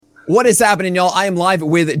What is happening, y'all? I am live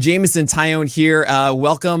with Jameson Taillon here.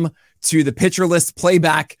 Welcome to the Pitcher List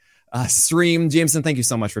playback stream. Jameson, thank you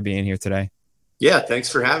so much for being here today. Yeah, thanks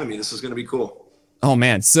for having me. This is going to be cool. Oh,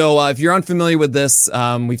 man. So if you're unfamiliar with this,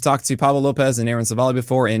 we've talked to Pablo Lopez and Aaron Savali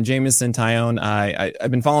before, and Jameson Taillon. I've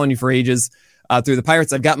been following you for ages through the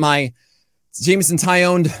Pirates. I've got my Jameson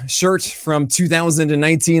Taillon shirt from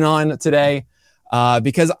 2019 on today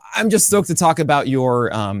because I'm just stoked to talk about your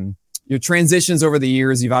transitions over the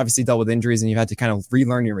years. You've obviously dealt with injuries and you've had to kind of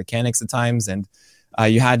relearn your mechanics at times. And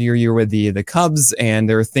you had your year with the Cubs, and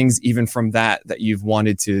there are things even from that you've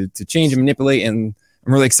wanted to change and manipulate. And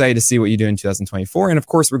I'm really excited to see what you do in 2024. And of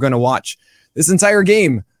course, we're going to watch this entire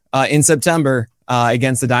game in September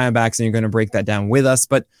against the Diamondbacks, and you're going to break that down with us.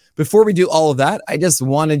 But before we do all of that, I just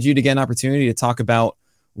wanted you to get an opportunity to talk about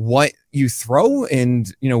what you throw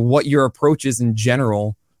and, what your approach is in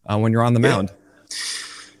general when you're on the mound.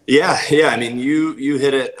 Yeah. I mean, you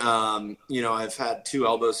hit it. I've had 2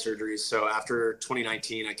 elbow surgeries. So after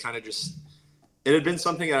 2019, I kind of it had been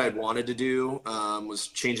something that I'd wanted to do, was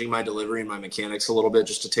changing my delivery and my mechanics a little bit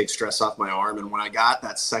just to take stress off my arm. And when I got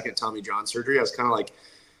that second Tommy John surgery, I was kind of like,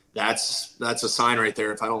 that's a sign right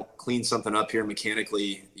there. If I don't clean something up here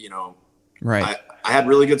mechanically, right. I had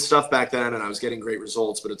really good stuff back then and I was getting great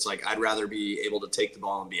results, but it's like, I'd rather be able to take the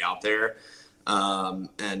ball and be out there.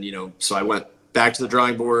 So I went back to the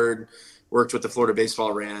drawing board, worked with the Florida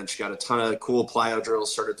Baseball Ranch, got a ton of cool plyo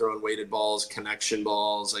drills, started throwing weighted balls, connection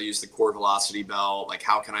balls. I used the core velocity belt. Like,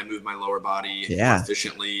 how can I move my lower body more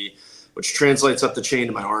efficiently, which translates up the chain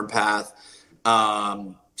to my arm path.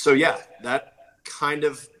 That kind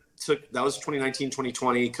of that was 2019,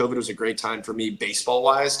 2020. COVID was a great time for me baseball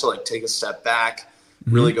wise to take a step back,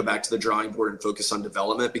 really go back to the drawing board and focus on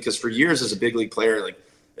development, because for years as a big league player,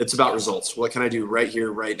 it's about results. What can I do right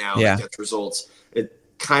here, right now that gets results? It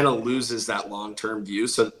kind of loses that long-term view.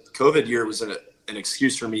 So COVID year was an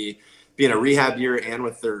excuse for me, being a rehab year and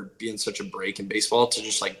with there being such a break in baseball, to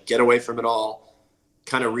just get away from it all,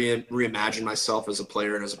 kind of reimagine myself as a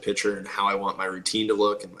player and as a pitcher and how I want my routine to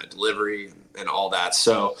look and my delivery and all that.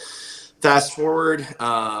 So fast forward,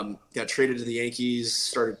 got traded to the Yankees,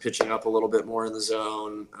 started pitching up a little bit more in the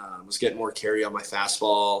zone, was getting more carry on my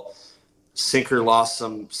fastball. Sinker lost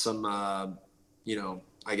some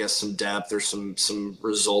I guess some depth or some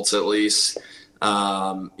results at least.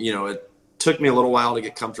 It took me a little while to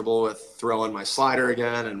get comfortable with throwing my slider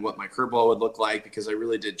again and what my curveball would look like, because I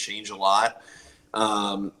really did change a lot.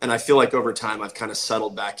 And I feel like over time I've kind of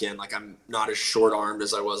settled back in. I'm not as short armed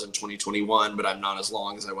as I was in 2021, but I'm not as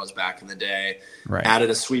long as I was back in the day. Right. Added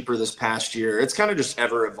a sweeper this past year. It's kind of just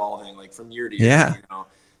ever evolving, from year to year. Yeah.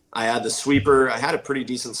 I had the sweeper. I had a pretty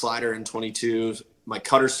decent slider in 22. My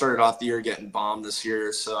cutter started off the year getting bombed this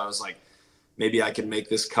year. So I was like, maybe I can make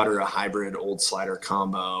this cutter a hybrid old slider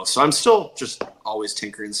combo. So I'm still just always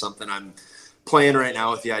tinkering something. I'm playing right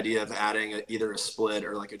now with the idea of adding either a split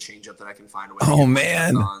or a changeup that I can find a way to Oh,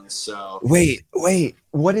 man. on. So wait.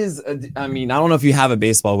 What is, I don't know if you have a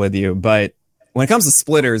baseball with you, but when it comes to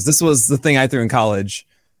splitters, this was the thing I threw in college.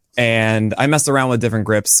 And I messed around with different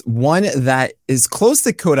grips. One that is close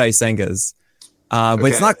to Kodai Senga's, but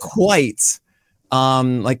it's not quite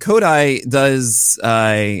like Kodai does.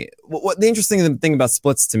 What the interesting thing about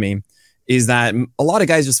splits to me is that a lot of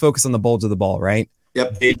guys just focus on the bulge of the ball, right?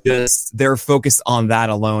 Yep. They're focused on that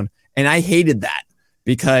alone. And I hated that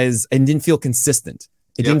because it didn't feel consistent.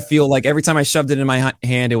 It didn't feel like every time I shoved it in my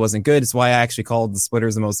hand, it wasn't good. It's why I actually called the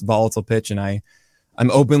splitters the most volatile pitch. And I'm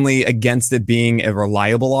openly against it being a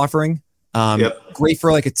reliable offering. Great for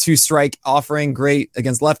a 2-strike offering, great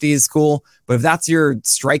against lefties, cool. But if that's your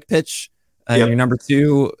strike pitch and your number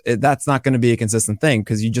 2, that's not going to be a consistent thing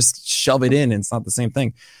because you just shove it in and it's not the same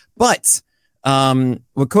thing. But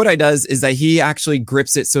what Kodai does is that he actually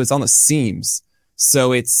grips it so it's on the seams.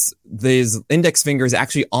 So it's his index finger is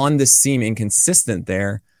actually on the seam and consistent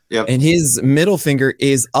there. Yep. And his middle finger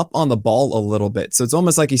is up on the ball a little bit. So it's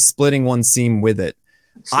almost like he's splitting one seam with it.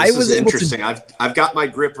 So this is interesting. I've got my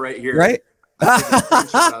grip right here. Right.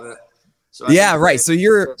 So right. So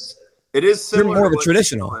it is similar. You're more of a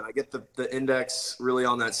traditional. I get the index really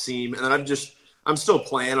on that seam, and then I'm still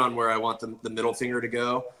playing on where I want the middle finger to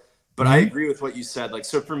go. But I agree with what you said.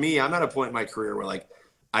 So for me, I'm at a point in my career where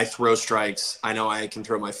I throw strikes. I know I can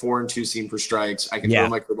throw my 4 and 2 seam for strikes. I can throw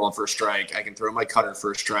my curveball for a strike. I can throw my cutter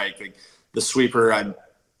for a strike. The sweeper, I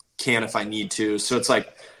can if I need to. So it's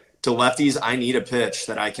to lefties, I need a pitch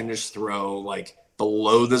that I can just throw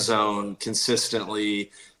below the zone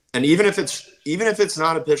consistently. And even if it's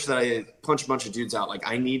not a pitch that I punch a bunch of dudes out,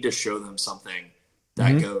 I need to show them something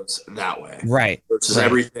that goes that way. Right. Versus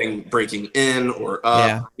everything breaking in or up.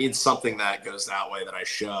 Yeah. I need something that goes that way that I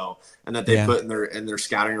show and that they put in their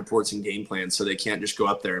scouting reports and game plans, so they can't just go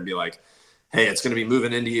up there and be like, hey, it's going to be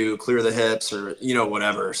moving into you, clear the hips, or, you know,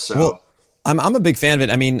 whatever. So well, I'm a big fan of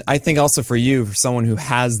it. I mean, I think also for you, for someone who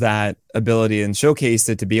has that ability and showcased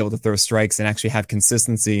it to be able to throw strikes and actually have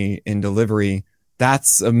consistency in delivery,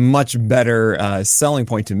 that's a much better selling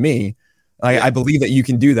point to me. I believe that you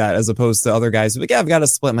can do that as opposed to other guys who are like, yeah, I've got a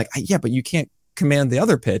split. I'm like, yeah, but you can't command the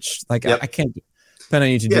other pitch. Like, I can't depend on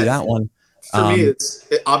you to do that one. For me,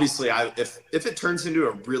 obviously, if it turns into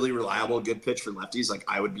a really reliable, good pitch for lefties, like,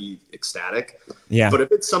 I would be ecstatic. Yeah. But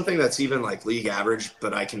if it's something that's even like league average,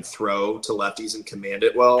 but I can throw to lefties and command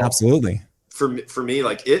it well, absolutely. For me,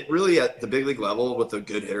 like, it really at the big league level with the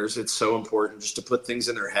good hitters, it's so important just to put things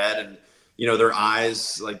in their head and, you know, their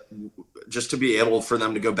eyes, like, just to be able for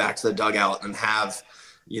them to go back to the dugout and have,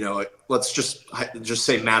 you know, let's just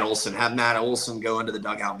say Matt Olson, have Matt Olson go into the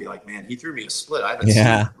dugout and be like, man, he threw me a split. I haven't seen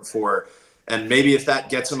that before. And maybe if that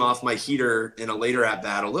gets him off my heater in a later at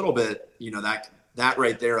bat a little bit, you know, that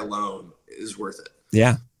right there alone is worth it.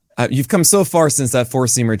 Yeah. You've come so far since that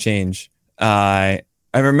four-seamer change. I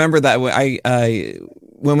remember that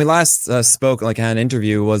when we last spoke, like, had an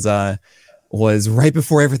interview was right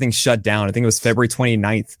before everything shut down. I think it was February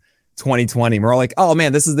 29th, 2020. We're all like, oh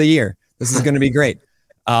man, this is the year. This is going to be great.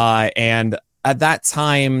 And at that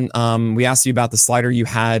time, we asked you about the slider you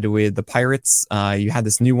had with the Pirates. You had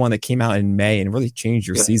this new one that came out in May and really changed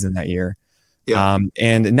your season that year. Yeah.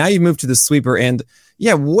 And now you've moved to the sweeper. And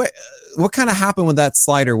yeah, what kind of happened with that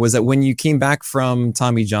slider? Was that when you came back from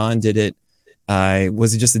Tommy John,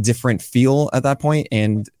 was it just a different feel at that point,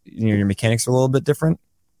 and, you know, your mechanics were a little bit different?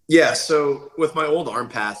 Yeah. So with my old arm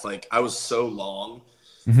path, like, I was so long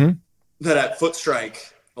that at foot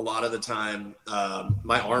strike, a lot of the time,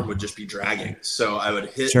 my arm would just be dragging. So I would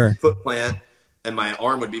hit foot plant and my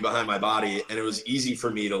arm would be behind my body. And it was easy for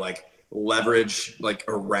me to, like, leverage, like,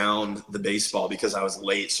 around the baseball because I was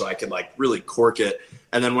late. So I could, like, really cork it.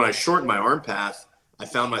 And then when I shortened my arm path, I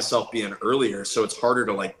found myself being earlier. So it's harder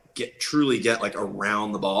to, like, truly get like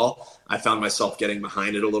around the ball. I found myself getting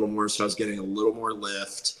behind it a little more. So I was getting a little more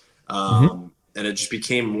lift. And it just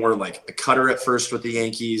became more like a cutter at first with the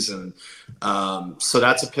Yankees. And so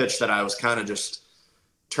that's a pitch that I was kind of just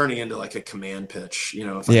turning into like a command pitch, you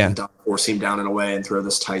know, if I can dump four seam down and away and throw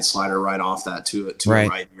this tight slider right off that to a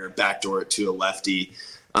right or backdoor it to a lefty.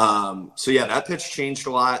 So yeah, that pitch changed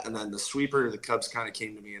a lot. And then the sweeper, the Cubs kind of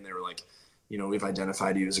came to me and they were like, you know, we've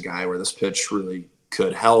identified you as a guy where this pitch really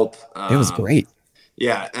could help. It was great.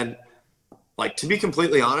 Yeah. And, like, to be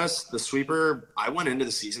completely honest, the sweeper, I went into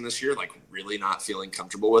the season this year, like, really not feeling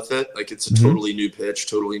comfortable with it. Like, it's a totally new pitch,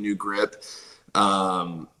 totally new grip.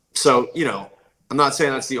 So, you know, I'm not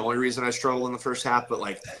saying that's the only reason I struggle in the first half, but,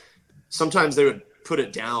 like, sometimes they would put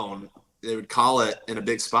it down, they would call it in a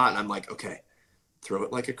big spot, and I'm like, okay, throw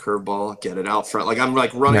it like a curveball, get it out front. Like, I'm,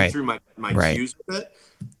 like, running through my cues with it.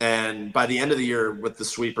 And by the end of the year with the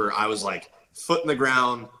sweeper, I was, like, foot in the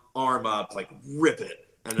ground, arm up, like, rip it.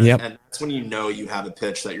 And that's when you know you have a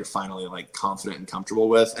pitch that you're finally, like, confident and comfortable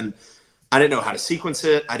with. And I didn't know how to sequence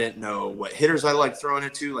it. I didn't know what hitters I like throwing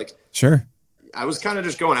it to. Like, I was kind of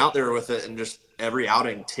just going out there with it and just every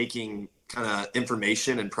outing taking kind of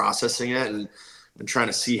information and processing it and trying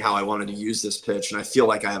to see how I wanted to use this pitch. And I feel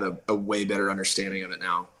like I have a way better understanding of it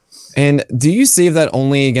now. And do you save that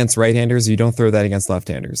only against right-handers, or you don't throw that against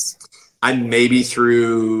left-handers? I maybe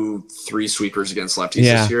threw 3 sweepers against lefties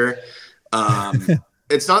this year.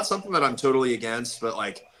 It's not something that I'm totally against, but,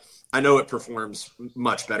 like, I know it performs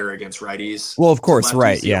much better against righties. Well, of course,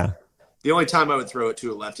 lefties, The only time I would throw it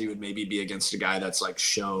to a lefty would maybe be against a guy that's, like,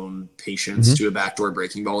 shown patience to a backdoor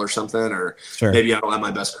breaking ball or something, or maybe I don't have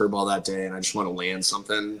my best curveball that day and I just want to land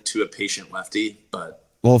something to a patient lefty. But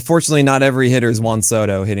well, fortunately, not every hitter is Juan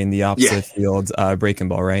Soto hitting the opposite field breaking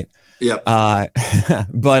ball, right? Yep.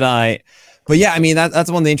 But yeah, I mean,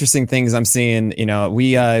 that's one of the interesting things I'm seeing. You know,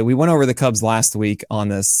 we went over the Cubs last week on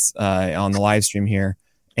this on the live stream here,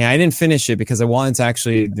 and I didn't finish it because I wanted to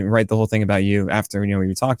actually write the whole thing about you after, you know,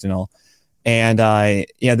 we talked and all. And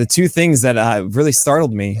the two things that really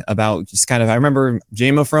startled me about just kind of, I remember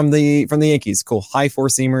J-Mo from the Yankees, cool, high four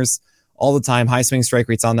seamers all the time, high swing strike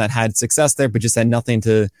rates on that, had success there, but just had nothing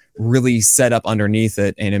to really set up underneath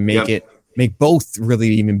it and make both really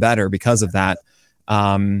even better because of that.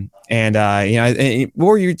 What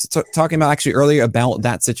were you talking about actually earlier about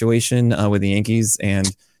that situation with the Yankees and,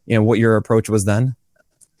 you know, what your approach was then?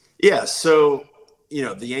 Yeah. So, you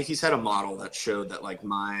know, the Yankees had a model that showed that, like,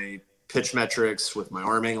 my pitch metrics with my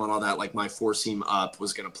arm angle and all that, like, my four seam up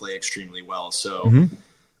was going to play extremely well. So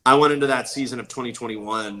I went into that season of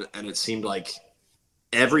 2021 and it seemed like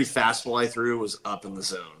every fastball I threw was up in the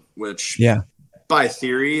zone, which by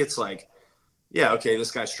theory, it's like, yeah, okay,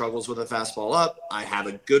 this guy struggles with a fastball up. I have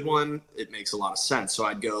a good one. It makes a lot of sense. So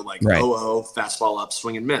I'd go like 0-0, fastball up,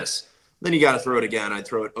 swing and miss. Then you got to throw it again. I'd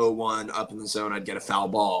throw it 0-1 up in the zone. I'd get a foul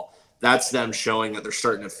ball. That's them showing that they're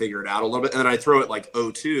starting to figure it out a little bit. And then I throw it like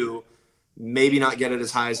 0-2, maybe not get it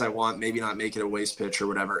as high as I want, maybe not make it a waste pitch or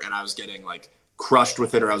whatever. And I was getting like crushed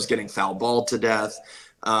with it, or I was getting foul balled to death.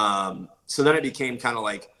 So then it became kind of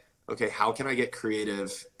like, okay, how can I get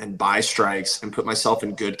creative and buy strikes and put myself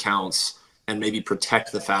in good counts and maybe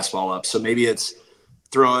protect the fastball up? So maybe it's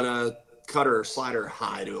throwing a cutter or slider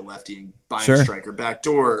high to a lefty and buying a strike, or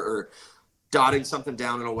backdoor, or dotting something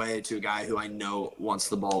down and away to a guy who I know wants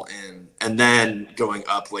the ball in, and then going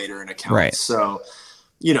up later in a count. Right. So,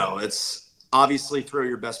 you know, it's obviously throw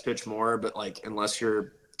your best pitch more, but like, unless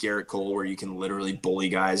you're Garrett Cole, where you can literally bully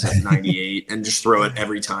guys at 98 and just throw it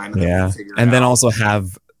every time. And then also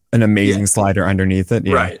have an amazing slider underneath it.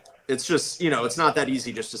 Yeah. Right. It's just, you know, it's not that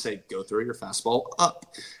easy just to say, go throw your fastball up.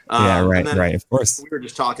 Right. Of course. We were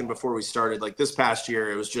just talking before we started, like this past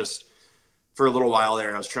year, it was just for a little while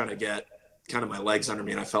there, I was trying to get kind of my legs under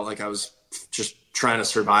me. And I felt like I was just trying to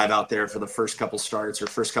survive out there for the first couple starts or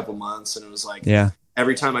first couple months. And it was like,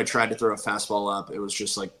 every time I tried to throw a fastball up, it was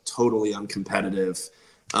just like totally uncompetitive,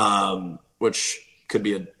 which could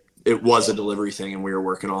be it was a delivery thing. And we were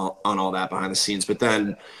working on all that behind the scenes. But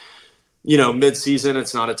then, you know, mid-season,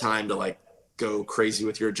 it's not a time to like go crazy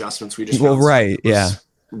with your adjustments. We just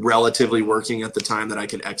relatively working at the time that I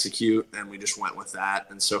could execute, and we just went with that.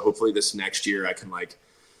 And so hopefully this next year I can like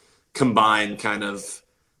combine kind of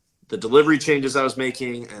the delivery changes I was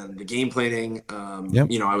making and the game planning,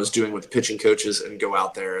 you know, I was doing with the pitching coaches, and go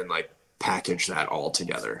out there and like package that all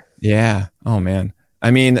together. Yeah. Oh man. I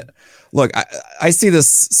mean, look, I see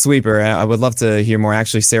this sweeper. I would love to hear more.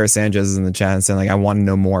 Actually, Sarah Sanchez is in the chat and saying, like, I want to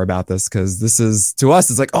know more about this, because this is, to us,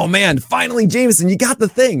 it's like, oh man, finally, Jameson, you got the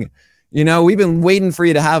thing. You know, we've been waiting for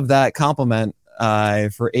you to have that compliment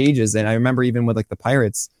for ages. And I remember even with like the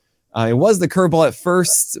Pirates, it was the curveball at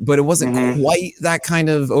first, but it wasn't quite that kind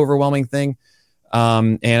of overwhelming thing.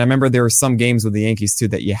 And I remember there were some games with the Yankees too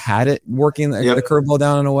that you had it working the curveball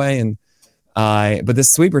down and away. And but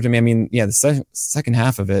this sweeper, to me, I mean, the second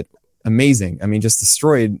half of it, amazing. I mean, just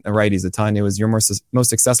destroyed righties a ton. It was your most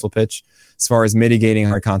successful pitch as far as mitigating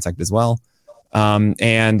hard contact as well.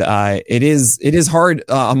 And it is hard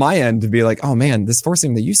on my end to be like, oh man, this four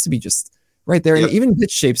seam that used to be just right there. And even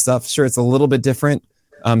pitch shape stuff, sure, it's a little bit different,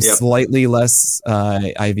 slightly less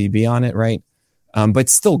IVB on it, right? But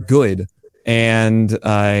still good. And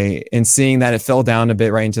seeing that it fell down a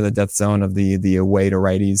bit right into the death zone of the away to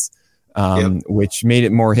righties, which made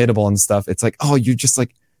it more hittable and stuff. It's like, oh, you're just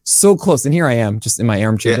like so close. And here I am just in my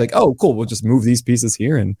armchair, like, oh, cool. We'll just move these pieces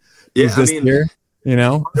here and move this here, you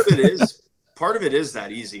know? Part of it is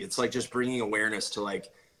that easy. It's like just bringing awareness to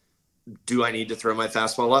like, do I need to throw my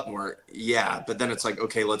fastball up more? Yeah. But then it's like,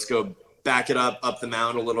 okay, let's go back it up the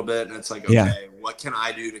mound a little bit. And it's like, okay, what can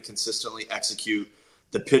I do to consistently execute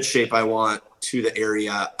the pitch shape I want to the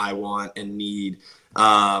area I want and need?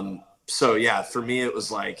 So yeah, for me, it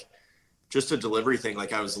was like just a delivery thing.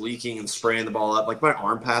 Like I was leaking and spraying the ball up. Like my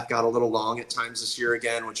arm path got a little long at times this year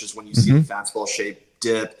again, which is when you see the fastball shape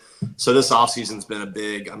dip. So this offseason's been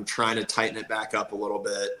I'm trying to tighten it back up a little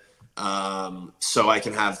bit, so I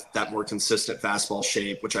can have that more consistent fastball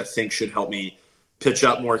shape, which I think should help me pitch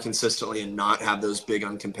up more consistently and not have those big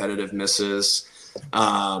uncompetitive misses.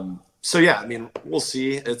 So yeah, I mean, we'll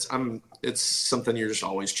see. It's something you're just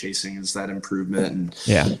always chasing, is that improvement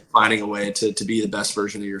and finding a way to be the best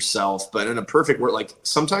version of yourself. But in a perfect world, like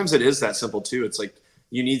sometimes it is that simple too. It's like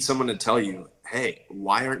you need someone to tell you, hey,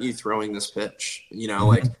 why aren't you throwing this pitch? You know,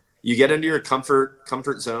 like you get into your comfort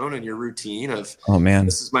zone and your routine of, oh man,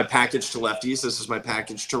 this is my package to lefties, this is my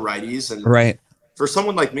package to righties. And for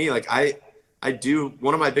someone like me, like I do,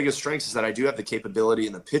 one of my biggest strengths is that I do have the capability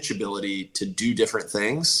and the pitch ability to do different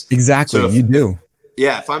things. Exactly. So you do.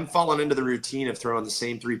 If I'm falling into the routine of throwing the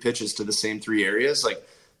same three pitches to the same three areas, like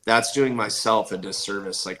that's doing myself a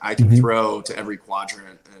disservice. Like I can throw to every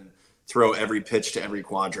quadrant and throw every pitch to every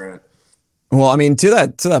quadrant. Well, I mean, to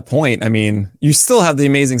that point, I mean, you still have the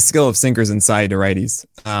amazing skill of sinkers inside to righties.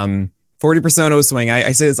 40% O swing.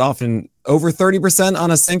 I say this often. Over 30%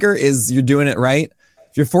 on a sinker is you're doing it right.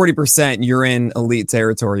 If you're 40%, you're in elite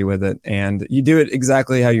territory with it, and you do it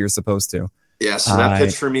exactly how you're supposed to. Yeah, so that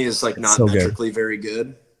pitch for me is like not so metrically very good.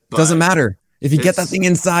 It doesn't matter. If you get that thing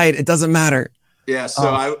inside, it doesn't matter. Yeah,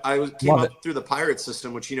 so I came up through the Pirate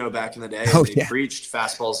system, which, you know, back in the day, they preached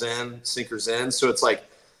fastballs in, sinkers in. So it's like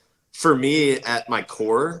for me at my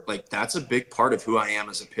core, like that's a big part of who I am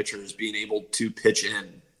as a pitcher is being able to pitch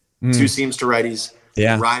in two seams to righties,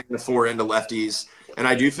 riding the four into lefties. And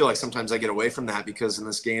I do feel like sometimes I get away from that because in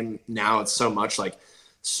this game now it's so much like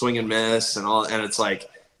swing and miss and all. And it's like,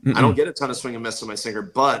 I don't get a ton of swing and miss on my sinker,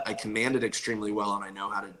 but I command it extremely well and I know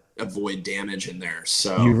how to avoid damage in there.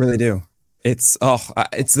 So you really do. It's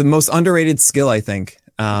the most underrated skill, I think,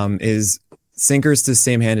 is sinkers to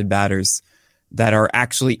same-handed batters that are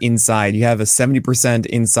actually inside. You have a 70%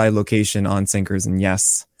 inside location on sinkers, and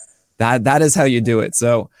yes, that is how you do it.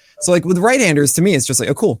 So like with right-handers, to me, it's just like,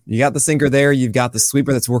 oh, cool. You got the sinker there. You've got the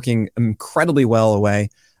sweeper that's working incredibly well away.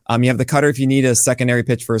 You have the cutter if you need a secondary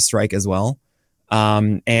pitch for a strike as well.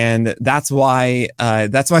 And that's why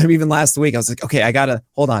even last week I was like, okay, I gotta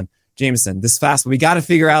hold on, Jameson, this fastball, we got to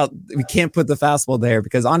figure out, we can't put the fastball there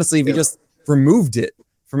because honestly, if we just removed it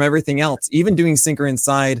from everything else, even doing sinker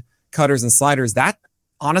inside, cutters and sliders, that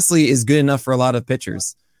honestly is good enough for a lot of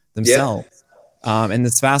pitchers themselves. And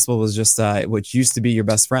this fastball was just which used to be your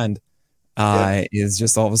best friend is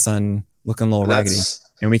just all of a sudden looking a little raggedy,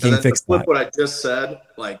 and we can fix that. What I just said,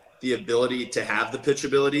 like the ability to have the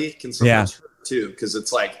pitchability can sometimes hurt too, because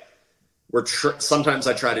it's like sometimes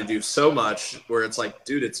I try to do so much where it's like,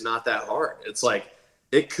 dude, it's not that hard. It's like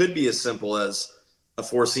it could be as simple as a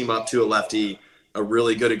four seam up to a lefty, a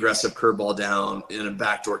really good aggressive curveball down in a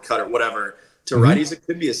backdoor cutter, whatever. To righties, it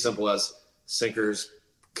could be as simple as sinkers,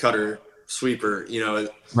 cutter, sweeper. You know,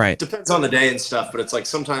 it depends on the day and stuff. But it's like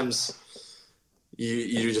sometimes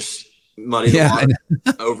you just muddy the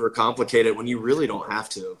water, overcomplicate it when you really don't have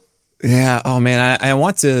to. Yeah. Oh man,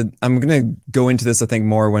 I'm going to go into this, I think,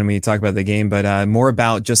 more when we talk about the game, but more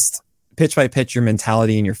about just pitch by pitch, your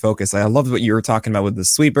mentality and your focus. I loved what you were talking about with the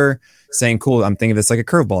sweeper, saying, cool, I'm thinking of this like a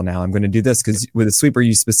curveball now. I'm going to do this because with the sweeper,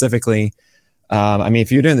 you specifically, I mean,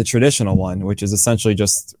 if you're doing the traditional one, which is essentially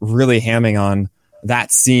just really hamming on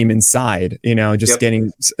that seam inside, you know, just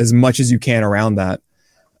getting as much as you can around that.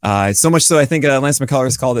 So much so, I think Lance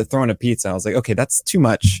McCullers called it throwing a pizza. I was like, okay, that's too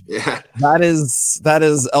much. Yeah, that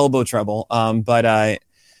is elbow trouble. But I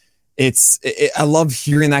love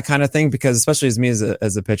hearing that kind of thing because, especially as me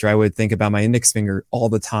as a pitcher, I would think about my index finger all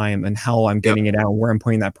the time and how I'm getting it out, where I'm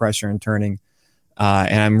putting that pressure and turning.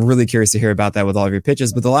 And I'm really curious to hear about that with all of your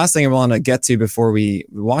pitches. But the last thing I want to get to before we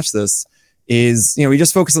watch this is, you know, we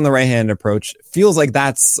just focus on the right hand approach. Feels like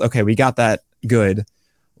that's okay. We got that good.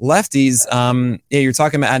 Lefties, you're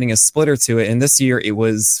talking about adding a splitter to it, and this year it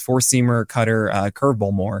was four seamer, cutter,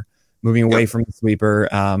 curveball more, moving away from the sweeper,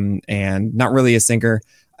 and not really a sinker.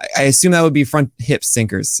 I assume that would be front hip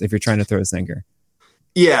sinkers if you're trying to throw a sinker.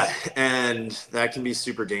 Yeah, and that can be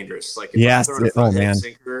super dangerous. Like if I'm throwing a front hip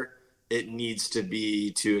sinker, it needs to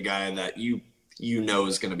be to a guy that you know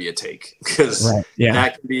is going to be a take because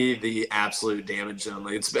that can be the absolute damage zone.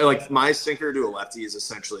 Like it's like my sinker to a lefty is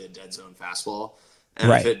essentially a dead zone fastball. And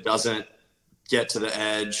if it doesn't get to the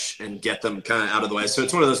edge and get them kind of out of the way. So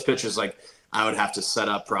it's one of those pitches like I would have to set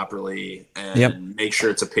up properly and make sure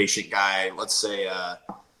it's a patient guy. Let's say, I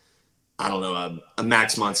don't know, a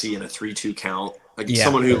Max Muncy in a 3-2 count. Like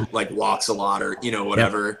someone who like walks a lot or, you know,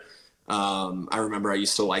 whatever. I remember I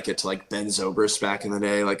used to like it to like Ben Zobrist back in the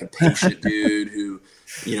day, like a patient dude who,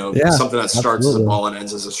 you know, something that starts as a ball and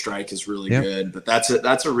ends as a strike is really good. But that's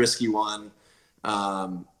a risky one.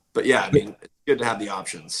 But yeah, I mean, it's good to have the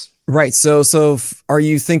options. Right. So are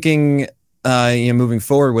you thinking, moving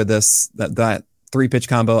forward with this, that 3-pitch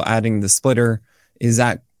combo, adding the splitter, is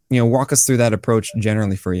that, walk us through that approach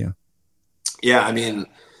generally for you? Yeah. I mean,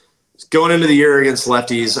 going into the year against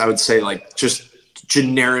lefties, I would say like just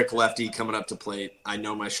generic lefty coming up to plate. I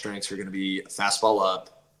know my strengths are going to be a fastball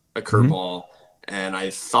up, a curveball, and I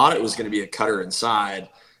thought it was going to be a cutter inside.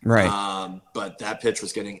 Right. But that pitch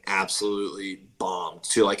was getting absolutely bombed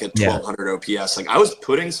to like a 1200 OPS. Like I was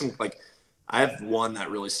putting some, like I have one that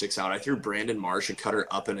really sticks out. I threw Brandon Marsh a cutter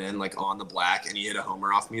up and in like on the black and he hit a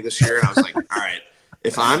homer off me this year. And I was like, all right,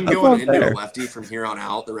 if I'm going into a lefty from here on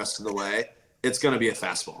out the rest of the way, it's going to be a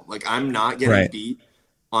fastball. Like I'm not getting beat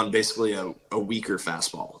on basically a weaker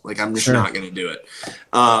fastball. Like I'm just not going to do it.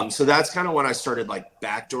 So that's kind of when I started like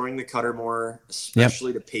backdooring the cutter more,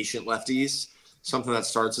 especially to patient lefties. Something that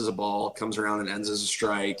starts as a ball, comes around and ends as a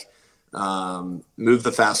strike. Move the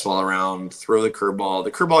fastball around, throw the curveball.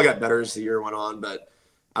 The curveball got better as the year went on, but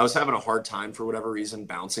I was having a hard time for whatever reason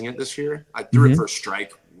bouncing it this year. I threw it for a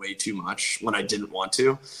strike way too much when I didn't want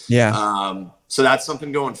to. Yeah. So that's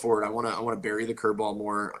something going forward. I want to bury the curveball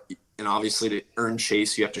more, and obviously to earn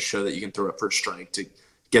chase, you have to show that you can throw it for a strike to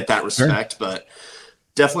get that respect. But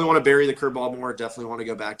definitely want to bury the curveball more. Definitely want to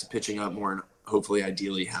go back to pitching up more and hopefully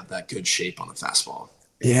ideally have that good shape on the fastball.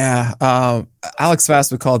 Yeah. Alex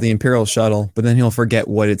Fast would call it the Imperial Shuttle, but then he'll forget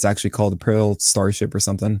what it's actually called, Imperial Starship or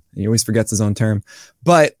something. He always forgets his own term.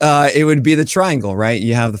 But it would be the triangle, right?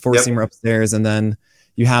 You have the four-seamer upstairs, and then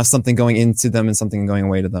you have something going into them and something going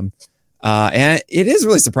away to them. And it is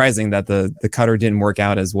really surprising that the cutter didn't work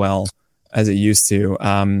out as well as it used to.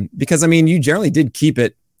 Because, I mean, you generally did keep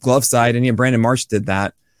it glove side, and Brandon Marsh did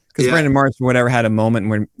that. Because Brandon Marsh, whatever, had a moment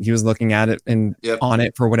when he was looking at it and on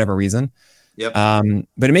it for whatever reason. But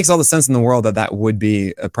it makes all the sense in the world that would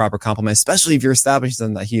be a proper compliment, especially if you're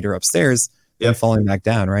establishing the heater upstairs and falling back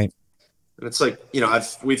down, right? And it's like,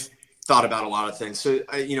 we've thought about a lot of things. So,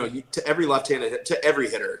 to every left-handed, to every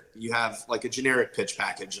hitter, you have like a generic pitch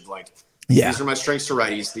package of like, these are my strengths to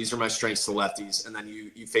righties, these are my strengths to lefties. And then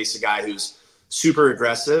you face a guy who's super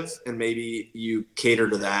aggressive, and maybe you cater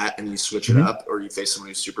to that and you switch it up, or you face someone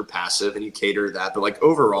who's super passive and you cater to that. But like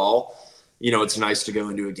overall, it's nice to go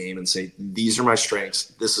into a game and say, these are my strengths.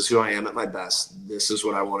 This is who I am at my best. This is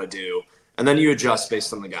what I want to do. And then you adjust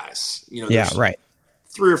based on the guys. There's 3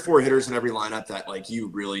 or 4 hitters in every lineup that like you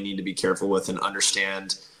really need to be careful with and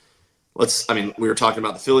understand. We were talking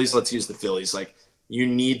about the Phillies. Let's use the Phillies. Like, you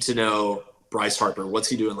need to know Bryce Harper. What's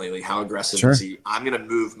he doing lately? How aggressive is he? I'm going to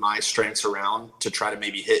move my strengths around to try to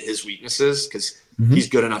maybe hit his weaknesses, because he's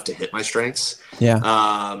good enough to hit my strengths.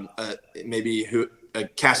 Maybe a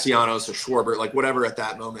Castellanos, a Schwarber, like whatever at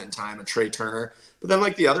that moment in time, a Trey Turner. But then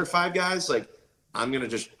like the other 5 guys, like I'm going to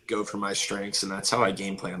just go for my strengths, and that's how I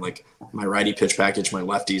game plan. Like my righty pitch package, my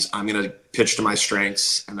lefties, I'm going to pitch to my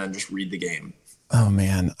strengths and then just read the game. Oh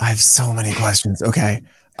man, I have so many questions. Okay.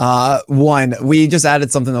 One, we just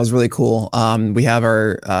added something that was really cool. We have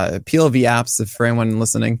our PLV apps. If for anyone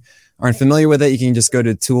listening aren't familiar with it, you can just go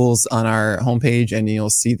to tools on our homepage and you'll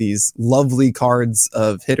see these lovely cards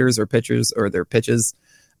of hitters or pitchers or their pitches,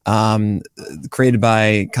 created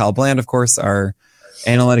by Kyle Bland, of course, our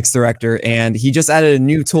analytics director. And he just added a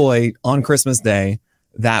new toy on Christmas Day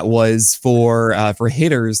that was for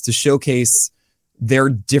hitters to showcase their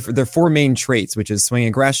 4 main traits, which is swing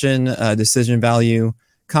aggression, decision value,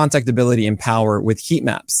 contact ability, and power, with heat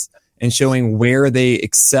maps and showing where they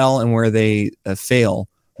excel and where they fail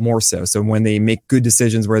more so. So when they make good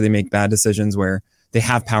decisions, where they make bad decisions, where they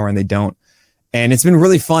have power and they don't. And it's been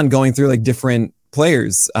really fun going through like different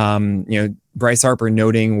players. Bryce Harper,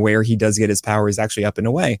 noting where he does get his power is actually up and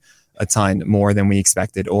away a ton more than we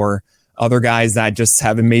expected, or other guys that just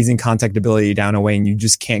have amazing contact ability down away and you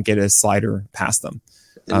just can't get a slider past them.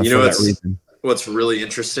 And what's really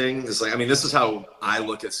interesting is this is how I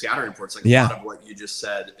look at scattering reports. Like a lot of what you just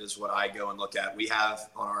said is what I go and look at. We have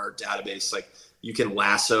on our database, like you can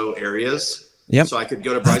lasso areas. So I could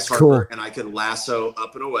go to Bryce Harper and I could lasso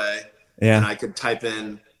up and away. And I could type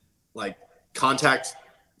in like contact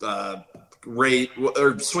rate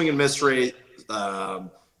or swing and miss rate,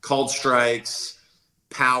 called strikes,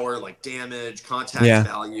 power, like damage, contact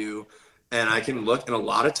value. And I can look, and a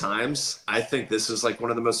lot of times I think this is like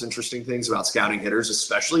one of the most interesting things about scouting hitters,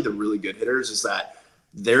 especially the really good hitters, is that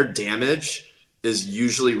their damage is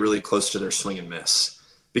usually really close to their swing and miss.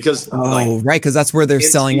 Because because that's where they're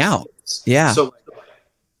selling out. So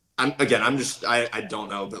I don't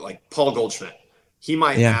know, but like Paul Goldschmidt, he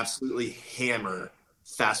might absolutely hammer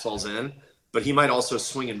fastballs in, but he might also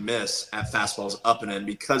swing and miss at fastballs up and in,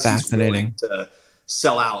 because he's willing to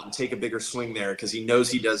sell out and take a bigger swing there because he knows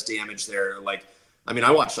he does damage there. Like,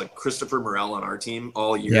 I watched like Christopher Morel on our team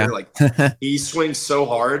all year. Like he swings so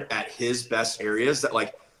hard at his best areas that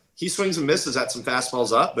like he swings and misses at some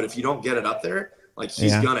fastballs up, but if you don't get it up there, like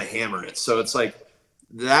he's gonna hammer it. So it's like,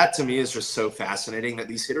 that to me is just so fascinating that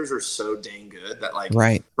these hitters are so dang good that like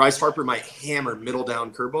Bryce Harper might hammer middle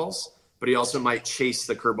down curveballs, but he also might chase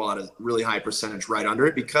the curveball at a really high percentage right under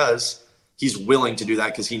it, because he's willing to do that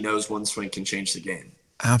because he knows one swing can change the game.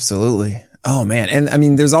 Absolutely. Oh man.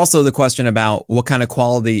 And there's also the question about what kind of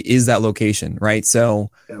quality is that location, right?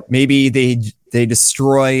 So maybe they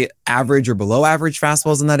destroy average or below average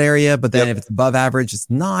fastballs in that area, but then if it's above average, it's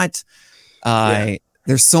not.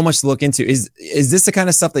 There's so much to look into. Is this the kind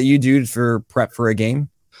of stuff that you do for prep for a game?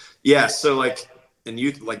 Yeah. So like, and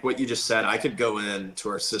you, like what you just said, I could go into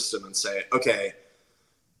our system and say, okay,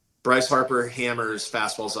 Bryce Harper hammers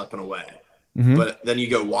fastballs up and away. But then you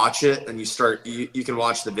go watch it and you can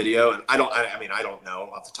watch the video, and I don't know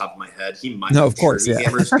off the top of my head. He might, no, of course, he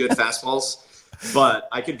hammers good fastballs, but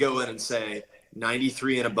I could go in and say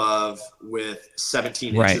 93 and above with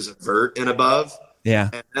 17 inches of vert and above.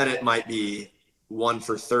 And then it might be 1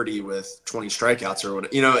 for 30 with 20 strikeouts or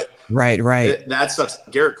whatever, that stuff.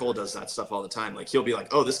 Garrett Cole does that stuff all the time. Like he'll be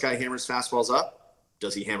like, oh, this guy hammers fastballs up.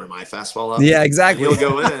 Does he hammer my fastball up? Yeah, exactly. And he'll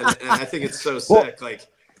go in, and I think it's so sick. Like,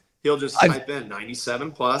 he'll just type in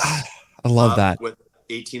 97 plus I love that. with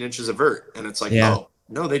 18 inches of vert. And it's like, Yeah. oh,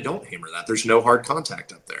 no, they don't hammer that. There's no hard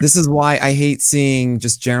contact up there. This is why I hate seeing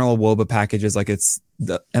just general WOBA packages like it's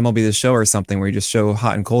the MLB The Show or something where you just show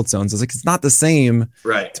hot and cold zones. It's like, it's not the same.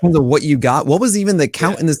 Right. It depends on what you got. What was even the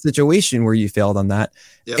count in the situation where you failed on that?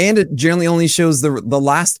 Yep. And it generally only shows the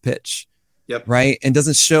last pitch. Yep. Right. And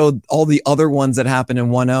doesn't show all the other ones that happen in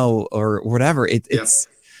 1-0 or whatever. It's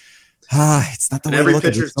not the way every to look at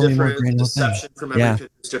it. pitcher's different. Deception from every pitcher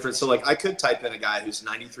is different. So like I could type in a guy who's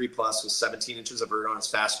 93 plus with 17 inches of vert on his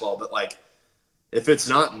fastball, but like if it's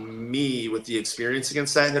not me with the experience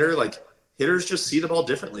against that hitter, like hitters just see the ball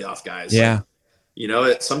differently off guys. Yeah.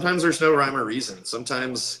 Like, sometimes there's no rhyme or reason.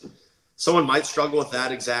 Sometimes someone might struggle with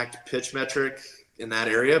that exact pitch metric in that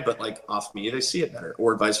area, but like off me, they see it better,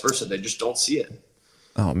 or vice versa. They just don't see it.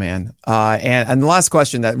 Oh man. And the last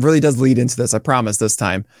question that really does lead into this, I promise this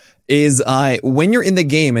time, is when you're in the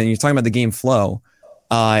game and you're talking about the game flow,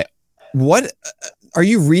 what are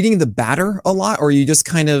you reading the batter a lot, or are you just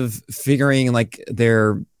kind of figuring like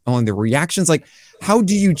their reactions? Like, how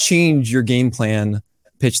do you change your game plan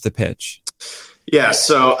pitch to pitch? Yeah,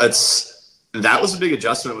 so that was a big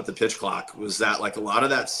adjustment with the pitch clock, was that like a lot of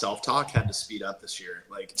that self-talk had to speed up this year.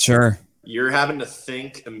 Like, sure, you're having to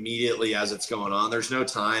think immediately as it's going on. There's no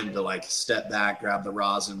time to like step back, grab the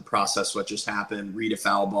rosin, process what just happened, read a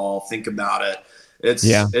foul ball, think about it.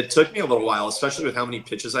 It took me a little while, especially with how many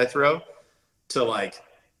pitches I throw, to like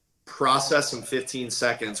process in 15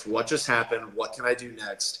 seconds. What just happened? What can I do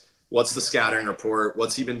next? What's the scouting report?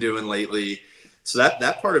 What's he been doing lately? So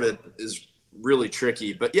that part of it is really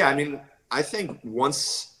tricky. But yeah, I mean, I think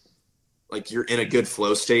once like you're in a good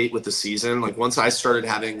flow state with the season, like once I started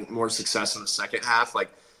having more success in the second half, like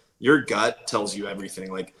your gut tells you everything.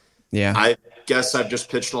 Like, yeah, I guess I've just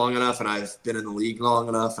pitched long enough and I've been in the league long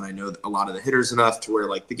enough and I know a lot of the hitters enough to where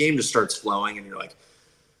like the game just starts flowing and you're like,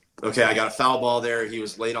 okay, I got a foul ball there. He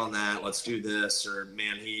was late on that. Let's do this. Or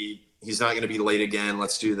man, he's not going to be late again.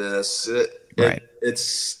 Let's do this.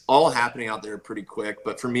 It's all happening out there pretty quick.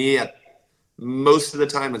 But for me, most of the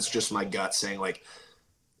time, it's just my gut saying like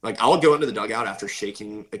I'll go into the dugout after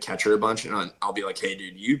shaking a catcher a bunch and I'll be like, hey,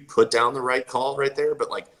 dude, you put down the right call right there. But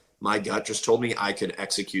like my gut just told me I could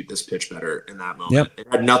execute this pitch better in that moment. Yep. It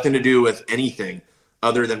had nothing to do with anything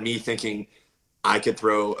other than me thinking I could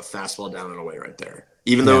throw a fastball down and away right there.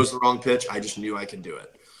 Even though it was the wrong pitch, I just knew I could do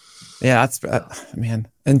it. Yeah, that's man.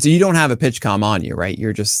 And so you don't have a pitch comm on you, right?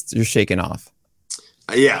 You're shaking off.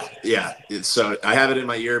 Yeah. So I have it in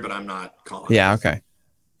my ear, but I'm not calling. Yeah, okay.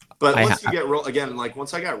 But once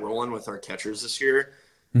I got rolling with our catchers this year,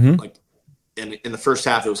 like in the first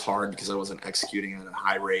half, it was hard because I wasn't executing at a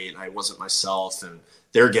high rate and I wasn't myself, and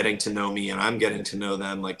they're getting to know me and I'm getting to know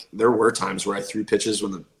them. Like there were times where I threw pitches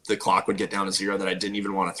when the clock would get down to 0 that I didn't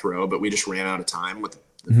even want to throw, but we just ran out of time with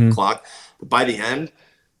the clock. But by the end,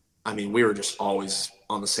 I mean, we were just always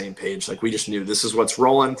on the same page. Like we just knew this is what's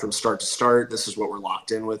rolling from start to start. This is what we're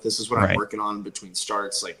locked in with. This is what I'm working on between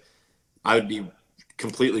starts. Like I would be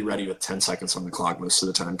completely ready with 10 seconds on the clock most of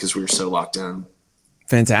the time because we were so locked in.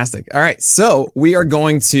 Fantastic. All right. So we are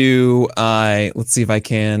going to, let's see if I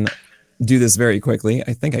can do this very quickly.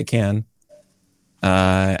 I think I can.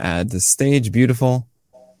 Add the stage. Beautiful.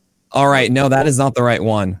 All right. No, that is not the right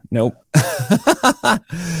one. Nope.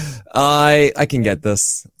 I can get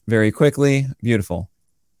this very quickly. Beautiful.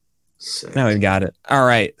 Sick. Now we've got it. All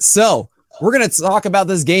right. So we're going to talk about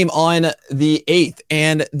this game on the 8th.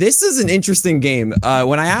 And this is an interesting game.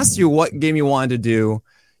 When I asked you what game you wanted to do,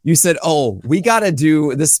 you said, oh, we got to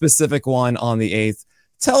do this specific one on the 8th.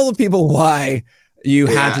 Tell the people why you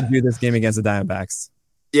had to do this game against the Diamondbacks.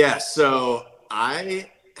 Yeah. So I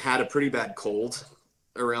had a pretty bad cold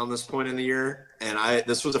around this point in the year. And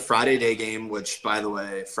this was a Friday day game, which, by the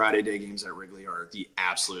way, Friday day games at Wrigley are the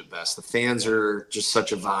absolute best. The fans are just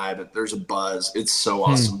such a vibe. There's a buzz. It's so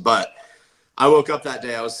awesome. But I woke up that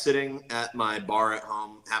day. I was sitting at my bar at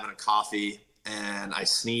home having a coffee, and I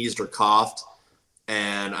sneezed or coughed,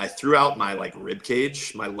 and I threw out my rib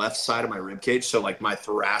cage, my left side of my rib cage. So my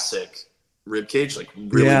thoracic rib cage,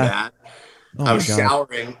 really bad. Oh, I was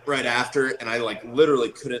showering right after, and I literally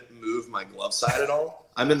couldn't move my glove side at all.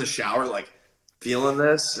 I'm in the shower, feeling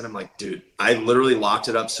this, and I'm like, dude, I literally locked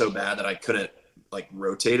it up so bad that I couldn't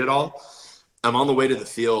rotate at all. I'm on the way to the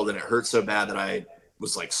field, and it hurt so bad that I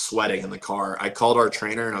was sweating in the car. I called our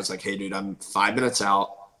trainer, and I was like, hey, dude, I'm 5 minutes out.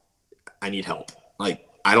 I need help.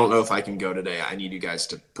 I don't know if I can go today. I need you guys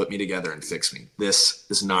to put me together and fix me. This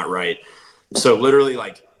is not right. So literally,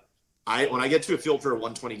 when I get to a field for a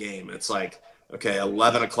 120 game, it's okay,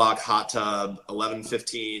 11 o'clock hot tub,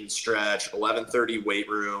 11:15 stretch, 11:30 weight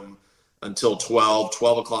room, until 12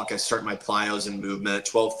 o'clock. I start my plyos and movement.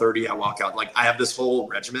 12:30, I walk out. Like I have this whole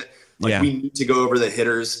regiment. Like we need to go over the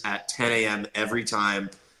hitters at 10 a.m. every time.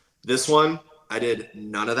 This one, I did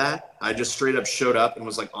none of that. I just straight up showed up and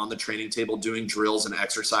was like on the training table doing drills and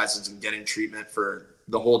exercises and getting treatment for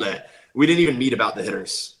the whole day. We didn't even meet about the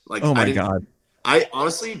hitters. Like, oh my God. I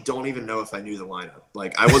honestly don't even know if I knew the lineup.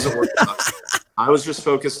 Like I wasn't working on it. I was just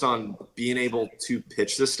focused on being able to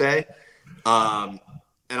pitch this day. And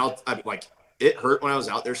I like, it hurt when I was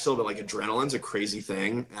out there still, but like adrenaline's a crazy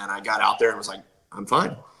thing. And I got out there and was like, I'm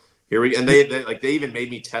fine. Here we go. And they even made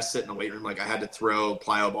me test it in the weight room. Like I had to throw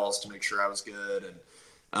plyo balls to make sure I was good.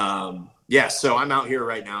 And so I'm out here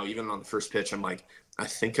right now. Even on the first pitch, I'm like, I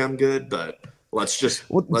think I'm good, but let's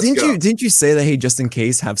go. Didn't you say that, hey, just in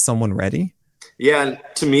case, have someone ready? Yeah. And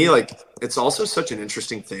to me, like, it's also such an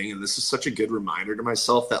interesting thing. And this is such a good reminder to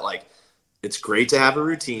myself that like, it's great to have a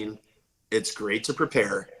routine. It's great to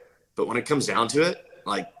prepare. But when it comes down to it,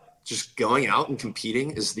 like just going out and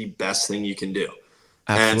competing is the best thing you can do.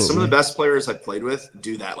 Absolutely. And some of the best players I've played with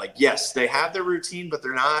do that. Like, yes, they have their routine, but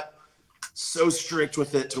they're not so strict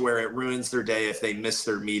with it to where it ruins their day if they miss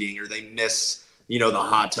their meeting or they miss, the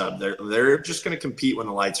hot tub. They're just going to compete when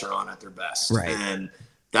the lights are on at their best. Right. And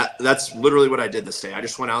that's literally what I did this day. I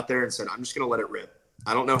just went out there and said, I'm just going to let it rip.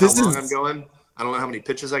 I don't know how long I'm going. I don't know how many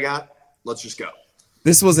pitches I got. Let's just go.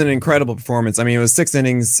 This was an incredible performance. I mean, it was 6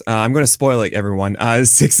 innings. I'm going to spoil it, everyone.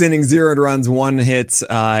 6 innings, 0 runs, 1 hit,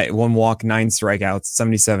 1 walk, 9 strikeouts,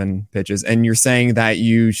 77 pitches. And you're saying that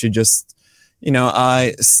you should just,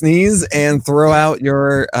 sneeze and throw out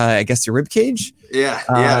your, your rib cage. Yeah.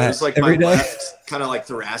 It was like my left kind of like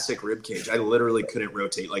thoracic rib cage. I literally couldn't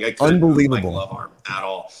rotate. Like I couldn't move my glove arm at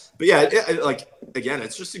all. But yeah, again,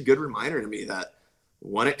 it's just a good reminder to me that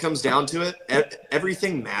when it comes down to it,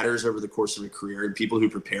 everything matters over the course of a career, and people who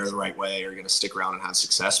prepare the right way are going to stick around and have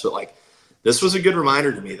success. But like, this was a good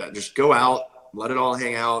reminder to me that just go out, let it all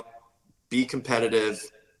hang out, be competitive,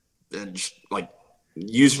 and just like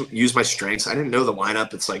use my strengths. I didn't know the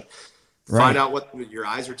lineup. It's like, find out what your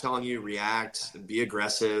eyes are telling you, react, and be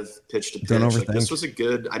aggressive, pitch to pitch. Like, this was I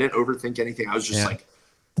didn't overthink anything. I was just like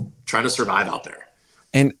trying to survive out there.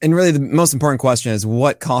 And really the most important question is,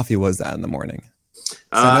 what coffee was that in the morning?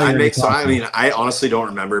 I honestly don't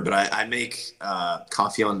remember, but I make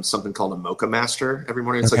coffee on something called a Mocha Master every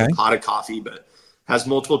morning. It's like a pot of coffee, but has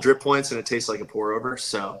multiple drip points and it tastes like a pour over.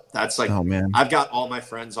 So that's like, oh man, I've got all my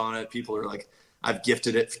friends on it. People are like, I've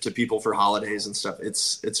gifted it to people for holidays and stuff.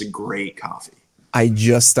 It's a great coffee. I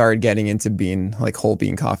just started getting into whole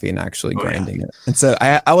bean coffee and actually grinding it. And so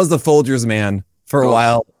I was the Folgers man for a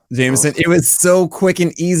while, Jameson. It was so quick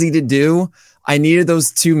and easy to do. I needed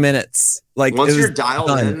those 2 minutes. Like once you're dialed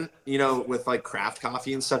in, with like craft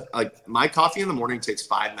coffee and stuff, like my coffee in the morning takes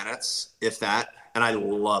 5 minutes, if that. And I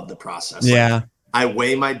love the process. Yeah. Like, I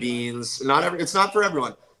weigh my beans. It's not for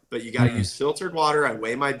everyone, but you got to use filtered water. I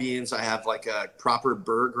weigh my beans. I have like a proper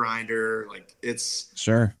burr grinder. Like it's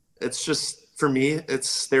just, for me,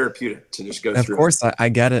 it's therapeutic to just go through. Of course, I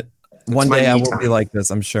get it. One day I will be like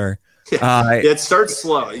this, I'm sure. It starts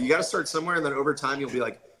slow. You got to start somewhere, and then over time you'll be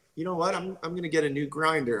like, you know what? I'm going to get a new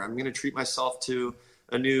grinder. I'm going to treat myself to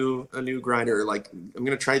a new grinder. Like I'm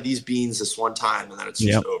going to try these beans this one time, and then it's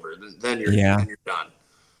just over. Then you're done.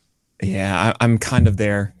 Yeah, I'm kind of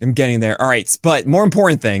there. I'm getting there. All right, but more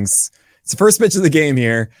important things. It's the first pitch of the game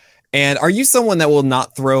here. And are you someone that will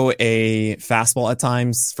not throw a fastball at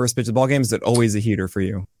times? First pitch of the ball game, is it always a heater for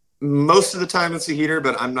you? Most of the time it's a heater,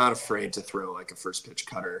 but I'm not afraid to throw like a first pitch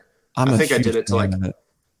cutter. I think I did it to like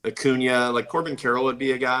Acuna. Like Corbin Carroll would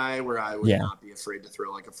be a guy where I would not be afraid to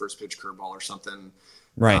throw like a first pitch curveball or something.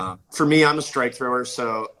 Right. For me, I'm a strike thrower,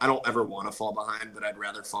 so I don't ever want to fall behind, but I'd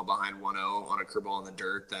rather fall behind 1-0 on a curveball in the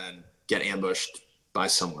dirt than get ambushed by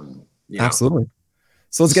someone. Absolutely.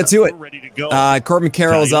 So let's get to it. Ready to go. Corbin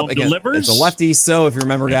Carroll's up against it's a lefty. So if you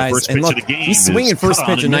remember, guys, and look, he's swinging first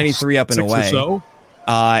pitch at 93 up and away.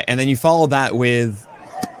 And then you follow that with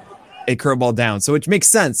a curveball down. So it makes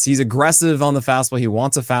sense. He's aggressive on the fastball. He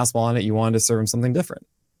wants a fastball on it. You wanted to serve him something different.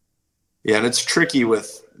 Yeah, and it's tricky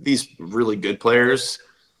with these really good players.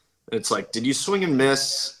 It's like, did you swing and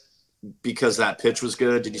miss because that pitch was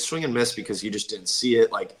good? Did you swing and miss because you just didn't see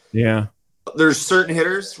it? Like, there's certain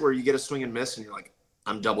hitters where you get a swing and miss and you're like,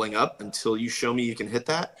 I'm doubling up until you show me you can hit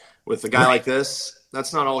that. With a guy like this,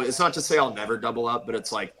 that's not always, it's not to say I'll never double up, but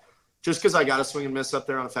it's like, just because I got a swing and miss up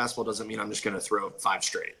there on a fastball doesn't mean I'm just going to throw 5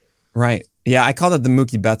 straight. Right. Yeah, I call that the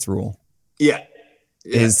Mookie Betts rule. Yeah.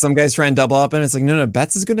 Is some guys try and double up and it's like, no,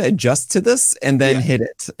 Betts is going to adjust to this and then hit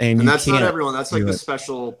it. And that's not everyone. That's like the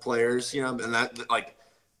special players, and that like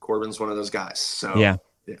Corbin's one of those guys. So yeah.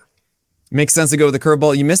 Makes sense to go with the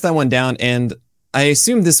curveball. You missed that one down, and I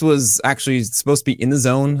assume this was actually supposed to be in the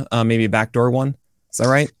zone, maybe a backdoor one. Is that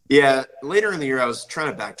right? Yeah. Later in the year, I was trying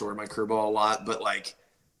to backdoor my curveball a lot, but like,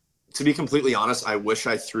 to be completely honest, I wish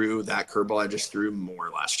I threw that curveball I just threw more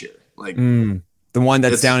last year. Like the one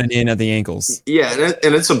that's down and in at the ankles. Yeah,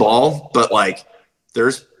 and it's a ball, but like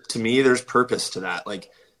there's purpose to that. Like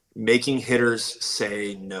making hitters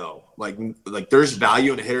say no. Like there's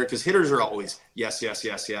value in a hitter because hitters are always yes, yes,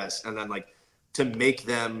 yes, yes, and then like to make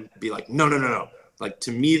them be like no, no, no, no. Like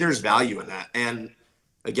to me, there's value in that. And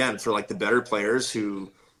again, for like the better players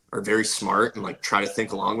who are very smart and like try to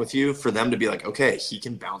think along with you, for them to be like, okay, he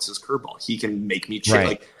can bounce his curveball. He can make me chase. Right.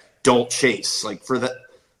 Like, don't chase. Like for the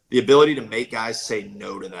ability to make guys say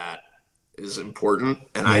no to that is important.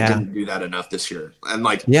 And I didn't do that enough this year. And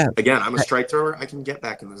like, again, I'm a strike thrower. I can get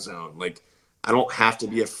back in the zone. Like I don't have to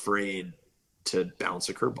be afraid to bounce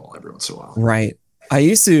a curveball every once in a while. Right. I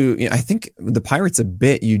used to, I think the Pirates a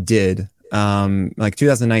bit you did, like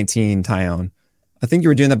 2019 Taillon. I think you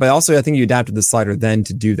were doing that, but also I think you adapted the slider then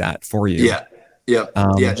to do that for you. Yeah.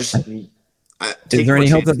 Yeah. Just is there any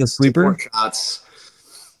hope that the sweeper shots?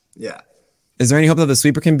 Yeah. Is there any hope that the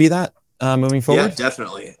sweeper can be that moving forward? Yeah,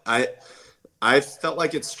 definitely. I felt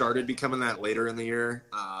like it started becoming that later in the year.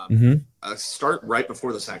 I start right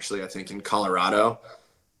before this, actually, I think in Colorado.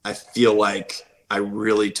 I feel like I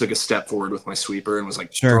really took a step forward with my sweeper and was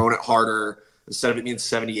like throwing it harder. Instead of it being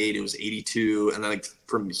 78, it was 82. And then like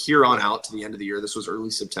from here on out to the end of the year, this was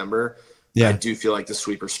early September. Yeah. I do feel like the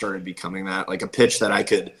sweeper started becoming that, like a pitch that I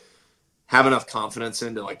could have enough confidence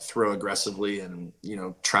in to like throw aggressively and,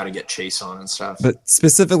 try to get chase on and stuff. But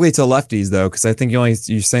specifically to lefties though, because I think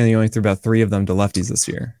you're saying you only threw about 3 of them to lefties this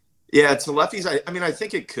year. Yeah, to lefties. I mean, I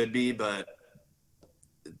think it could be, but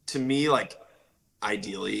to me, like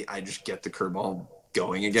ideally, I just get the curveball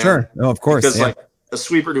going again. Sure. Oh, of course. Because like a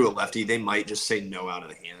sweeper to a lefty, they might just say no out of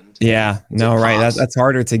the hand. Yeah. No, right. That's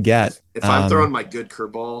harder to get. If I'm throwing my good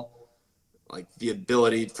curveball, like the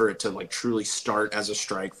ability for it to like truly start as a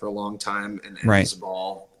strike for a long time and end as a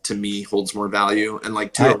ball, to me holds more value. And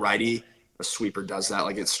like to a righty, a sweeper does that.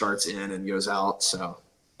 Like it starts in and goes out. So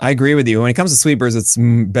I agree with you. When it comes to sweepers, it's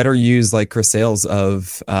better used like Chris Sale's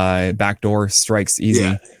of backdoor strikes easy.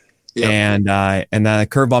 Yeah. Yep. And the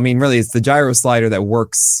curveball, I mean, really, it's the gyro slider that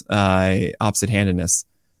works opposite handedness,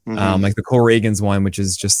 like the Cole Reagan's one, which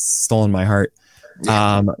is just stolen my heart.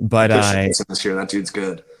 Yeah. This year, that dude's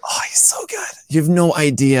good. Oh, he's so good. You have no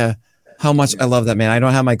idea how much I love that man. I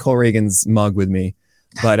don't have my Cole Reagan's mug with me,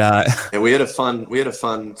 but and we had a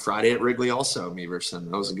fun Friday at Wrigley also, me versus him.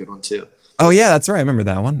 That was a good one too. Oh yeah, that's right. I remember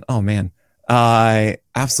that one. Oh man.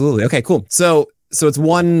 Absolutely. Okay, cool. So it's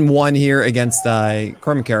 1-1 here against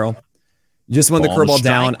Corbin Carroll. You just won the curveball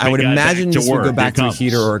down. I would imagine this would go back to a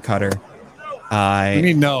heater or a cutter.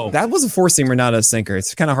 No. That was a 4-seamer, not a sinker.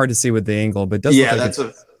 It's kind of hard to see with the angle, but it does look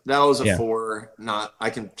like that was a 4. Not, I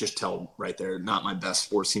can just tell right there, not my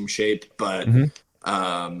best 4-seam shape, but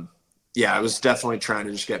I was definitely trying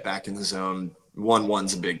to just get back in the zone.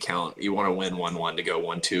 1-1's a big count. You want to win 1-1 to go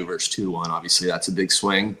 1-2 versus 2-1. Obviously, that's a big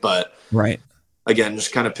swing, but again,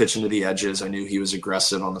 just kind of pitching to the edges. I knew he was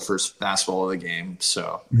aggressive on the first fastball of the game.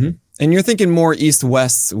 So, and you're thinking more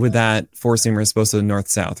east-west with that 4-seamer as opposed to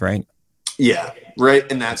north-south, right? Yeah, right.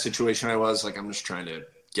 In that situation, I was like, I'm just trying to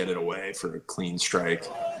get it away for a clean strike.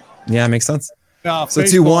 Yeah, makes sense. So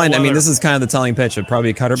 2-1. I mean, this is kind of the telling pitch of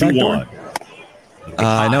probably a cutter backdoor.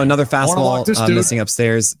 No, another fastball missing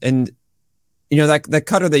upstairs, and that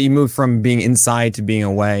cutter that you moved from being inside to being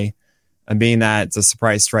away, and being that it's a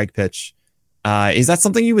surprise strike pitch. Is that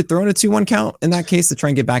something you would throw in a 2-1 count in that case to try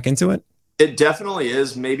and get back into it? It definitely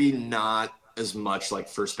is. Maybe not as much like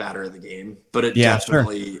first batter of the game, but it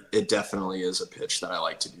definitely is a pitch that I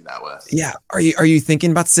like to do that with. Yeah. Are you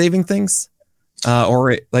thinking about saving things?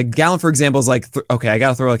 Or like Gallen, for example, is like, okay, I got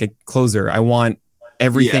to throw like a closer. I want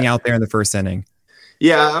everything out there in the first inning.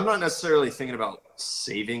 Yeah. I'm not necessarily thinking about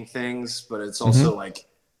saving things, but it's also like,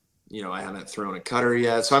 I haven't thrown a cutter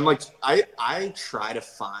yet. So I'm like, I try to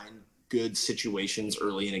find good situations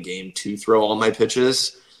early in a game to throw all my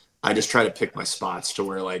pitches. I just try to pick my spots to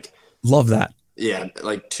where like, love that. Yeah.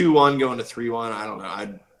 Like 2-1 going to 3-1. I don't know.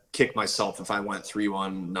 I'd kick myself if I went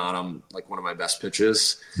 3-1, not on like one of my best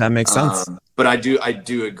pitches. That makes sense. But I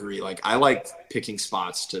do agree. Like I like picking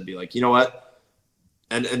spots to be like, you know what?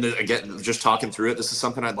 And again, just talking through it, this is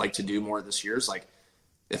something I'd like to do more this year is like,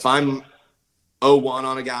 if I'm 0-1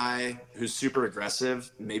 on a guy who's super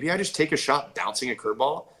aggressive, maybe I just take a shot bouncing a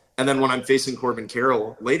curveball. And then when I'm facing Corbin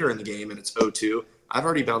Carroll later in the game and it's 0-2, I've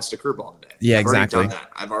already bounced a curveball today. Yeah, I've exactly. Already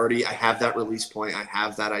done that. I have that release point. I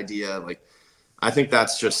have that idea. Like, I think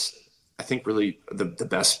that's really the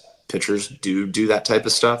best pitchers do that type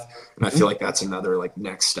of stuff. And I feel like that's another like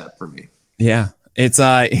next step for me. Yeah. It's,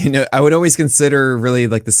 I would always consider really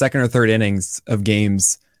like the second or third innings of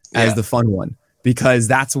games as the fun one, because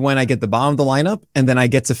that's when I get the bottom of the lineup and then I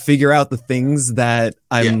get to figure out the things that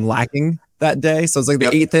I'm lacking that day. So it's like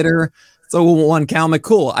the eighth hitter. So one count, I'm like,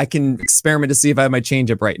 cool. I can experiment to see if I have my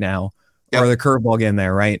changeup right now or the curveball getting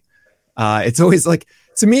there. Right. It's always like,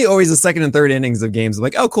 to me, always the second and third innings of games. I'm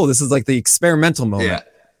like, oh, cool. This is like the experimental moment.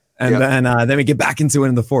 And then we get back into it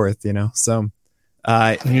in the fourth, you know? So, so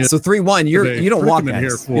 3-1, you don't walk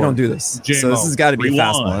guys. You don't do this. So this has got to be a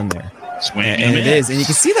fastball in there. And it is. And you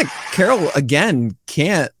can see that Carroll, again,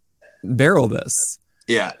 can't barrel this.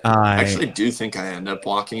 Yeah. I actually do think I end up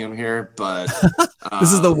walking him here, but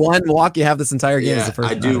this is the one walk you have this entire game. Yeah, is the first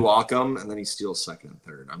I do walk him, and then he steals second and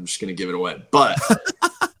third. I'm just going to give it away. But,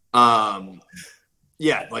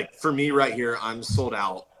 yeah, like for me right here, I'm sold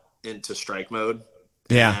out into strike mode.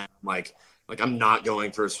 Yeah. And like I'm not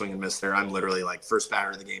going for a swing and miss there. I'm literally like first batter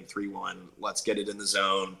of the game, 3-1. Let's get it in the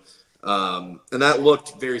zone. And that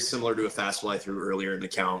looked very similar to a fastball I threw earlier in the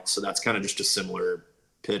count. So that's kind of just a similar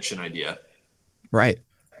pitch and idea. Right.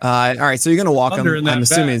 All right. So you're going to walk him. I'm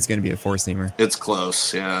assuming it's going to be a four-seamer. It's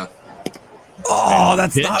close. Yeah. Oh,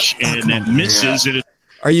 that's pitch not. And then misses it.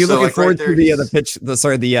 Are you looking like forward right to the pitch?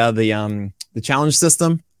 The challenge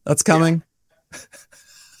system that's coming?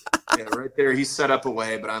 Yeah, right there. He's set up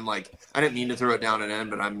away, but I'm like, I didn't mean to throw it down and in,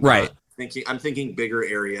 but I'm thinking bigger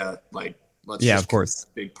area. Like, let's just of course,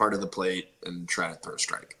 big part of the plate and try to throw a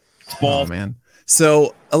strike. Oh man.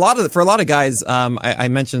 So for a lot of guys, I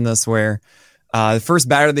mentioned this where the first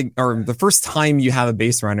batter the first time you have a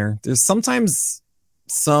base runner, there's sometimes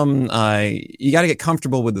you got to get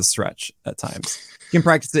comfortable with the stretch at times. You can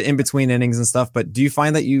practice it in between innings and stuff, but do you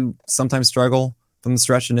find that you sometimes struggle from the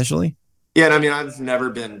stretch initially? Yeah, and I mean, I've never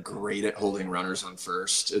been great at holding runners on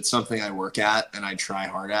first. It's something I work at and I try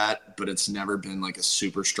hard at, but it's never been like a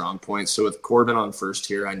super strong point. So with Corbin on first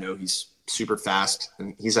here, I know he's super fast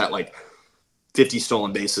and he's at like 50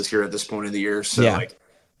 stolen bases here at this point of the year. So like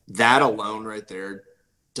that alone right there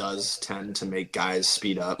does tend to make guys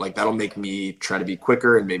speed up. Like that'll make me try to be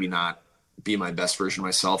quicker and maybe not be my best version of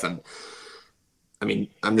myself. And I mean,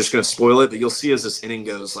 I'm just going to spoil it, but you'll see as this inning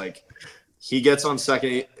goes, like, he gets on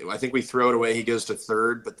second. I think we throw it away. He goes to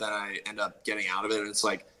third, but then I end up getting out of it. And it's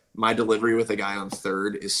like my delivery with a guy on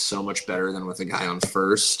third is so much better than with a guy on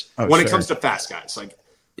first. When it comes to fast guys, like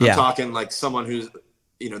I'm talking like someone who's,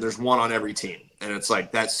 there's one on every team. And it's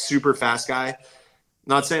like that super fast guy.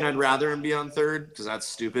 Not saying I'd rather him be on third because that's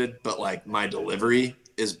stupid, but like my delivery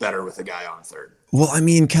is better with a guy on third. Well, I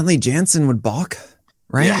mean, Kenley Jansen would balk,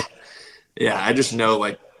 right? Yeah. I just know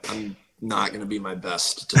like I'm not going to be my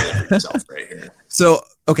best delivery self right here. So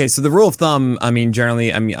the rule of thumb,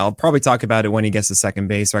 generally, I'll probably talk about it when he gets to second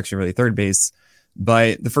base, or actually really third base.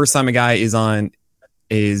 But the first time a guy is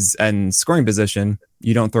in scoring position,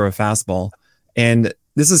 you don't throw a fastball. And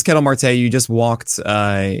this is Ketel Marte. You just walked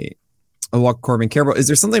Corbin Carroll. Is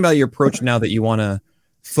there something about your approach now that you want to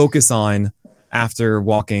focus on after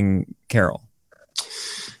walking Carroll?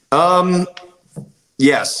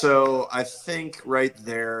 Yeah. So I think right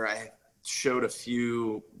there, I showed a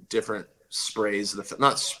few different sprays,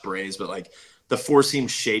 not sprays, but like the four seam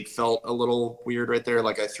shape felt a little weird right there.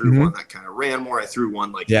 Like I threw one that kind of ran more. I threw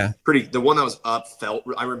one the one that was up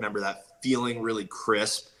I remember that feeling really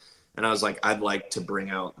crisp. And I was like, I'd like to bring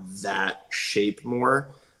out that shape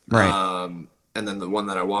more. Right. And then the one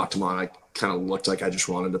that I walked him on, I kind of looked like I just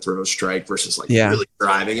wanted to throw a strike versus really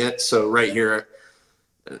driving it. So right here,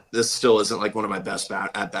 this still isn't like one of my best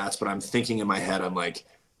at bats, but I'm thinking in my head, I'm like,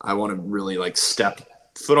 I want to really like step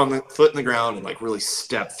foot in the ground and like really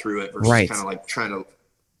step through it versus kind of like trying to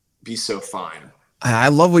be so fine. I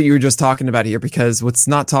love what you were just talking about here, because what's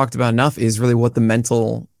not talked about enough is really what the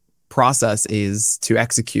mental process is to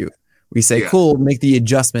execute. We say, cool, make the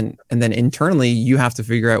adjustment. And then internally you have to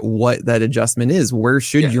figure out what that adjustment is. Where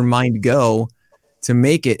should your mind go to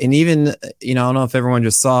make it? And even, I don't know if everyone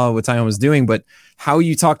just saw what Taillon was doing, but how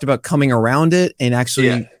you talked about coming around it and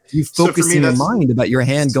actually you focusing your mind about your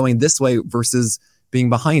hand going this way versus being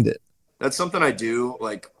behind it. That's something I do,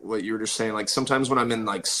 like what you were just saying. Like sometimes when I'm in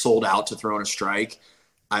like sold out to throwing a strike,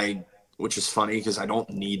 which is funny because I don't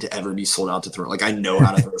need to ever be sold out to throw. Like I know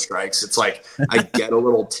how to throw strikes. It's like I get a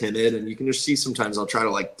little timid, and you can just see sometimes I'll try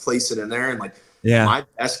to like place it in there, and like my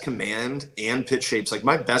best command and pitch shapes, like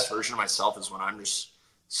my best version of myself is when I'm just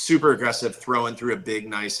super aggressive, throwing through a big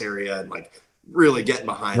nice area and like really getting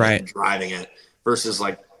behind it and driving it versus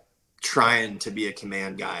like trying to be a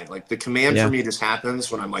command guy. Like the command for me just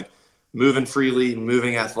happens when I'm like moving freely,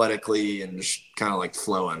 moving athletically, and just kind of like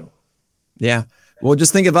flowing. Yeah. Well,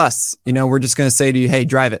 just think of us. We're just going to say to you, hey,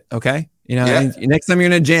 drive it. Okay. And next time you're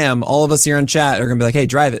in a jam, all of us here on chat are going to be like, hey,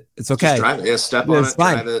 drive it. It's okay. Just drive it. Yeah. Step on it.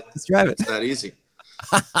 Fine. Drive it. Just drive it. It's that easy.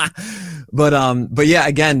 But yeah,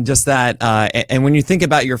 again, just that. And when you think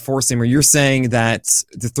about your four seamer, you're saying that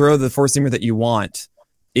to throw the four seamer that you want,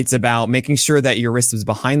 it's about making sure that your wrist is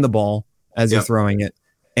behind the ball as you're throwing it.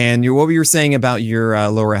 And what were you saying about your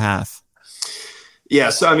lower half? Yeah,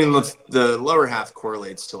 so I mean, the lower half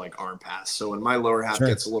correlates to like arm pass. So when my lower half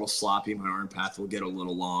gets a little sloppy, my arm path will get a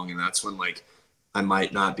little long, and that's when like I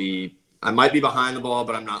might be behind the ball,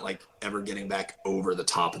 but I'm not like ever getting back over the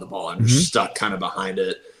top of the ball. I'm just stuck kind of behind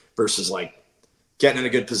it versus like getting in a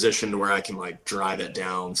good position to where I can like drive it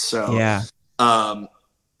down. So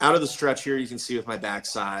out of the stretch here, you can see with my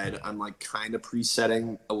backside, I'm like kind of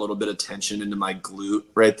presetting a little bit of tension into my glute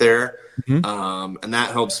right there. And that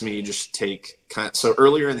helps me just so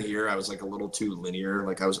earlier in the year, I was like a little too linear.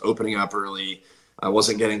 Like I was opening up early. I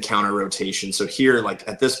wasn't getting counter rotation. So here, like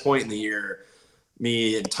at this point in the year,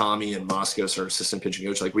 me and Tommy and Moskos, our assistant pitching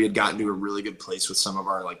coach, like we had gotten to a really good place with some of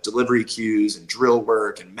our like delivery cues and drill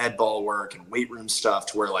work and med ball work and weight room stuff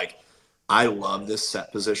to where like, I love this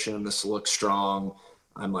set position. This looks strong.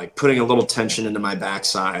 I'm like putting a little tension into my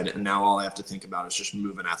backside, and now all I have to think about is just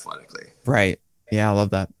moving athletically. Right. Yeah, I love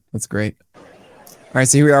that. That's great. All right,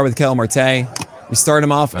 so here we are with Ketel Marte. We start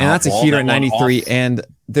him off, and that's a heater at 93. And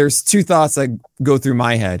there's two thoughts that go through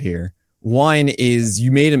my head here. One is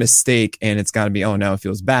you made a mistake, and it's got to be, oh, no, it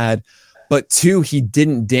feels bad. But two, he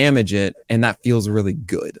didn't damage it, and that feels really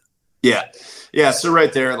good. Yeah. Yeah, so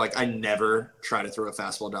right there, like I never try to throw a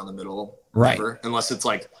fastball down the middle, ever, unless it's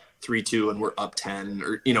like 3-2 and we're up 10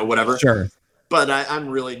 or, whatever. Sure. But I'm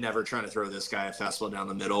really never trying to throw this guy a fastball down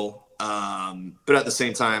the middle. But at the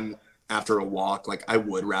same time, after a walk, like I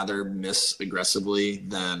would rather miss aggressively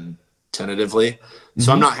than tentatively.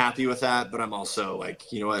 So I'm not happy with that, but I'm also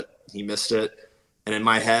like, you know what? He missed it. And in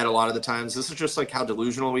my head, a lot of the times, this is just like how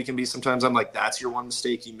delusional we can be. Sometimes I'm like, that's your one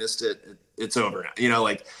mistake. You missed it. It's over now.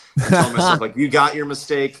 Like I tell myself, like, you got your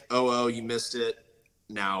mistake. Oh, you missed it.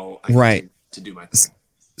 Now I need to do my thing.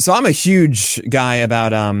 So I'm a huge guy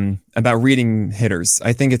about reading hitters.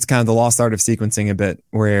 I think it's kind of the lost art of sequencing a bit,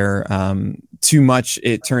 where too much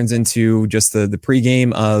it turns into just the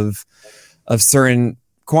pregame of certain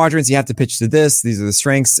quadrants. You have to pitch to this. These are the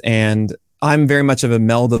strengths, and I'm very much of a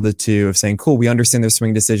meld of the two, of saying, cool, we understand their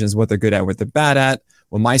swing decisions, what they're good at, what they're bad at,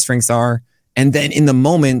 what my strengths are, and then in the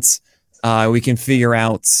moment, we can figure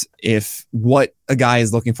out if what a guy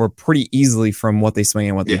is looking for pretty easily from what they swing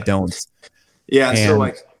and what they don't. Yeah, so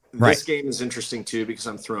like this game is interesting too because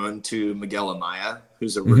I'm throwing to Miguel Amaya,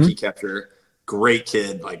 who's a rookie catcher, great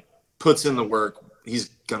kid, like puts in the work. He's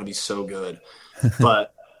gonna be so good,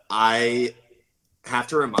 but I have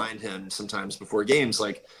to remind him sometimes before games,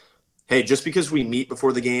 like, hey, just because we meet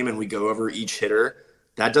before the game and we go over each hitter,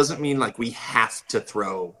 that doesn't mean like we have to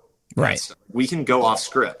throw. Right. We can go off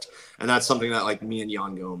script, and that's something that like me and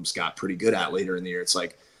Jan Gomes got pretty good at later in the year. It's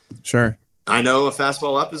like, sure, I know a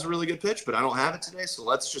fastball up is a really good pitch, but I don't have it today. So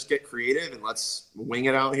let's just get creative and let's wing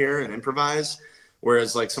it out here and improvise.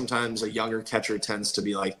 Whereas like sometimes a younger catcher tends to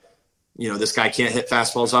be like, this guy can't hit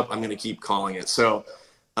fastballs up. I'm going to keep calling it. So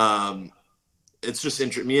it's just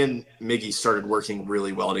interesting. Me and Miggy started working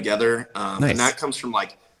really well together. And that comes from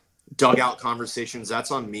like dugout conversations. That's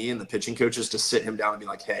on me and the pitching coaches to sit him down and be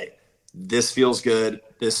like, hey, this feels good.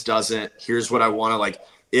 This doesn't. Here's what I want to like.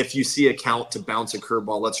 If you see a count to bounce a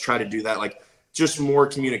curveball, let's try to do that. Like just more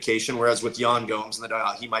communication. Whereas with Jan Gomes in the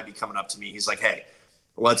dugout, he might be coming up to me. He's like, hey,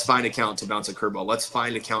 let's find a count to bounce a curveball. Let's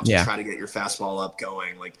find a count to try to get your fastball up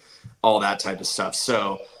going, like all that type of stuff.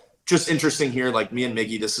 So just interesting here. Like me and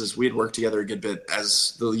Miggy, we had worked together a good bit.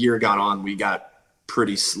 As the year got on, we got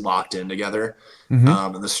pretty locked in together. And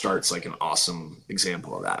the start's like an awesome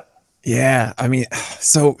example of that. Yeah. I mean,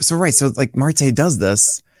 so right. So like Marte does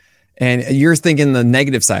this. And you're thinking the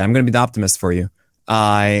negative side. I'm going to be the optimist for you.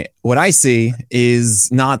 What I see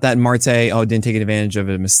is not that Marte, didn't take advantage of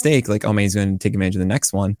a mistake. Like, man, he's going to take advantage of the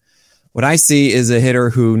next one. What I see is a hitter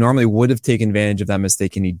who normally would have taken advantage of that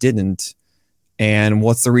mistake and he didn't. And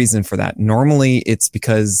what's the reason for that? Normally it's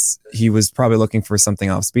because he was probably looking for something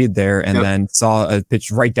off speed there and then saw a pitch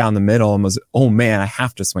right down the middle and was, oh man, I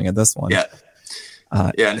have to swing at this one. Yeah.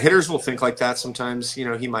 And hitters will think like that sometimes.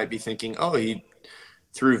 He might be thinking, he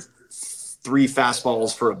threw 3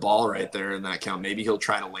 fastballs for a ball right there in that count. Maybe he'll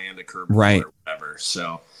try to land a curveball or whatever.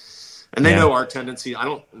 So, and they know our tendency. I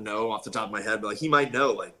don't know off the top of my head, but like he might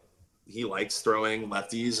know, like he likes throwing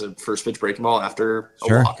lefties a first pitch breaking ball after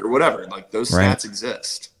a walk or whatever. Like those stats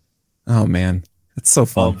exist. Oh man, that's so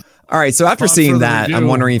fun. All right. So after seeing that, I'm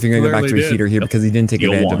wondering if you're going to go back to a heater here because he didn't take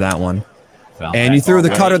advantage of that one. And you threw the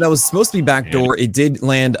cutter that was supposed to be backdoor. It did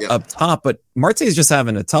land up top, but Marte's just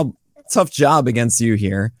having a tough job against you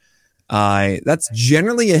here. That's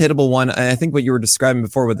generally a hittable one. And I think what you were describing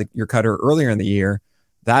before with your cutter earlier in the year,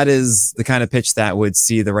 that is the kind of pitch that would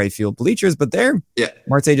see the right field bleachers. But there,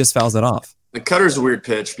 Marte just fouls it off. The cutter's a weird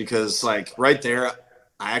pitch because, like, right there,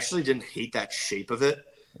 I actually didn't hate that shape of it.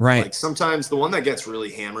 Right. Like, sometimes the one that gets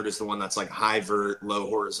really hammered is the one that's like high vert, low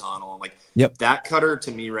horizontal. Like, that cutter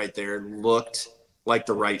to me right there looked like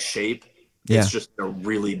the right shape. It's just a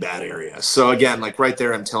really bad area. So again, like right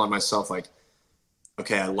there, I'm telling myself, like,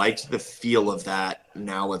 okay, I liked the feel of that.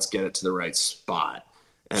 Now let's get it to the right spot.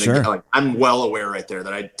 And again, like, I'm well aware right there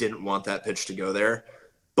that I didn't want that pitch to go there,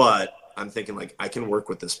 but I'm thinking, like, I can work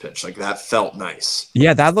with this pitch. Like, that felt nice.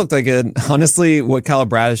 Yeah, that looked like honestly what Kyle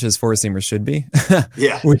Bradish's four-seamer should be.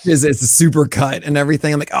 Which is it's a super cut and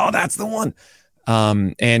everything. I'm like, oh, that's the one.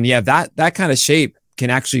 And yeah, that kind of shape can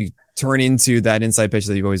actually turn into that inside pitch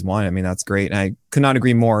that you've always wanted. I mean, that's great. And I could not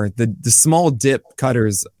agree more. The small dip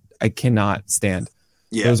cutters, I cannot stand.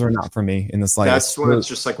 Yeah. Those are not for me in the slightest. That's when it's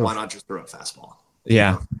just like, why not just throw a fastball?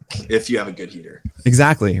 Yeah. If you have a good heater.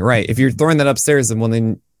 Exactly. Right. If you're throwing that upstairs,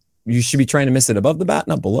 then you should be trying to miss it above the bat,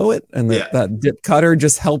 not below it. And that dip cutter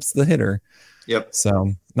just helps the hitter. Yep.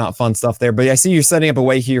 So not fun stuff there. But I see you're setting up a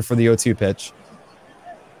way here for the 0-2 pitch.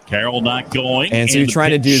 Carroll not going. And so you're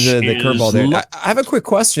trying to do the curveball there. I have a quick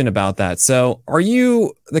question about that. So are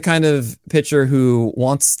you the kind of pitcher who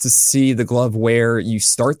wants to see the glove where you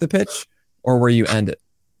start the pitch or where you end it?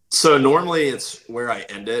 So normally it's where I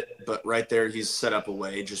end it, but right there he's set up a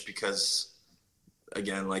way just because,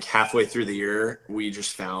 again, like halfway through the year, we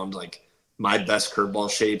just found like my best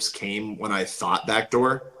curveball shapes came when I thought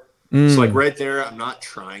backdoor. So like right there, I'm not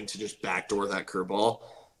trying to just backdoor that curveball,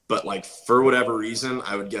 but like for whatever reason,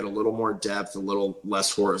 I would get a little more depth, a little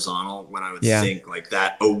less horizontal when I would think like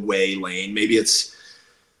that away lane. Maybe it's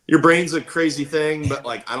your brain's a crazy thing, but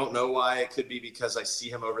like I don't know why. It could be because I see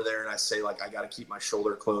him over there and I say like I got to keep my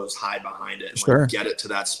shoulder closed, hide behind it, and like get it to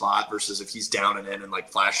that spot. Versus if he's down and in and like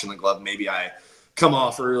flashing the glove, maybe I come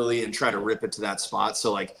off early and try to rip it to that spot.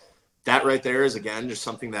 So like that right there is again just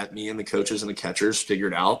something that me and the coaches and the catchers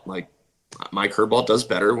figured out. Like my curveball does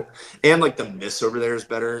better, and like the miss over there is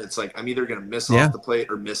better. It's like I'm either gonna miss off the plate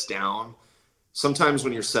or miss down. Sometimes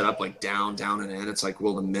when you're set up like down and in, it's like,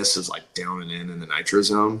 well, the miss is like down and in the nitro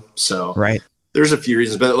zone. So there's a few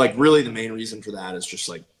reasons, but like really the main reason for that is just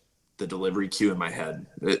like the delivery cue in my head.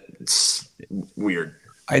 It's weird.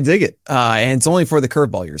 I dig it. And it's only for the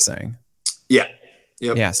curveball, you're saying? Yeah.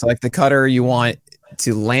 Yep. Yeah. So like the cutter, you want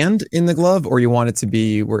to land in the glove or you want it to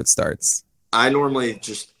be where it starts? I normally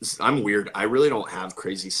I'm weird. I really don't have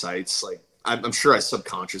crazy sights. Like I'm sure I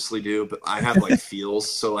subconsciously do, but I have like feels.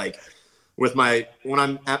 So like when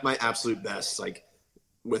I'm at my absolute best, like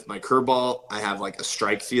with my curveball, I have like a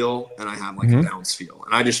strike feel and I have like a bounce feel.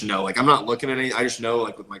 And I just know, like, I'm not looking at any, I just know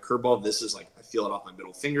like with my curveball, this is like, I feel it off my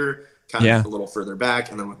middle finger, kind of a little further back.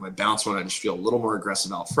 And then with my bounce one, I just feel a little more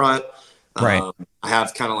aggressive out front. I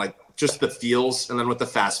have kind of like just the feels. And then with the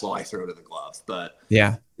fastball, I throw to the glove, but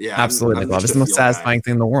yeah, absolutely. Glove is the most satisfying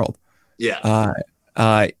thing in the world. Yeah.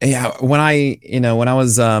 When I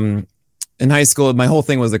was, in high school, my whole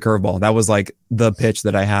thing was the curveball. That was like the pitch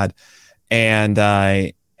that I had. And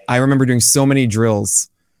I remember doing so many drills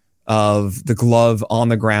of the glove on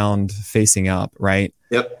the ground facing up, right?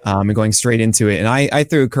 Yep. And going straight into it. And I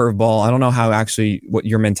threw a curveball. I don't know how actually what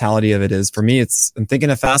your mentality of it is. For me, I'm thinking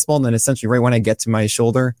a fastball, and then essentially right when I get to my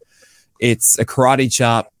shoulder, it's a karate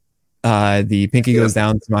chop. The pinky goes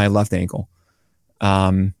down to my left ankle.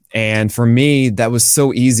 And for me, that was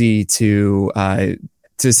so easy to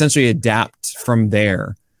essentially adapt from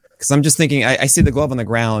there. Because I'm just thinking, I see the glove on the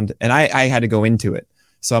ground and I had to go into it.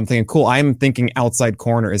 So I'm thinking, cool, I'm thinking outside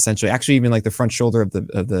corner, essentially. Actually, even like the front shoulder of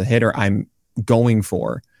the hitter, I'm going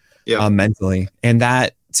for mentally. And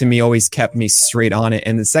that, to me, always kept me straight on it.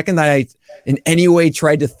 And the second that I, in any way,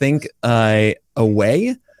 tried to think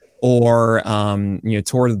away or,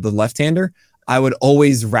 toward the left-hander, I would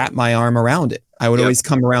always wrap my arm around it. I would always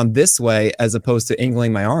come around this way as opposed to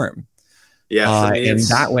angling my arm. Yeah, and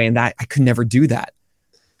that way, and that I could never do that.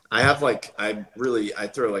 I have I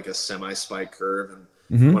throw like a semi-spike curve,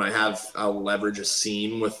 and when I'll leverage a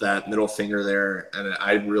seam with that middle finger there, and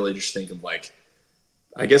I really just think of like,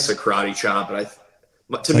 I guess a karate chop,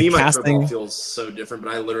 but to me, my curveball feels so different,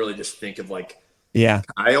 but I literally just think of like,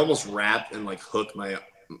 I almost wrap and like hook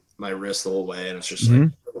my wrist the whole way, and it's just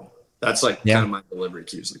like, that's like kind of my delivery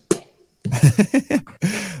cues.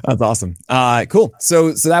 That's awesome. Cool.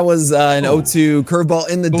 So that was an 0-2 curveball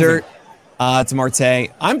in the dirt. to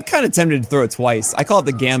Marte. I'm kind of tempted to throw it twice. I call it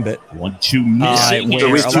the gambit. 1-2 missing.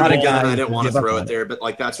 Where a lot of guys I didn't want to throw it it there, but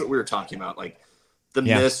like that's what we were talking about. Like the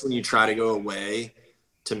miss when you try to go away,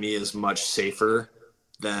 to me, is much safer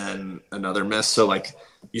than another miss. So like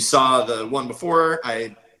you saw the one before,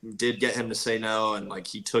 I did get him to say no, and like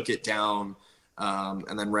he took it down.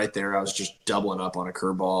 And then right there, I was just doubling up on a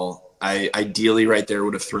curveball. I ideally right there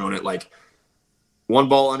would have thrown it like one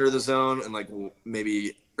ball under the zone and like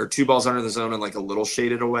maybe or two balls under the zone and like a little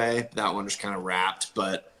shaded away. That one just kind of wrapped,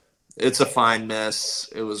 but it's a fine miss.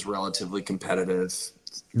 It was relatively competitive.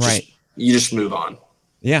 Right. You just move on.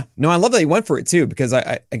 Yeah. No, I love that he went for it too, because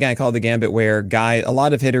I call it the gambit where a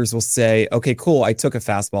lot of hitters will say, okay, cool, I took a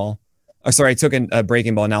fastball. Oh, sorry, I took a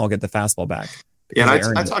breaking ball. Now I'll get the fastball back. Yeah,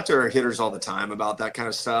 and I talk to our hitters all the time about that kind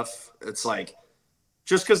of stuff. It's like,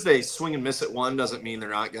 just because they swing and miss at one doesn't mean they're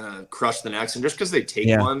not going to crush the next. And just because they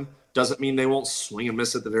take one doesn't mean they won't swing and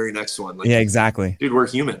miss at the very next one. Like, yeah, exactly. Dude, we're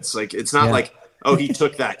humans. Like, it's not like, oh, he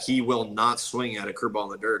took that, he will not swing at a curveball in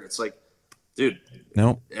the dirt. It's like, dude,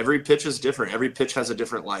 no. Every pitch is different. Every pitch has a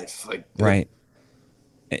different life. Like, right.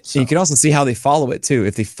 So you can also see how they follow it too.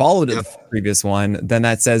 If they followed the previous one, then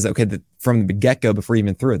that says, okay, from the get-go, before you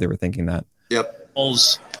even threw it, they were thinking that. Yep.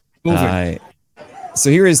 So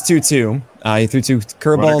here is 2-2. He threw two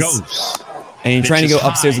curveballs, and he's trying to go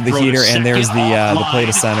upstairs with the heater, and there's the play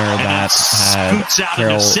to center that had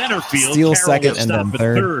Carroll steal second and then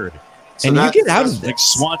third. So and you get out of Nick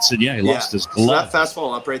Swanson, he lost his glove. So that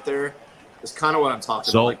fastball up right there is kind of what I'm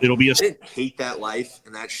talking about. Like, it'll be I didn't hate that life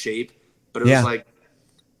and that shape, but it was like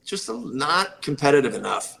just not competitive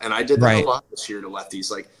enough. And I did that a lot this year to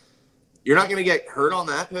lefties. Like, you're not going to get hurt on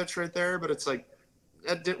that pitch right there, but it's like,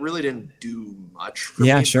 that really didn't do much for me.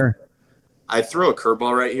 Yeah, sure. I throw a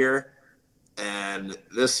curveball right here, and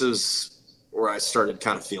this is where I started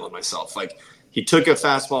kind of feeling myself. Like, he took a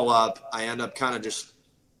fastball up. I end up kind of just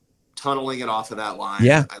tunneling it off of that line.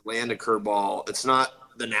 Yeah. I land a curveball. It's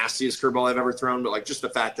not the nastiest curveball I've ever thrown, but like just the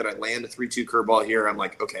fact that I land a 3-2 curveball here, I'm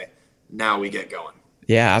like, okay, now we get going.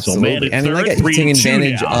 Yeah, absolutely. I mean, like taking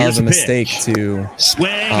advantage of a mistake to swing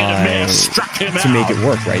and a miss, struck him to make it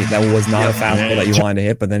work, right? That was not a fastball that you wanted to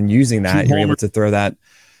hit, but then using that, you're able to throw that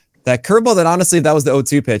curveball that honestly, if that was the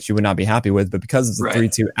 0-2 pitch, you would not be happy with. But because it's a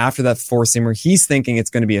 3-2, after that four-seamer, he's thinking it's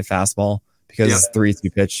going to be a fastball because it's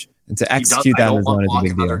 3-2 pitch. And to execute that was one of the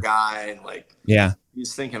big deal. Guy, like,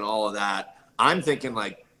 he's thinking all of that. I'm thinking,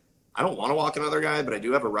 like, I don't want to walk another guy, but I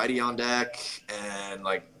do have a righty on deck, and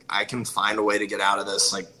like, I can find a way to get out of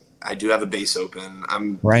this. Like, I do have a base open.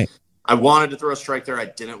 I wanted to throw a strike there. I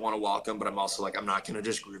didn't want to walk him, but I'm also like, I'm not going to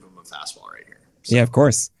just groove him a fastball right here. So. Yeah, of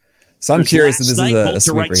course. So I'm curious if this is a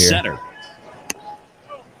sweeper here. Center.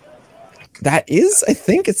 That is, I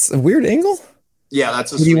think it's a weird angle. Yeah,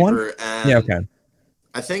 that's a sweeper. And yeah, okay.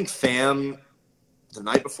 I think Pham the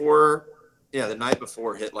night before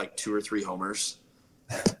hit like 2 or 3 homers.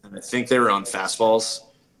 And I think they were on fastballs.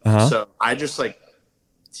 So I just like,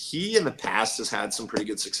 he in the past has had some pretty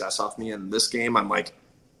good success off me. And this game, I'm like,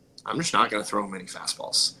 I'm just not going to throw him any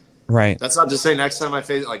fastballs. Right. That's not to say next time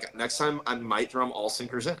I might throw him all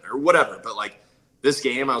sinkers in or whatever. But like this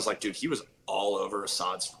game, I was like, dude, he was all over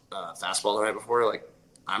Assad's fastball the night before. Like,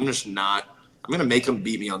 I'm going to make him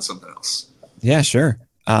beat me on something else. Yeah, sure.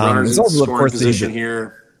 Runners in scoring position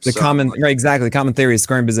here. The common theory is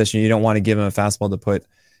scoring position. You don't want to give him a fastball to put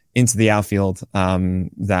into the outfield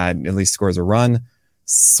that at least scores a run.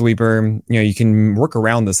 Sweeper, you can work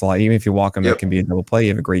around this a lot. Even if you walk him, it can be a double play. You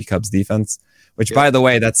have a great Cubs defense, which by the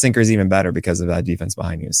way, that sinker is even better because of that defense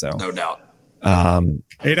behind you. So no doubt. I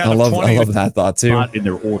love that thought too. In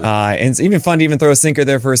their order. And it's even fun to even throw a sinker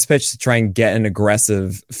there first pitch to try and get an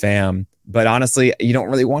aggressive Pham. But honestly, you don't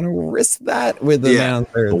really want to risk that with the man on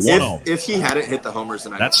third. If he hadn't hit the homers,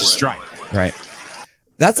 then that's a strike. Right.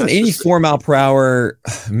 That's an 84 mile per hour.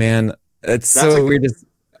 Man, it's so weird.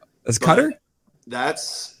 It's cutter.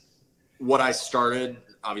 That's what I started.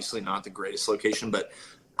 Obviously, not the greatest location, but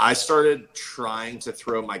I started trying to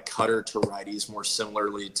throw my cutter to righties more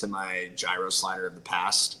similarly to my gyro slider of the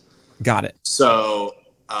past. Got it. So,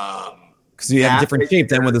 because you have a different shape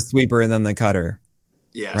than with the sweeper and then the cutter.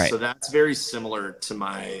 Yeah. Right. So that's very similar to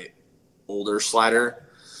my older slider.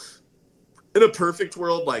 In a perfect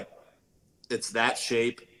world, like it's that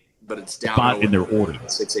shape, but it's down in their order.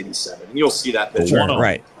 687. And you'll see that picture.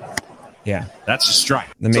 Right. Yeah. That's a strike.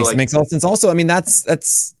 That makes all sense. Also, I mean, that's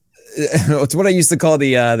it's what I used to call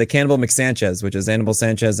the Cannibal McSanchez, which is Anibal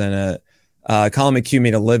Sanchez and Colin McHugh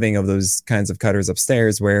made a living of those kinds of cutters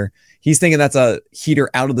upstairs, where he's thinking that's a heater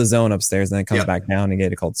out of the zone upstairs, and then it comes back down and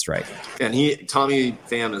get it called strike. And Tommy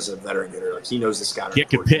Pham is a veteran hitter. Like he knows this guy. Get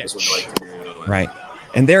pitch. Right.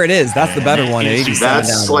 And there it is. That's the better one. At 87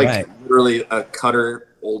 that's down like right. literally a cutter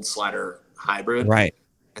old slider hybrid. Right.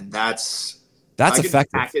 And that's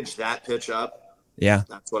effective. Package that pitch up. Yeah.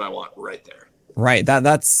 That's what I want right there. Right.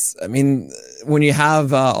 That's, I mean, when you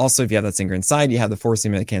have, also, if you have that sinker inside, you have the four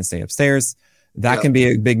seamer that can't stay upstairs. That can be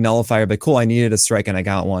a big nullifier, but cool. I needed a strike and I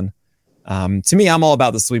got one. To me, I'm all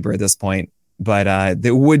about the sweeper at this point, but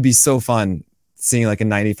it would be so fun seeing like a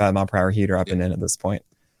 95 mile per hour heater up and in at this point.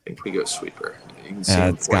 I think we go sweeper.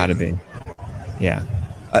 It's got to be. Yeah.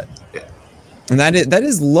 And that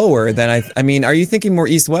is lower than I mean, are you thinking more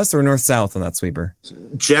east-west or north-south on that sweeper?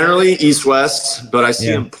 Generally east-west, but I see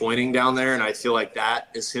him pointing down there, and I feel like that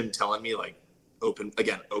is him telling me, like, open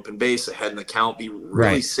base, ahead in the count, be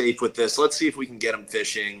really safe with this. Let's see if we can get him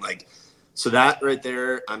fishing. Like, so that right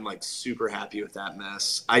there, I'm, like, super happy with that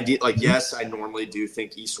mess. Yes, I normally do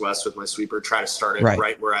think east-west with my sweeper, try to start it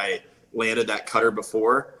right where I landed that cutter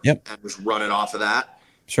before and just run it off of that.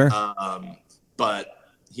 Sure. But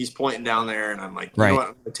he's pointing down there, and I'm like, you know what?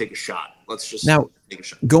 I'm going to take a shot. Let's just take a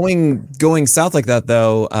shot. Going south like that,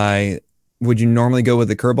 though, would you normally go with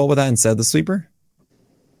the curveball with that instead of the sweeper?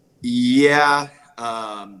 Yeah,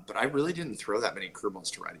 but I really didn't throw that many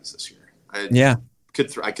curveballs to righties this year.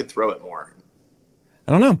 I could throw it more.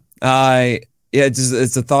 I don't know.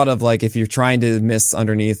 It's a thought of like if you're trying to miss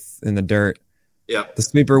underneath in the dirt, the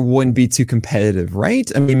sweeper wouldn't be too competitive, right?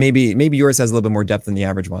 I mean, maybe yours has a little bit more depth than the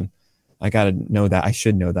average one. I gotta know that. I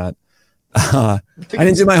should know that. I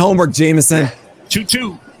didn't do my homework, Jameson.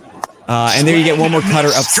 2-2. And there you get one more cutter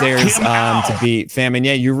upstairs to beat Fam. And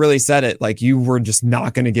yeah, you really said it. Like you were just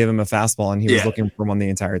not going to give him a fastball, and he was looking for one the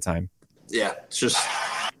entire time. Yeah, it's just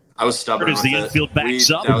I was stubborn. As the infield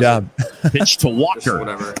backs up, good job. Pitch to Walker.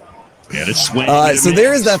 Whatever. Yeah, to swing. So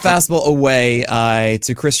there is that fastball away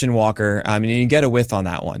to Christian Walker. I mean, you get a whiff on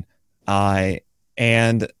that one.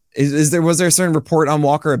 And was there a certain report on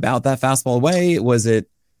Walker about that fastball away? Was it?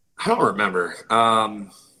 I don't remember.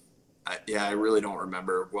 I really don't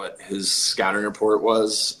remember what his scouting report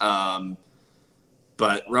was.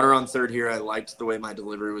 But runner on third here, I liked the way my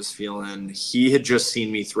delivery was feeling. He had just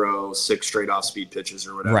seen me throw 6 straight off-speed pitches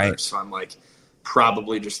or whatever. Right. So I'm like,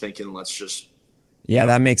 probably just thinking, let's just. Yeah,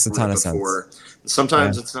 that makes a ton of sense.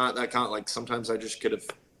 Sometimes it's not that kind of like. Sometimes I just could have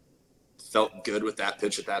felt good with that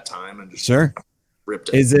pitch at that time and just ripped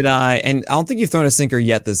it. Is it? And I don't think you've thrown a sinker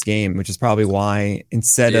yet this game, which is probably why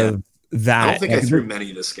instead of that. I don't think I threw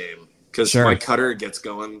many this game because my cutter gets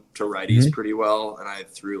going to righties pretty well, and I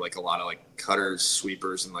threw like a lot of like cutters,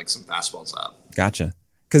 sweepers, and like some fastballs up. Gotcha.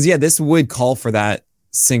 Because this would call for that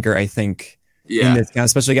sinker, I think. Yeah. In this kind,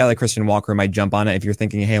 especially a guy like Christian Walker might jump on it if you're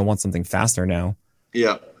thinking, hey, I want something faster now.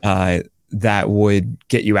 Yeah. That would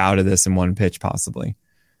get you out of this in one pitch, possibly.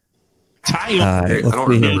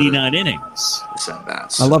 Taillon, 89 innings.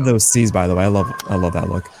 I love those C's, by the way. I love that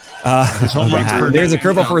look. There's a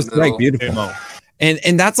curveball for a strike. Beautiful.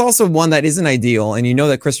 And that's also one that isn't ideal. And you know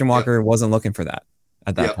that Christian Walker wasn't looking for that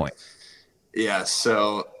at that point. Yeah.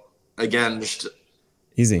 So again, just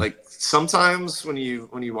easy. Like sometimes when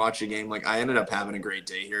you watch a game, like I ended up having a great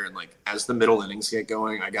day here, and like as the middle innings get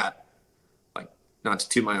going, I got like not to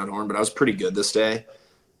toot my own horn, but I was pretty good this day.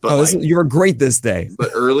 But you were great this day. But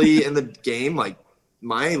early in the game, like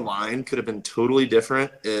my line could have been totally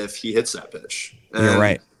different if he hits that pitch. And, you're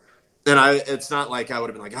right. And it's not like I would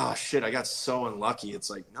have been like, oh shit, I got so unlucky. It's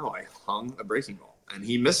like, no, I hung a breaking ball and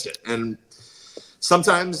he missed it. And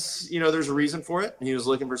sometimes, there's a reason for it. He was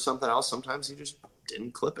looking for something else. Sometimes he just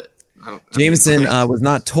didn't clip it. Jameson was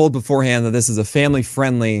not told beforehand that this is a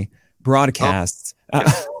family-friendly broadcast.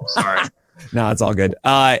 Sorry. No, it's all good.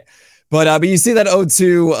 But you see that the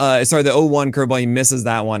 0-1 curveball, he misses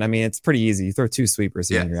that one. I mean, it's pretty easy. You throw 2 sweepers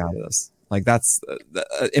here and you're out of this. Like that's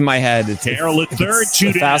in my head. It's Carroll at third,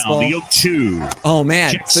 2 down. The 0-2. Oh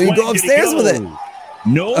man! So you go upstairs with it.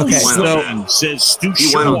 No, says Stu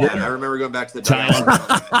Shaw. I remember going back to the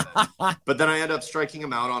dugout. But then I end up striking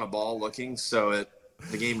him out on a ball looking, so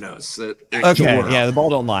the game knows that. The ball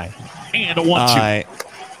don't lie. And a 1-2.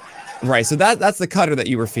 Right, so that's the cutter that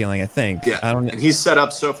you were feeling, I think. Yeah, and he's set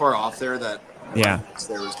up so far off there that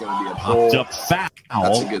there was going to be a pull. Up foul.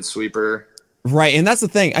 That's a good sweeper. Right, and that's the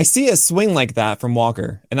thing. I see a swing like that from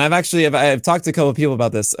Walker, and I've talked to a couple of people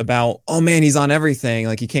about this. About he's on everything,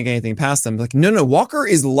 like you can't get anything past him. Like no, Walker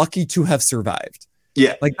is lucky to have survived.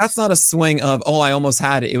 Yeah, like that's not a swing of I almost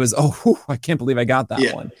had it. It was I can't believe I got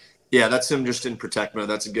that one. Yeah, that's him just in protect mode.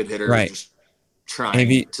 That's a good hitter, right? Just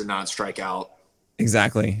trying to not strike out.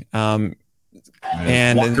 Exactly. And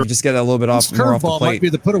just get a little bit more off the plate. Might be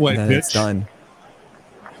the put-away pitch. It's done.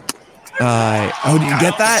 Do you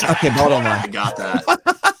get that? Okay, ball don't lie. I got that.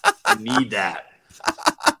 I need that.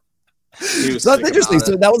 So that's interesting.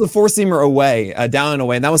 So that was a four-seamer away, down and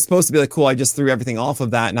away. And that was supposed to be like, cool, I just threw everything off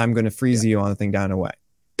of that, and I'm going to freeze you on the thing down and away.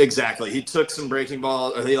 Exactly. He took some breaking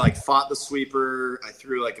ball, or he like fought the sweeper. I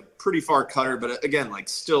threw like a pretty far cutter, but again, like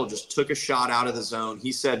still just took a shot out of the zone.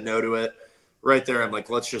 He said no to it. Right there, I'm like,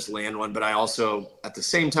 let's just land one. But I also, at the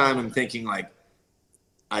same time, I'm thinking like,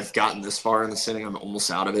 I've gotten this far in the inning. I'm almost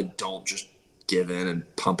out of it. Don't just give in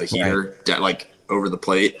and pump a heater like over the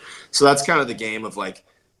plate. So that's kind of the game of like,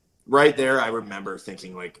 right there, I remember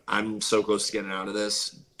thinking like, I'm so close to getting out of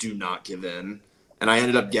this. Do not give in. And I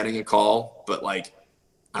ended up getting a call, but like,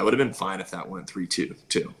 I would have been fine if that went 3-2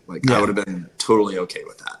 too. Like I would have been totally okay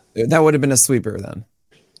with that. That would have been a sweeper then.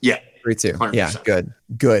 Yeah. 3-2. 100%. Yeah.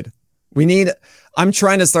 Good. I'm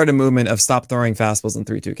trying to start a movement of stop throwing fastballs in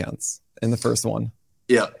 3-2 counts in the first one.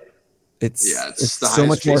 Yeah. It's so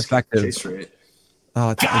much more effective.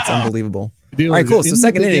 Oh, it's unbelievable. All right, cool. So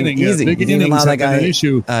second inning, easy. You didn't allow that guy to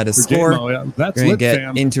score. That's you're going to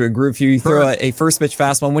get into a groove. You throw a first pitch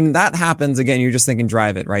fastball. When that happens, again, you're just thinking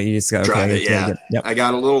drive it, right? You just go, drive okay. It, yeah. Yep. I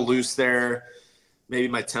got a little loose there. Maybe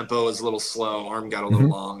my tempo was a little slow. Arm got a little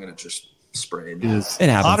long, and it just sprayed. It happens.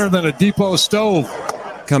 Hotter than a depot stove.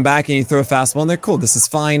 Come back, and you throw a fastball, and they're cool. This is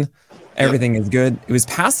fine. Everything is good. It was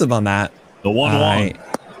passive on that. The 1-1.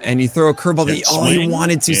 And you throw a curveball that he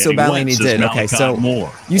wanted to so badly, and he did. Okay,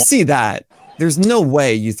 so you see that. There's no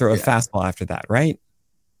way you throw a fastball after that, right?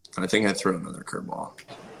 I think I throw another curveball.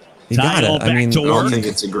 You got it. I mean, I don't think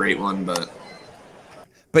it's a great one,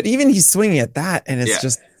 but even he's swinging at that, and it's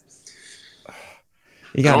just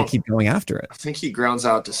you got to keep going after it. I think he grounds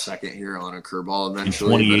out to second here on a curveball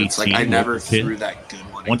eventually, but it's like I never threw that good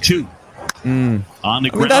one. 1-2. On the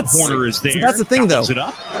ground, corner is there. So that's the thing, though.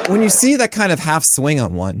 When you see that kind of half swing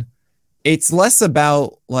on one, it's less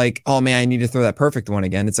about like, oh man, I need to throw that perfect one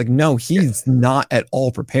again. It's like, no, he's not at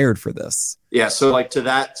all prepared for this. Yeah. So like to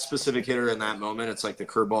that specific hitter in that moment, it's like the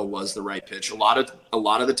curveball was the right pitch. A lot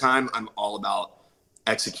of the time, I'm all about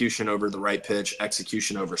execution over the right pitch,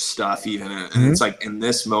 execution over stuff, even. And it's like in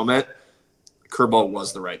this moment, curveball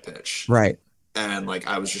was the right pitch. Right. And like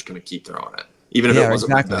I was just going to keep throwing it, even if it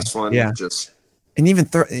wasn't my best one. Yeah. And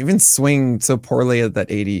even swing so poorly at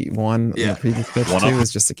that 81 the previous pitch too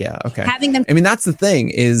is just like, okay. Having them. I mean, that's the thing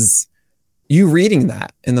is you reading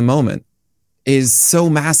that in the moment is so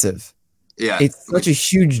massive. Yeah. It's such a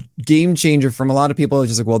huge game changer from a lot of people. It's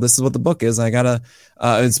just like, well, this is what the book is. I gotta,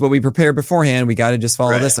 it's what we prepared beforehand. We got to just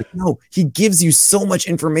follow this. Like, no, he gives you so much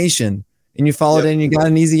information and you followed it and you got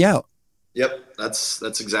an easy out. Yep. That's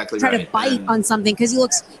exactly right. Try to bite on something. Cause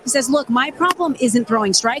he says, look, my problem isn't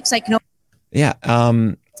throwing strikes. I can. Yeah.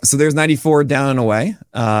 So there's 94 down and away.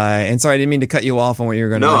 And sorry, I didn't mean to cut you off on what you were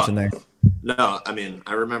going to mention there. No, I mean,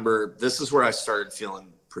 I remember this is where I started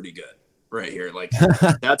feeling pretty good right here. Like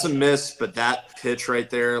that's a miss, but that pitch right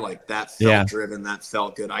there, like that felt driven, that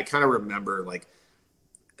felt good. I kind of remember like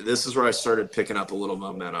this is where I started picking up a little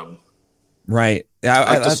momentum. Right.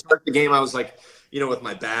 Yeah. To start the game, I was like, with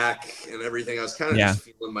my back and everything, I was kind of just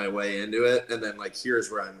feeling my way into it. And then like,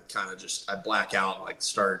 here's where I'm kind of I black out and like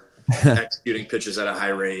start executing pitches at a high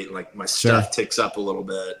rate, like my stuff ticks up a little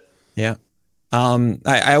bit. Yeah.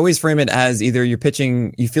 I always frame it as either you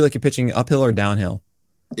feel like you're pitching uphill or downhill.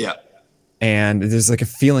 Yeah. And there's like a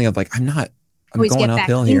feeling of like, I'm going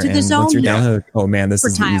uphill here. And zone, once you're downhill, oh man, this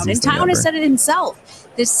is Taillon. And Taillon has said it himself.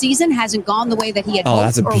 This season hasn't gone the way that he had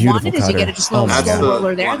hoped or wanted. As you get a slow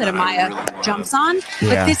roller there that Amaya jumps on.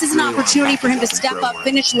 But this is an opportunity for him to step up,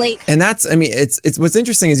 finish late. And that's, I mean, it's what's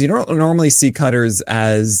interesting is you don't normally see cutters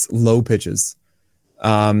as low pitches.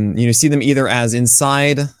 You see them either as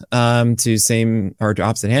inside to same or to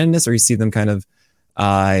opposite handedness, or you see them kind of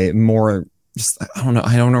more just I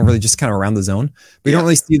don't know really just kind of around the zone. But you don't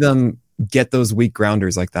really see them get those weak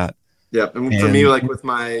grounders like that. Yeah, and for me, like with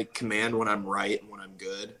my command, when I'm right and when I'm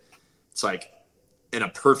good, it's like in a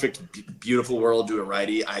perfect, beautiful world, do a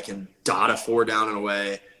righty, I can dot a 4 down and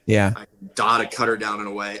away. Yeah, I can dot a cutter down and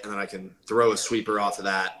away, and then I can throw a sweeper off of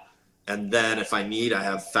that. And then if I need, I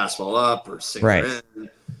have fastball up or sinker in.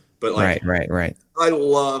 But like, right. I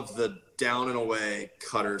love the down and away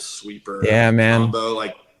cutter sweeper. Yeah, man. Combo.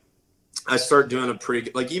 Like I start doing a pretty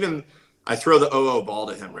good, like even I throw the 0-0 ball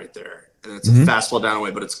to him right there. And it's a fastball down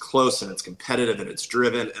away, but it's close and it's competitive and it's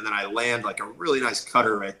driven. And then I land like a really nice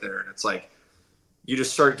cutter right there. And it's like, you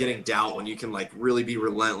just start getting doubt when you can like really be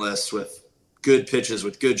relentless with good pitches,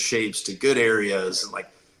 with good shapes to good areas. And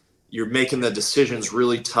like, you're making the decisions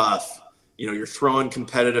really tough. You're throwing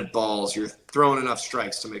competitive balls. You're throwing enough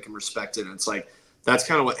strikes to make them respected. And it's like, that's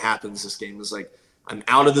kind of what happens this game is like, I'm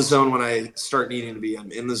out of the zone when I start needing to be.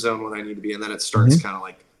 I'm in the zone when I need to be. And then it starts kind of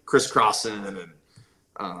like crisscrossing and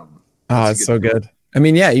oh, it's so good. I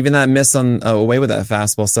mean, yeah, even that miss on away with that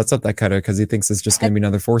fastball sets up that cutter because he thinks it's just going to be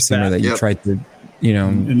another four-seamer that you tried to, be a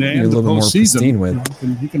little bit more pristine with.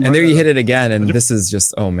 And there you hit it again, and this is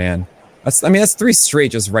just, oh man, that's 3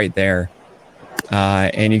 straight just right there.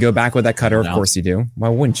 And you go back with that cutter, of course you do. Why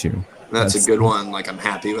wouldn't you? That's a good one. Like, I'm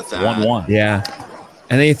happy with that. 1-1. Yeah.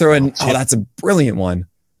 And then you throw in, that's a brilliant one.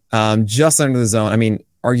 Just under the zone. I mean,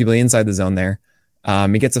 arguably inside the zone there.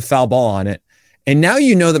 He gets a foul ball on it. And now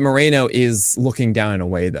you know that Moreno is looking down and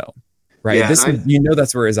away, though, right? Yeah,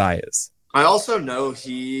 That's where his eye is. I also know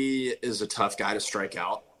he is a tough guy to strike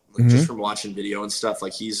out, just from watching video and stuff.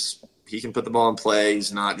 Like, he can put the ball in play.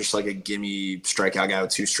 He's not just like a gimme strikeout guy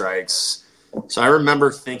with 2 strikes. So I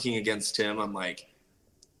remember thinking against him, I'm like,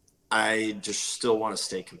 I just still want to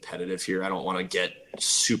stay competitive here. I don't want to get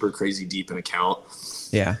super crazy deep in a count.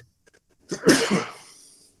 Yeah.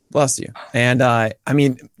 Bless you. And I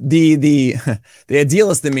mean, the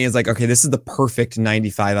idealist in me is like, okay, this is the perfect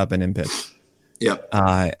 95 up and in pitch. Yep.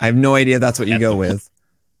 I have no idea that's what you go with.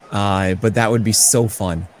 But that would be so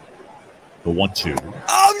fun. The 1-2.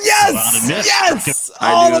 Oh yes! Yes!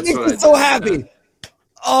 Oh, that makes me so happy.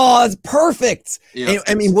 Oh, that's perfect. Yep.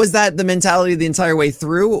 I mean, was that the mentality the entire way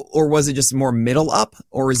through, or was it just more middle up,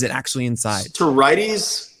 or is it actually inside? To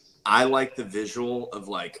righties, I like the visual of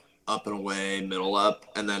like up and away, middle up,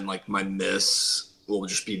 and then like my miss will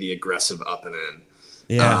just be the aggressive up and in.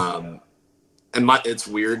 Yeah. And it's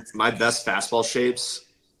weird. My best fastball shapes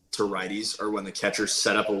to righties are when the catcher's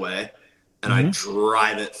set up away and I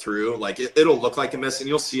drive it through. Like it'll look like a miss, and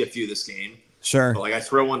you'll see a few this game. Sure. But like I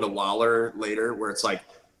throw one to Lawler later where it's like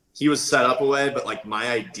he was set up away, but like my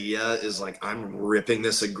idea is like I'm ripping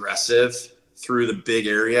this aggressive through the big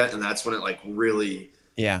area, and that's when it like really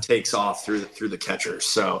takes off through the catcher.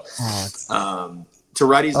 So to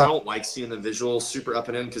righties, I don't like seeing the visual super up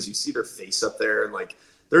and in because you see their face up there, and like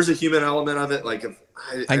there's a human element of it. Like if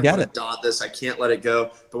I get want it. to dot this, I can't let it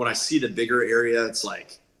go. But when I see the bigger area, it's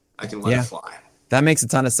like I can let it fly. That makes a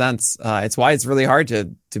ton of sense. It's why it's really hard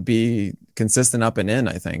to be consistent up and in,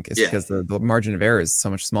 I think. It's because the margin of error is so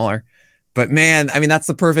much smaller. But man, I mean, that's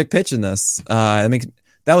the perfect pitch in this.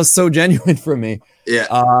 That was so genuine for me. Yeah.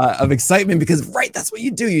 Of excitement because that's what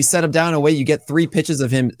you do. You set him down away. You get 3 pitches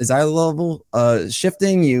of him his eye level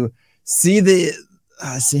shifting. You see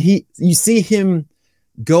you see him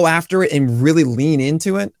go after it and really lean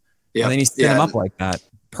into it. Yeah. And then you set him up like that.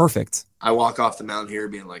 Perfect. I walk off the mound here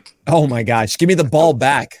being like, oh my gosh, give me the ball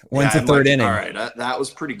back. Went to third inning. All right, that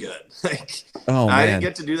was pretty good. Like, man. I didn't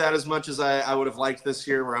get to do that as much as I would have liked this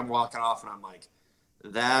year, where I'm walking off and I'm like,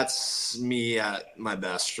 that's me at my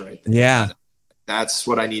best right there. Yeah. That's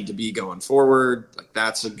what I need to be going forward. Like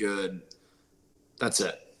that's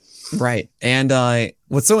it. Right. And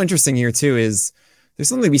what's so interesting here too is there's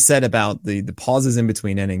something to be said about the pauses in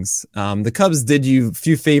between innings. The Cubs did you a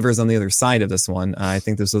few favors on the other side of this one. I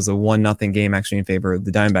think this was a 1-0 game actually in favor of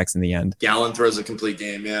the Diamondbacks in the end. Gallen throws a complete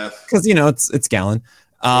game, yeah. Because it's Gallen.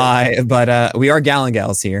 But we are Gallen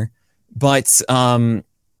gals here. But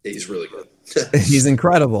he's really good. He's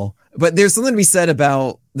incredible. But there's something to be said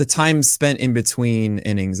about the time spent in between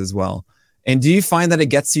innings as well. And do you find that it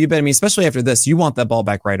gets to you? But I mean, especially after this, you want that ball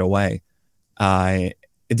back right away.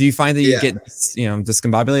 Do you find that you get,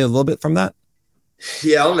 discombobulated a little bit from that?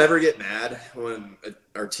 Yeah, I'll never get mad when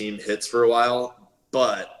our team hits for a while,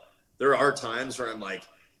 but there are times where I'm like,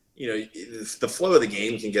 the flow of the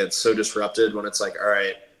game can get so disrupted when it's like, all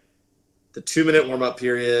right, the 2-minute warm-up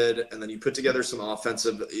period, and then you put together some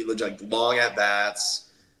offensive, like long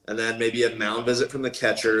at-bats, and then maybe a mound visit from the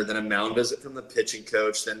catcher, then a mound visit from the pitching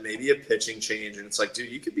coach, then maybe a pitching change, and it's like, dude,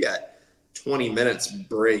 you could be at 20 minutes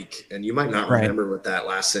break and you might not remember what that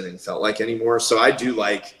last inning felt like anymore. So I do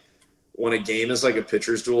like when a game is like a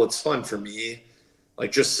pitcher's duel, it's fun for me.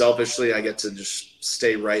 Like just selfishly, I get to just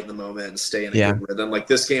stay right in the moment and stay in a good rhythm. Like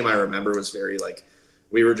this game I remember was very like,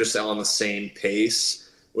 we were just on the same pace,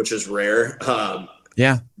 which is rare.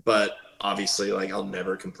 But obviously like I'll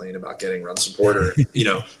never complain about getting run support or,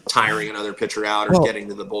 tiring another pitcher out or getting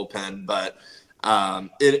to the bullpen. But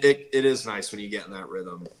it is nice when you get in that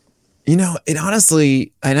rhythm. It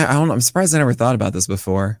honestly, I'm surprised I never thought about this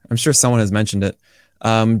before. I'm sure someone has mentioned it.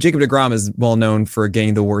 Jacob deGrom is well known for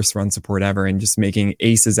getting the worst run support ever and just making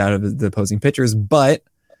aces out of the opposing pitchers. But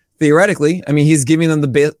theoretically, I mean, he's giving them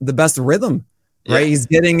the best rhythm, right? He's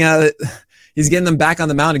getting them back on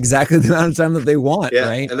the mound exactly the amount of time that they want,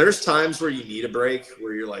 right? And there's times where you need a break,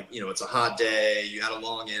 where you're like, it's a hot day, you had a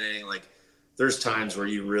long inning. Like there's times where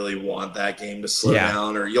you really want that game to slow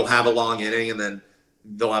down, or you'll have a long inning and then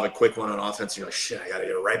they'll have a quick one on offense. And you're like, shit, I got to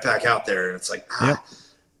go right back out there. And it's like,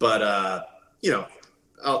 but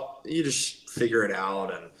you just figure it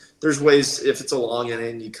out. And there's ways, if it's a long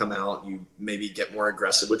inning, you come out, you maybe get more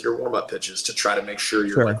aggressive with your warm-up pitches to try to make sure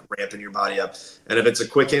you're like ramping your body up. And if it's a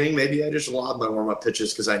quick inning, maybe I just lob my warm-up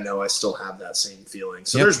pitches because I know I still have that same feeling.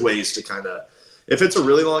 So there's ways to kind of, if it's a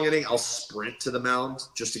really long inning, I'll sprint to the mound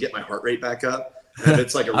just to get my heart rate back up. And if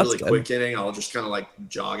it's like a really quick inning, I'll just kind of like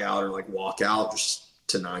jog out or like walk out just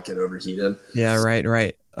to not get overheated. Yeah,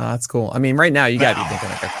 right. That's cool. I mean, right now you got to be thinking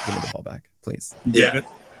like, give me the ball back, please. Yeah.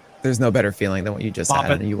 There's no better feeling than what you just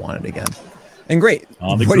had and you want it again. And great.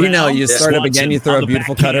 What do you know? You start up again, you throw a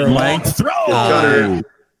beautiful cutter away. Cutter,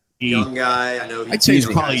 young guy. I know he's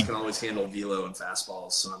probably can always handle velo and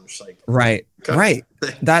fastballs, so I'm just like right.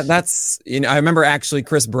 That's I remember actually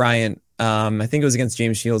Chris Bryant, I think it was against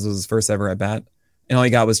James Shields, was his first ever at bat, and all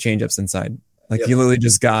he got was changeups inside. Like he literally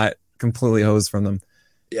just got completely hosed from them.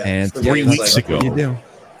 Yeah. And 3 weeks ago. What do you do?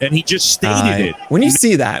 And he just stated it. When you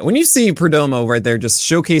see Perdomo right there, just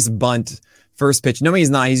showcase bunt first pitch. No, he's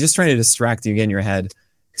not. He's just trying to distract you, get in your head.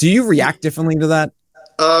 Do you react differently to that?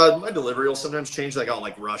 My delivery will sometimes change. Like I'll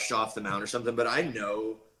like rush off the mound or something, but I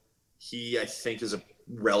know I think is a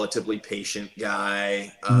relatively patient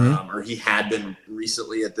guy, or he had been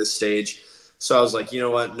recently at this stage. So I was like, you know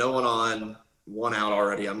what? No one on, one out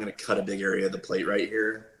already. I'm going to cut a big area of the plate right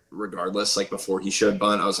here, regardless. Like before he showed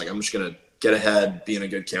bunt, I was like, I'm just going to get ahead, be in a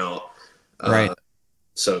good count. Right.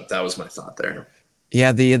 So that was my thought there.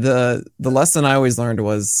 Yeah. The lesson I always learned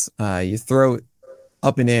was you throw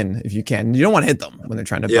up and in if you can. You don't want to hit them when they're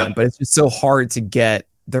trying to bunt, but it's just so hard to get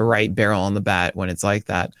the right barrel on the bat when it's like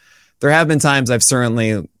that. There have been times I've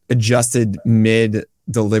certainly adjusted mid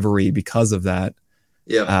delivery because of that.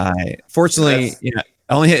 Yeah. Fortunately,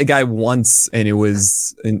 I only hit a guy once and it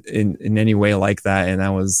was in any way like that. And that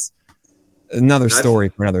was another story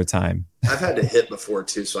for another time. I've had to hit before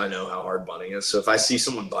too, so I know how hard bunting is. So if I see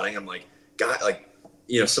someone bunting, I'm like, God, like,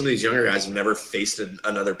 some of these younger guys have never faced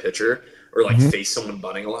another pitcher or like faced someone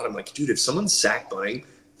bunting a lot. I'm like, dude, if someone's sack bunting,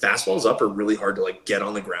 fastballs up are really hard to like get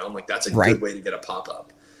on the ground. Like that's a good way to get a pop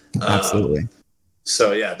up. Absolutely.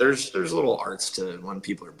 So yeah, there's little arts to when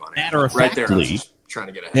people are bunting. Matter of right there, factly, just trying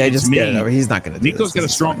to get ahead. Yeah, just get it over. He's not going to do this. Nico's got a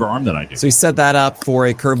stronger arm than I do. So he set that up for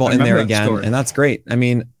a curveball in there again, and that's great. I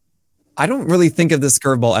mean, I don't really think of this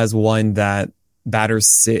curveball as one that batters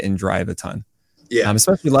sit and drive a ton. Yeah.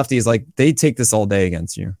 Especially lefties, like they take this all day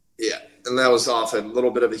against you. Yeah. And that was off a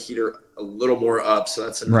little bit of a heater, a little more up. So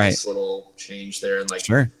that's a nice little change there. And like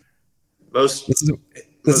this is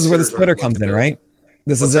where the splitter comes in, right?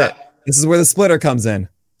 This is it. This is where the splitter comes in.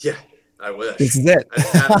 Yeah. I wish. This is it.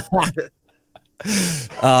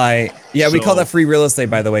 We call that free real estate,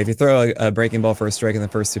 by the way. If you throw a breaking ball for a strike in the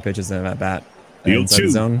first two pitches in that bat inside the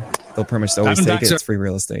zone, they'll pretty much always take it. It's free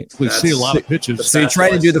real estate. We see a lot of pitches. So you try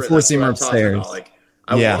to do the four-seamer upstairs. Like,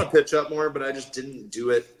 I want to pitch up more, but I just didn't do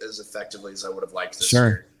it as effectively as I would have liked this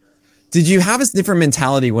year. Did you have a different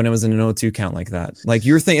mentality when it was in an 0-2 count like that? Like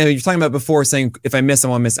you're talking about before saying, if I miss, I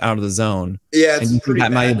want to miss out of the zone. Yeah, it's and pretty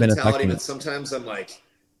that might have been mentality, but sometimes I'm like,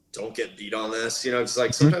 don't get beat on this. It's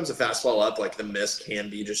like sometimes a fastball up, like the miss can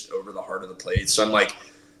be just over the heart of the plate. So I'm like,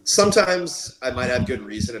 sometimes I might have good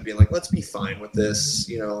reason of being like, let's be fine with this,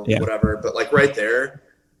 whatever. But like right there,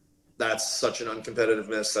 that's such an uncompetitive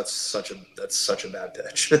miss. That's such a bad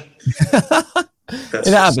pitch. It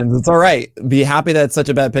happens. It's all right. Be happy that it's such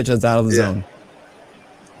a bad pitch that's out of the zone.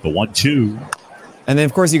 The 1-2. And then,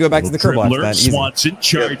 of course, you go back to the curveball after that. Swanson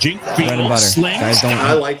charging. Field slings. Guys don't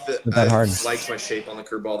I like that hard. I liked my shape on the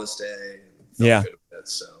curveball this day.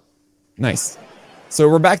 Nice. So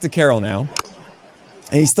we're back to Carroll now.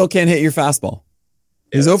 And he still can't hit your fastball.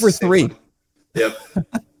 He's over 3. Yep.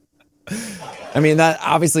 I mean, that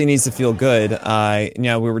obviously needs to feel good.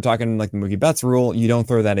 We were talking like the Mookie Betts rule. You don't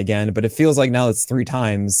throw that again, but it feels like now it's 3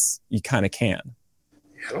 times. You kind of can.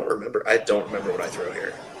 I don't remember what I throw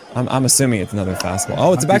here. I'm assuming it's another fastball.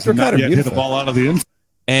 Oh, it's a backdoor cutter. Hit the ball out of the end.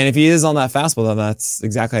 And if he is on that fastball, then that's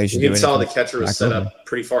exactly how you should do it. You saw the catcher was set up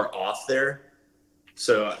pretty far off there.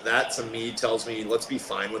 So that to me tells me let's be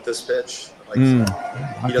fine with this pitch. Like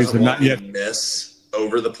he doesn't want to miss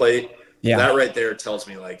over the plate. Yeah. That right there tells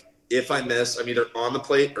me like if I miss, I'm either on the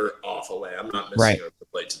plate or off away. I'm not missing over the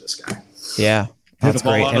plate to this guy. Yeah. That's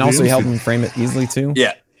great. And also you help him frame it easily too.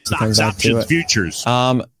 Yeah. Stocks, options, futures.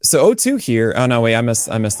 So 0-2 here. Oh no, wait, I missed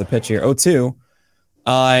the pitch here. 0-2.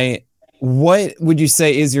 What would you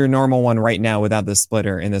say is your normal one right now without the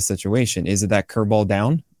splitter in this situation? Is it that curveball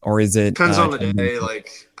down, or is it depends on the day? Like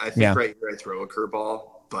I think right here I throw a curveball,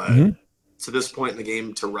 but to this point in the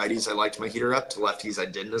game, to righties I liked my heater up. To lefties I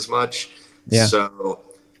didn't as much. Yeah. So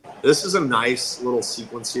this is a nice little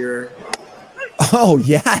sequence here. Oh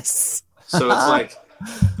yes. So it's like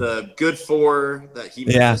the good 4 that he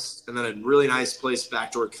missed, and then a really nice place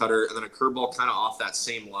backdoor cutter, and then a curveball kind of off that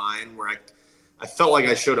same line where I felt like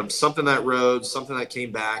I showed him something that rode, something that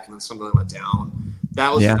came back, and then something that went down.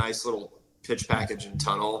 That was a nice little pitch package and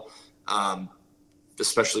tunnel,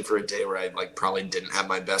 especially for a day where I probably didn't have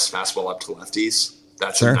my best fastball up to lefties.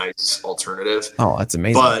 That's a nice alternative. Oh, that's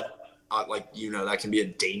amazing. But that can be a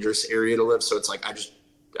dangerous area to live. So it's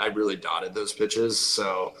I really dotted those pitches.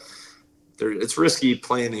 So it's risky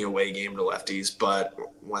playing the away game to lefties. But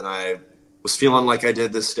when I was feeling like I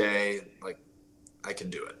did this day, I can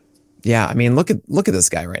do it. Yeah, I mean, look at this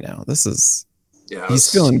guy right now.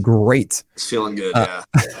 He's feeling great. He's feeling good. Yeah,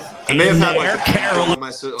 I may have had a painful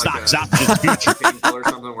or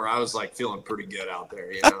something where I was feeling pretty good out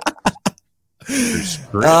there.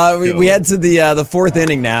 We head to the fourth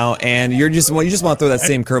inning now, and you just want to throw that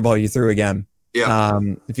same curveball you threw again. Yeah,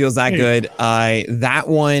 it feels that good. That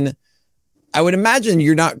one, I would imagine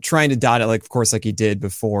you're not trying to dot it of course like you did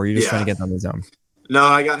before. You're just trying to get on the zone. No,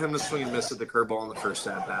 I got him to swing and miss at the curveball in the first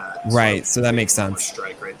at bat. Right, so that makes sense.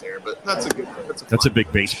 Strike right there, but that's a big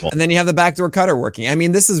baseball. And then you have the backdoor cutter working. I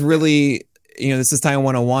mean, this is really, this is Taillon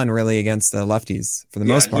 101 really against the lefties for the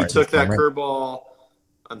most part. He took that curveball.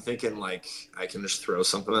 I'm thinking I can just throw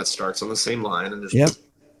something that starts on the same line and just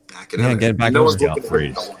back it in. Get it back over.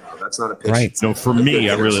 That's not a pitch. Right. No, for me,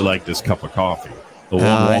 I really like this cup of coffee. So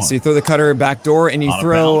you throw the cutter back door and you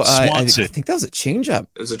throw. I think that was a changeup.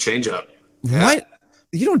 It was a changeup. What?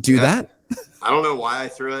 You don't do that. I don't know why I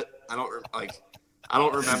threw it. I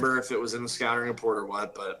don't remember if it was in the scouting report or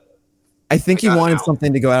what, but I think you wanted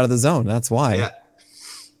something to go out of the zone. That's why. Yeah.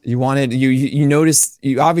 You wanted you noticed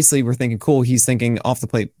you obviously were thinking, cool, he's thinking off the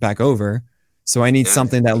plate back over. So I need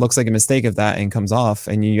something that looks like a mistake of that and comes off,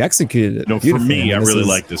 and you executed it. No, for me, I really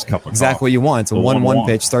like this cup of exactly coffee. What you want. It's a 1-1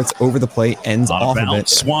 pitch, starts over the plate, ends off of it.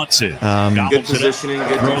 Swanson. Good positioning,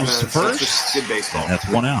 good throws to first. That's good baseball. That's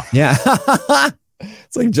one out. Yeah.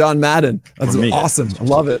 It's like John Madden. That's awesome. I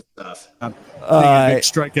love it.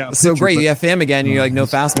 Strikeout. So great. You have Pham again. You're no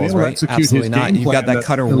fastballs, right? Absolutely not. You've got that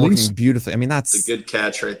cutter working beautifully. I mean, that's a good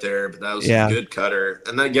catch right there, but that was a good cutter.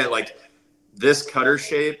 And then again, this cutter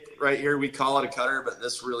shape right here, we call it a cutter, but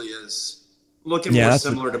this really is looking more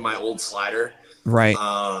similar to my old slider. Right.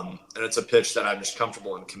 And it's a pitch that I'm just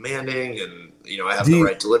comfortable in commanding, and I have the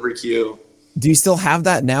right delivery cue. Do you still have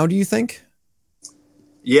that now, do you think?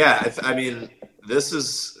 Yeah, I mean,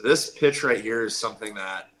 this pitch right here is something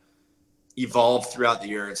that evolved throughout the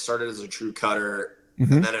year. It started as a true cutter,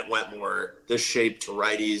 and then it went more this shape to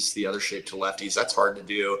righties, the other shape to lefties. That's hard to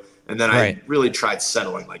do. And then I really tried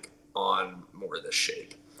settling on more of this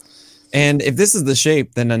shape. And if this is the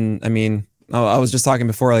shape, then I mean, I was just talking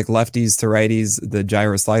before, lefties to righties, the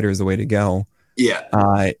gyro slider is the way to go.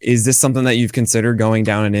 Yeah. Is this something that you've considered going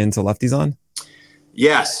down and into lefties on?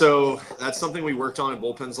 Yeah, so that's something we worked on in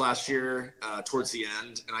bullpens last year towards the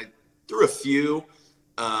end, and I threw a few,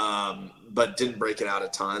 but didn't break it out a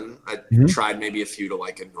ton. I tried maybe a few to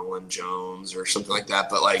a Nolan Jones or something like that,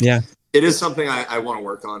 but it is something I want to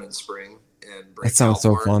work on in spring and break. That sounds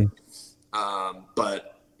so fun.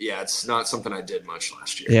 But yeah, it's not something I did much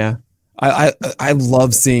last year. Yeah. I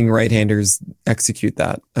love seeing right-handers execute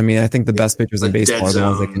that. I mean, I think the best pitchers in baseball are the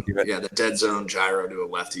ones that can do it. Yeah, the dead zone gyro to a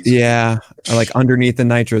lefty. Yeah, or underneath the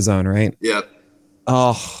nitro zone, right? Yep.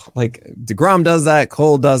 Oh, DeGrom does that.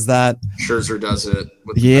 Cole does that. Scherzer does it.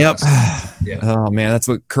 Yep. Yeah. Oh man, that's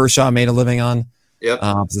what Kershaw made a living on. Yep.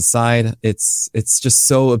 Opposite side. It's just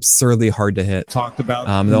so absurdly hard to hit. Talked about.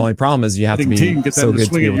 The only problem is you have to be so good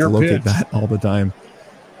to be able to locate that all the time.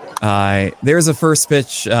 There's a first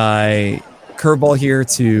pitch curveball here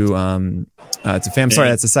to Pham. Sorry,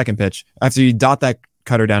 that's the second pitch. After you dot that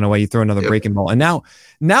cutter down away, you throw another breaking ball. And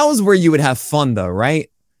now is where you would have fun though,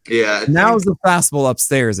 right? Yeah. Now is the fastball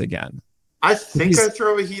upstairs again. I think I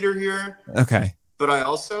throw a heater here. Okay. But I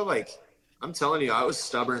also I'm telling you, I was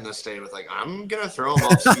stubborn this day with I'm gonna throw him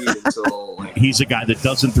off speed until he's a guy that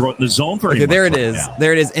doesn't throw it in the zone very much. There it is. Now.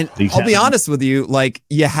 There it is. And I'll be honest with you,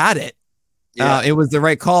 you had it. Yeah. It was the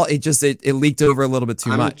right call. It just it leaked over a little bit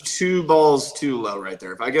too much. 2 balls too low right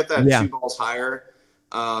there. If I get that 2 balls higher,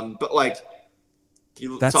 but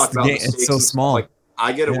you talk about mistakes, it's so small.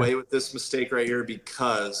 I get away with this mistake right here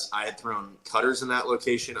because I had thrown cutters in that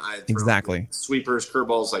location. I had thrown sweepers,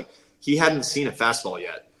 curveballs. He hadn't seen a fastball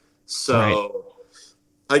yet, so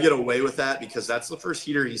I get away with that because that's the first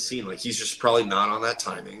heater he's seen. He's just probably not on that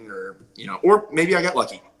timing, or or maybe I got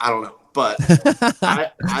lucky. I don't know. But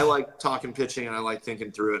I like talking pitching, and I like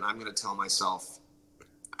thinking through it. And I'm going to tell myself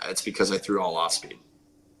it's because I threw all off speed.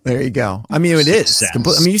 There you go. I mean, it is.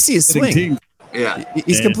 You see his swing. Yeah,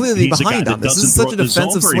 he's completely behind on this. This is such a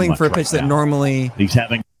defensive swing for a pitch that normally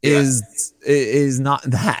is not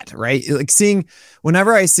that, right? Like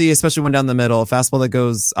whenever I see, especially one down the middle, a fastball that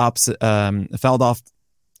goes opposite, fouled off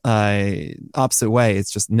opposite way,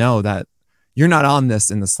 it's just know that you're not on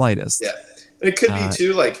this in the slightest. Yeah, and it could be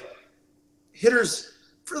too, like, hitters,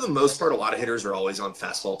 for the most part, a lot of hitters are always on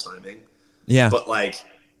fastball timing. Yeah. But, like,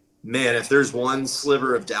 man, if there's one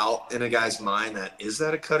sliver of doubt in a guy's mind is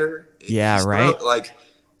that a cutter? Yeah, right. Like,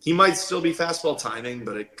 he might still be fastball timing,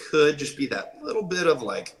 but it could just be that little bit of,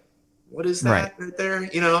 like, what is that right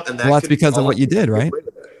there? You know, and that's because of what you did, right?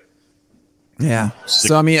 Yeah.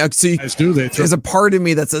 So, I mean, there's a part of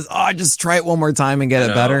me that says, just try it one more time and get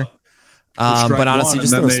it better. But honestly,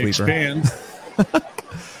 just throw a sweeper.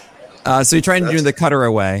 So you're trying to do the cutter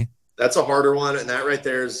away. That's a harder one. And that right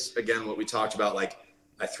there is, again, what we talked about. Like,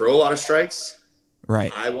 I throw a lot of strikes.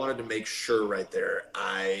 Right. I wanted to make sure right there.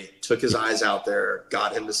 I took his eyes out there,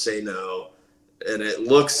 got him to say no. And it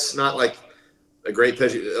looks not like a great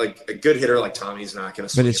pitch. Like a good hitter like Tommy's not going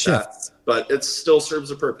to swing at that. But it still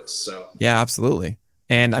serves a purpose. So yeah, absolutely.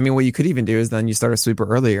 And I mean, what you could even do is then you start a sweeper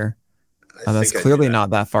earlier. And that's clearly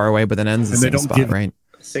not that far away, but then ends the same spot, right?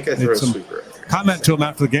 I think I throw a sweeper. Comment to him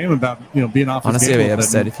after the game about being off. Honestly, I'd be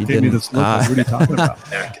upset if he didn't. What are you talking about?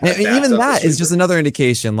 Even that is just another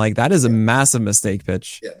indication. Like, that is a massive mistake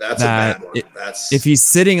pitch. Yeah, that's a bad one. If he's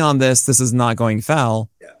sitting on this is not going foul.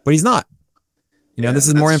 Yeah. But he's not. This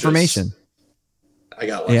is more information. I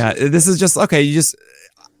got lucky. Yeah, this is just okay. You just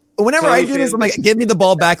whenever I do this, I'm like, give me the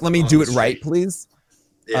ball back. Let me do it right, please.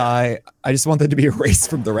 Yeah. I just want that to be erased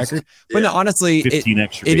from the record. But no, honestly,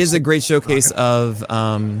 it is a great showcase of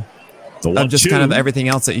just kind of everything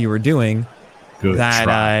else that you were doing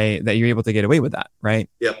that you're able to get away with that, right?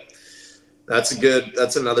 Yep.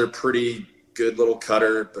 That's another pretty good little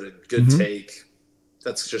cutter, but a good take.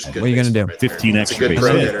 That's just good. What are you going to do? Right 15 extra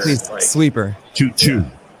bases. Please, sweeper. 2-2.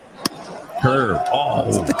 Curve.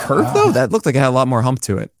 Is it the curve, though? That looked like it had a lot more hump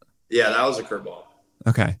to it. Yeah, that was a curveball.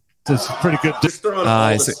 Okay. It's pretty good. Just throwing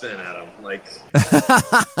all the spin at him. Like,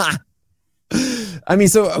 I mean,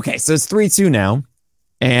 so it's 3-2 now,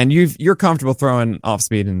 and you're comfortable throwing off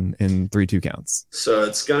speed in 3-2 counts. So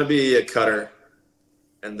it's going to be a cutter.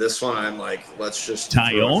 And this one, I'm like, let's just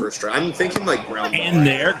Taillon. First try. I'm thinking like ground ball. In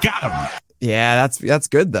there, got him. Yeah, that's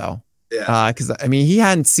good though. Yeah. Because I mean, he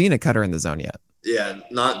hadn't seen a cutter in the zone yet. Yeah,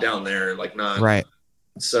 not down there, like not right.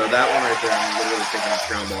 So that one right there, I'm literally thinking it's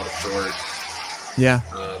ground ball to short. Yeah.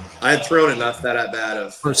 I had thrown enough that at bat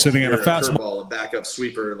of sitting at a fastball, a backup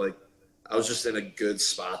sweeper. Like, I was just in a good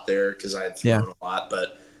spot there because I had thrown a lot,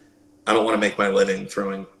 but I don't want to make my living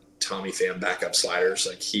throwing Tommy Pham backup sliders.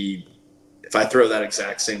 Like, if I throw that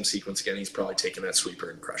exact same sequence again, he's probably taking that sweeper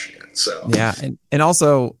and crushing it. So yeah, and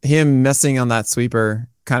also him messing on that sweeper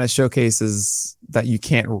kind of showcases that you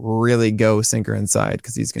can't really go sinker inside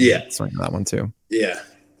because he's going to swing that one too. Yeah.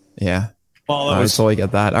 Well, I totally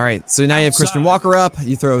get that. All right, so now you have Christian Walker up.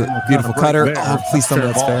 You throw a beautiful cutter. Oh, please tell me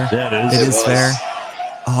that's fair. Yeah, it is fair.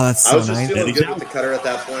 Oh, that's so nice. I was just feeling good with the cutter at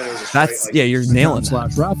that point. It was you're nailing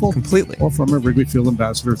it raffle completely. Or from a Wrigley Field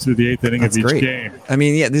ambassador through the 8th inning of each game. I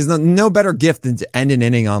mean, there's no better gift than to end an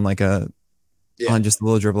inning on on just a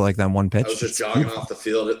little dribble like that one pitch. I was just jogging off the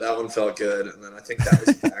field. That one felt good, and then I think that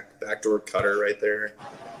was backdoor cutter right there.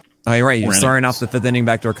 Oh, you're right. You're starting off the 5th inning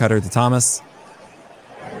backdoor cutter to Thomas.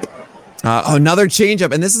 Another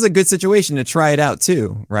changeup, and this is a good situation to try it out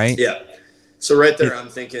too, right? Yeah. So right there, I'm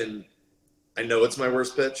thinking, I know it's my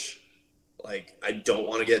worst pitch. Like, I don't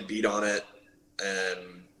want to get beat on it,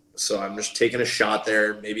 and so I'm just taking a shot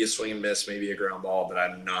there. Maybe a swing and miss, maybe a ground ball, but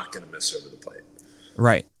I'm not going to miss over the plate.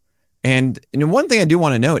 Right. And one thing I do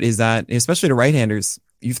want to note is that, especially to right-handers,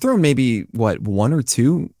 you've thrown maybe one or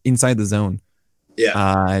two inside the zone.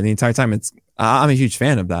 Yeah. The entire time. I'm a huge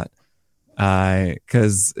fan of that.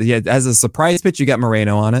 Because as a surprise pitch, you got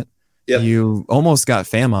Moreno on it. Yep. You almost got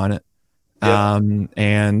Pham on it. Yep.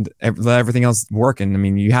 And everything else working. I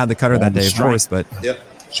mean, you had the cutter that day, of course, but the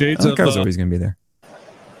cutter's always going to be there.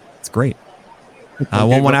 It's great.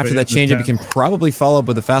 One after that changeup, you can probably follow up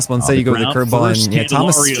with the fastball and say you go with the curveball. And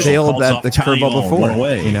Thomas failed at the curveball before.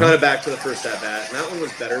 Kind of back to the first at bat, and that one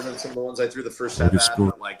was better than some of the ones I threw the first at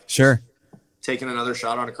bat. Sure, taking another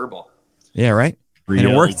shot on a curveball. Yeah, right. And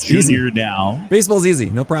it works easy now. Baseball's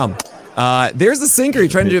easy, no problem. There's the sinker. You're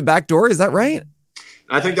trying to do a backdoor. Is that right?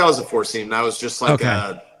 I think that was a 4-seam. That was just like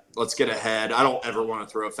let's get ahead. I don't ever want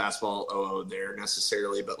to throw a fastball 0-0 there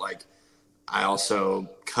necessarily, but I also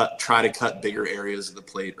try to cut bigger areas of the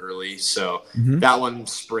plate early. So that one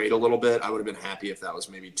sprayed a little bit. I would have been happy if that was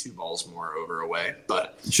maybe 2 balls more over away,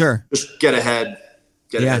 but sure, just get ahead,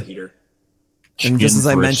 ahead heater. And just as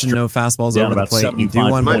I mentioned, no fastballs over the plate. You do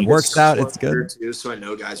one, when it works out, it's good. Too, so I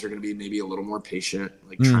know guys are going to be maybe a little more patient,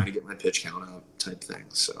 like trying to get my pitch count up type thing.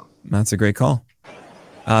 So that's a great call.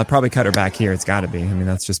 Probably cut her back here. It's got to be. I mean,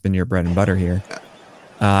 that's just been your bread and butter here.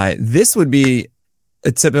 This would be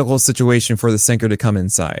a typical situation for the sinker to come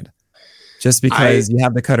inside. Just because you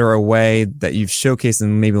have the cutter away that you've showcased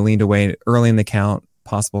and maybe leaned away early in the count,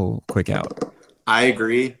 possible quick out. I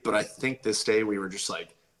agree, but I think this day we were just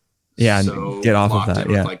like, get off of that.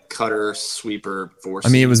 Yeah, like cutter, sweeper, force. I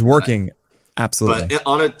mean, it was working. Absolutely. But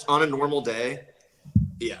on a normal day,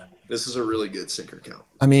 this is a really good sinker count.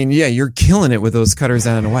 I mean, you're killing it with those cutters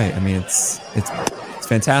down and away. I mean, it's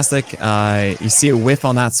fantastic. You see a whiff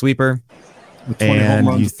on that sweeper,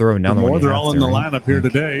 and you throw another one. They're all in the lineup here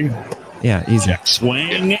today. Yeah, easy. Check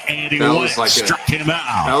swing, and he struck him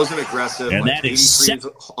out. That was an aggressive, and like that is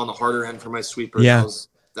on the harder end for my sweeper. Yeah.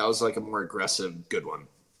 That was like a more aggressive, good one.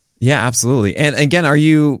 Yeah, absolutely. And again,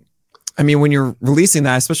 when you're releasing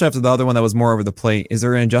that, especially after the other one that was more over the plate, is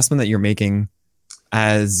there an adjustment that you're making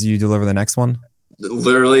as you deliver the next one?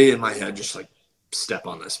 Literally in my head, just like step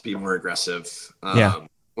on this, be more aggressive.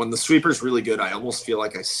 When the sweeper's really good, I almost feel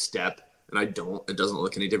like I step. And it doesn't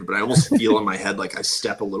look any different, but I almost feel in my head like I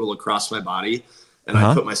step a little across my body and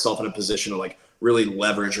I put myself in a position to like really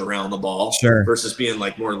leverage around the ball versus being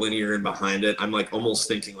like more linear and behind it. I'm like almost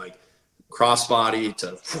thinking like cross body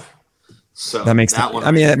to. So that makes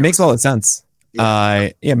it makes all the sense.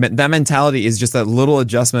 That mentality is just that little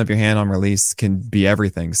adjustment of your hand on release can be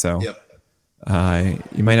everything. So. Yep.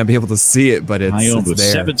 You might not be able to see it, but it's there.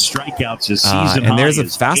 7 strikeouts this season. And there's a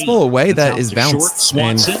fastball away that is bounced,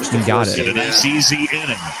 and he got it. A nice easy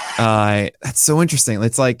inning. That's so interesting.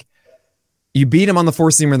 It's like you beat him on the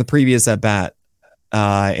 4-seamer in the previous at bat,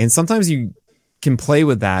 and sometimes you can play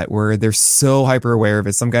with that where they're so hyper aware of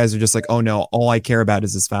it. Some guys are just like, "Oh no, all I care about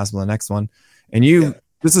is this fastball, the next one," and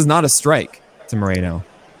this is not a strike to Moreno.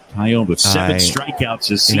 Taillon with 7 strikeouts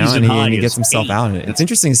this season, and he gets himself out in it. It's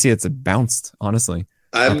interesting to see it's bounced, honestly.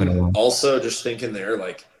 I'm also just thinking there,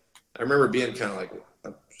 like, I remember being kind of like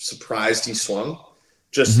surprised he swung.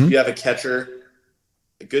 Just you have a catcher,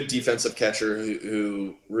 a good defensive catcher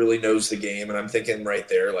who really knows the game, and I'm thinking right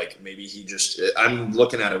there, like maybe I'm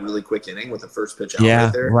looking at a really quick inning with the first pitch out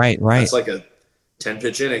right there. Right. It's like a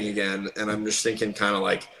 10-pitch inning again, and I'm just thinking kind of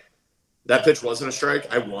like, that pitch wasn't a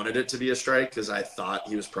strike. I wanted it to be a strike because I thought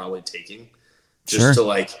he was probably taking just to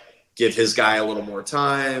like give his guy a little more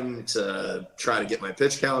time to try to get my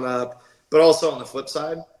pitch count up. But also on the flip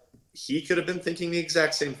side, he could have been thinking the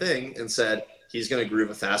exact same thing and said, he's going to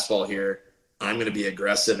groove a fastball here. I'm going to be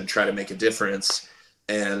aggressive and try to make a difference.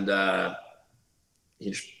 And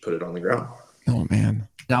he just put it on the ground. Oh, man.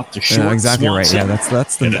 Out to short. Exactly right. Yeah,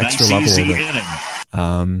 that's the extra level of it.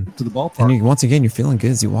 To the ballpark. And once again, you're feeling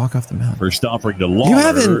good as you walk off the mound. First offering to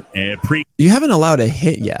Lawler. You haven't allowed a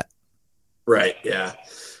hit yet. Right, yeah.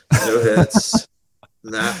 No hits.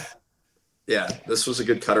 This was a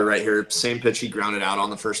good cutter right here. Same pitch he grounded out on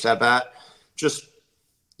the first at-bat. Just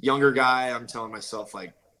younger guy, I'm telling myself,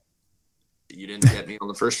 like, you didn't get me on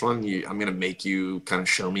the first one. I'm going to make you kind of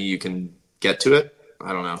show me you can get to it.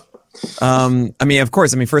 I don't know. Of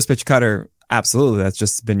course, first pitch cutter, absolutely. That's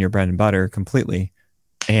just been your bread and butter completely.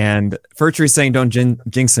 And Furtry's saying don't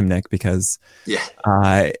jinx him, Nick, because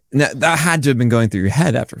that had to have been going through your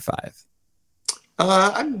head after 5.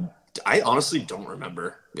 I honestly don't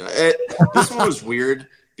remember. This one was weird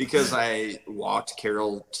because I walked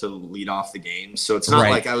Carroll to lead off the game. So it's not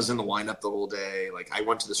like I was in the windup the whole day. Like I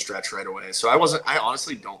went to the stretch right away. So I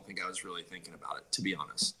honestly don't think I was really thinking about it, to be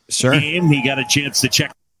honest. Sure. And he got a chance to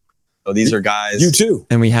check. So these are guys. You too.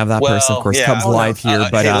 And we have that person, of course, Cubs Live here.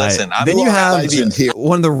 But listen, then you have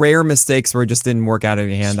one of the rare mistakes where it just didn't work out of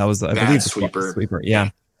your hand. That was, I believe, the sweeper. Yeah.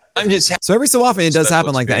 So every so often it does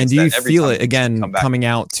happen like that. And do you feel it again coming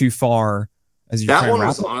out too far as you try and wrap it? That one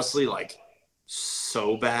was honestly like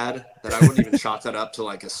so bad that I wouldn't even chalk that up to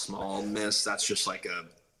like a small miss. That's just like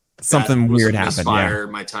something weird happened. Yeah.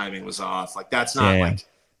 My timing was off. Like that's not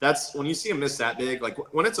that's when you see a miss that big. Like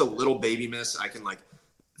when it's a little baby miss, I can like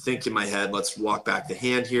think in my head, let's walk back the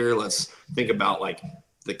hand here. Let's think about like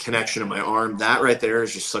the connection of my arm. That right there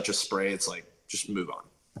is just such a spray. It's like, just move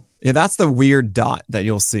on. Yeah, that's the weird dot that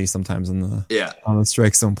you'll see sometimes on the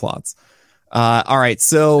strike zone plots. All right,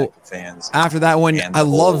 so after that one, I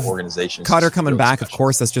love Cutter coming back. Of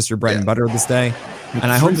course, that's just your bread and butter this day,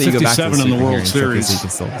 and I hope that you go back to the in the World Series. You can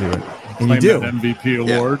still do it, and you do.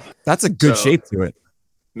 MVP award. That's a good shape to it.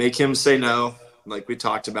 Make him say no, like we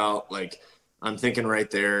talked about. Like I'm thinking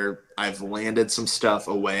right there, I've landed some stuff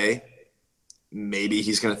away. Maybe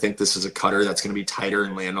he's going to think this is a cutter that's going to be tighter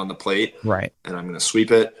and land on the plate, right? And I'm going to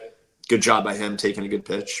sweep it. good job by him taking a good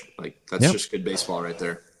pitch. Like that's just good baseball right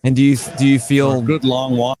there. And do you feel good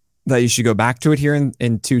long walk that you should go back to it here in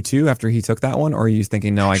 2-2 after he took that one, or are you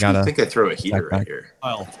thinking no, I think I throw a heater right here.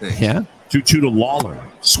 Yeah, 2-2 to Lawler.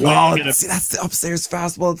 See, that's the upstairs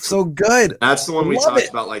fastball. It's so good. That's the one we talked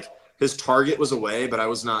about. Like his target was away, but I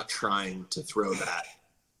was not trying to throw that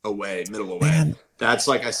away, middle away. Man. That's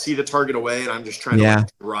like I see the target away, and I'm just trying to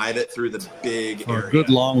like, drive it through the big area. Good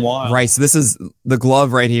long while. Right. So this is the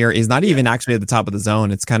glove right here is not even actually at the top of the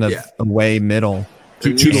zone. It's kind of away middle.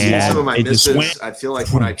 Some of my misses, I feel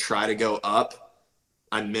like when I try to go up,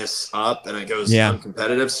 I miss up, and it goes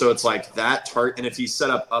uncompetitive. So it's like that target. And if he set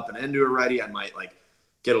up and into a righty, I might like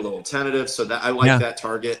get a little tentative. So that I like that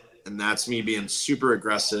target, and that's me being super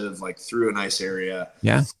aggressive, like through a nice area.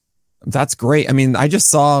 Yeah, that's great. I mean, I just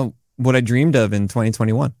saw what I dreamed of in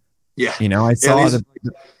 2021. Yeah, you know, I saw the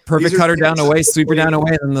perfect cutter down away, sweeper down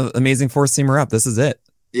away, and the amazing four seamer up. This is it.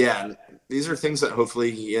 Yeah, these are things that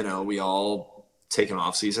hopefully we all take an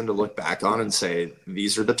off season to look back on and say,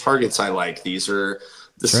 these are the targets I like. These are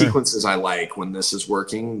the sequences I like. When this is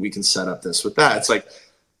working, we can set up this with that. It's like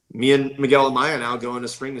me and Miguel Amaya now go into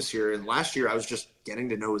spring this year. And last year I was just getting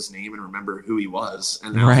to know his name and remember who he was.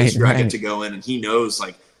 And now this year I get to go in and he knows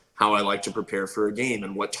like how I like to prepare for a game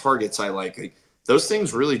and what targets I like. Like those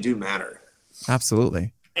things really do matter.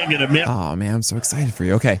 Absolutely. Oh man, I'm so excited for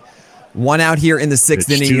you. Okay. One out here in the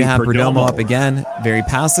sixth inning. You have Perdomo up again. Very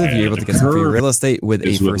passive. You're able to get some free real estate with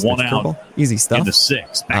a first pitch curveball. Easy stuff. In the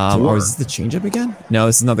sixth. Or is this the changeup again? No,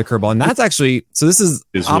 this is another curveball. And that's actually, so this is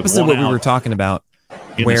opposite what we were talking about,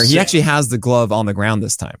 where he actually has the glove on the ground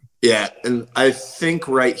this time. Yeah. And I think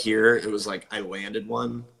right here, it was like I landed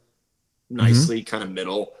one nicely, kind of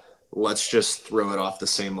middle. Let's just throw it off the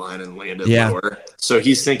same line and land it lower. So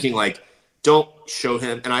he's thinking like, don't show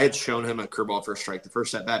him, and I had shown him a curveball for a strike the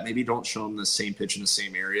first at bat. Maybe don't show him the same pitch in the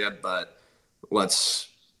same area, but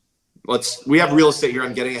we have real estate here.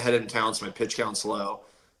 I'm getting ahead in counts. My pitch count's low.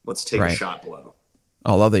 Let's take a shot below.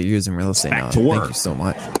 I love that you're using real estate now. Thank you so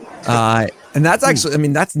much. And that's actually, I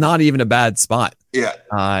mean, that's not even a bad spot. Yeah.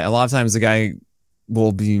 A lot of times the guy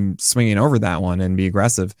will be swinging over that one and be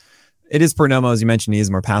aggressive. It is Perdomo, as you mentioned, he is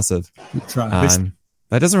more passive. That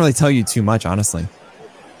doesn't really tell you too much, honestly.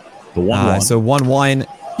 The 1-1. So 1-1,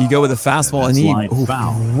 you go with a fastball, and he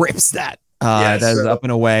rips that. That is up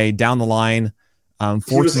and away down the line.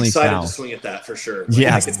 Fortunately, he was excited foul. to swing at that for sure.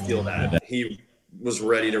 Yeah, I could feel that. He was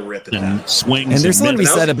ready to rip at that. Swings. And there's something to be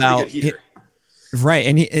said about right,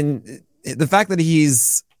 and the fact that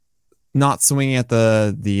he's not swinging at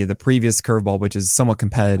the previous curveball, which is somewhat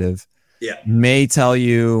competitive. Yeah, may tell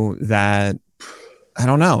you that. I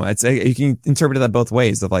don't know. You can interpret that both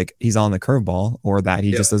ways of like he's on the curveball or that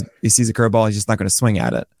he just he sees a curveball. He's just not going to swing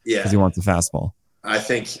at it because he wants a fastball. I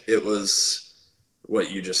think it was what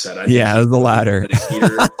you just said. It was the latter.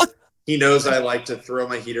 He knows I like to throw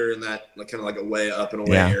my heater in that kind of like a way up and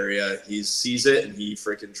away area. He sees it and he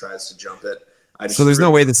freaking tries to jump it. So there's no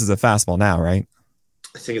way this is a fastball now, right?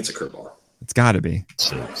 I think it's a curveball. It's got to be.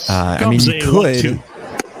 I mean, you could.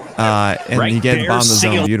 And you get the bottom of the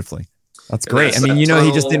zone beautifully. That's great. I mean, he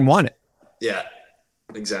just didn't want it. Yeah,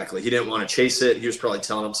 exactly. He didn't want to chase it. He was probably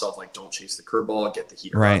telling himself, like, don't chase the curveball, get the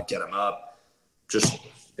heater up, get him up. Just,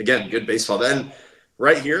 again, good baseball. Then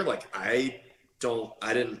right here, like, I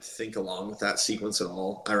didn't think along with that sequence at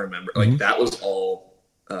all. I remember, like, that was all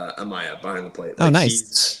Amaya behind the plate. Like, nice.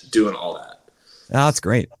 He's doing all that. Oh, that's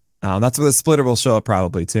great. That's where the splitter will show up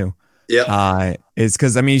probably, too. Yeah. It's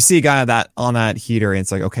because, I mean, you see a guy on that heater, and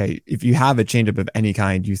it's like, okay, if you have a changeup of any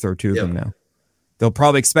kind, you throw two of them now. They'll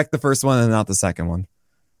probably expect the first one and not the second one.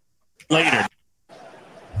 Later.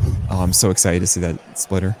 Oh, I'm so excited to see that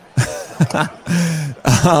splitter.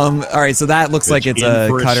 All right, so that looks like it's a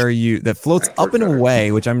cutter that floats up and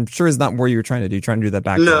away, which I'm sure is not where you were trying to do. Trying to do that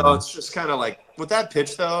back. No, it's just kind of like with that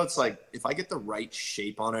pitch, though. It's like if I get the right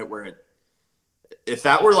shape on it, if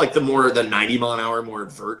that were like the 90 mile an hour more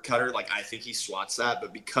vert cutter, like I think he swats that.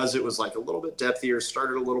 But because it was like a little bit depthier,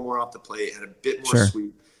 started a little more off the plate, had a bit more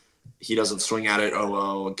sweep, he doesn't swing at it.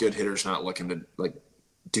 A good hitter's not looking to like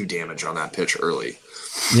do damage on that pitch early.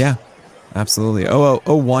 Yeah, absolutely.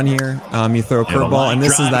 0-1 here. You throw a curveball, and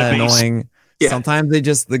this is that annoying. Yeah. Sometimes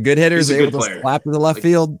the good hitters are able to slap to the left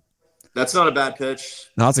field. That's not a bad pitch.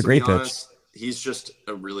 No, it's a great pitch. He's just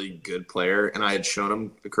a really good player, and I had shown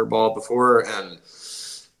him the curveball before, and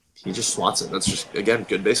he just swats it. That's just, again,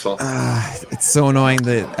 good baseball. It's so annoying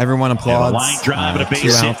that everyone applauds. Line drive and a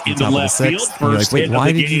base hit into left field. You're like, wait,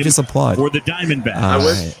 why did you just applaud? For the Diamondbacks. I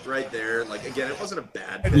wish right there, like, again, it wasn't a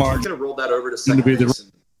bad pitch. You could have rolled that over to second base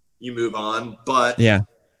and you move on, but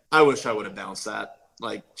I wish I would have bounced that.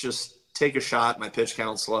 Like, just take a shot. My pitch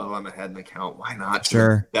count's low. I'm ahead in the count. Why not?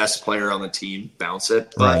 Sure. Best player on the team, bounce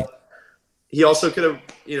it. But he also could have,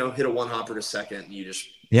 hit a one hopper to second, and you just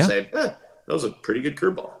say, that was a pretty good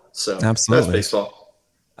curveball. So absolutely, that's baseball.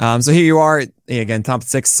 So here you are again, top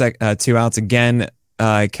 6, 2 outs again.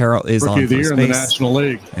 Carroll is Rookie on of the year first in the base National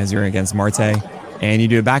League as you're against Marte, and you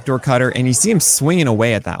do a backdoor cutter, and you see him swinging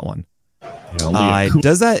away at that one.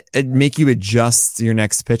 Does that make you adjust your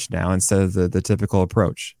next pitch now instead of the typical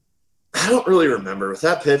approach? I don't really remember with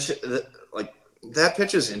that pitch. That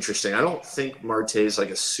pitch is interesting. I don't think Marte is like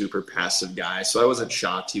a super passive guy, so I wasn't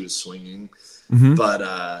shocked he was swinging. Mm-hmm.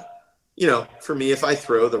 But for me, if I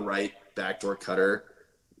throw the right backdoor cutter,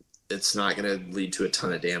 it's not going to lead to a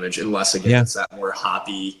ton of damage unless it's that more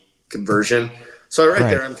hoppy conversion. So right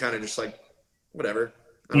there, I'm kind of just like, whatever.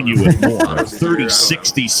 You would more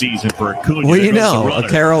 30-60 season for Acuna. Well,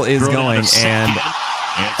 Carroll is going and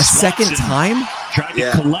a second time. Trying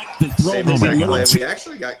to collect the throw. We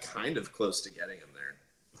actually got kind of close to getting him there.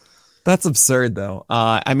 That's absurd, though.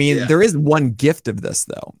 There is one gift of this,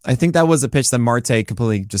 though. I think that was a pitch that Marte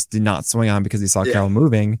completely just did not swing on because he saw Carroll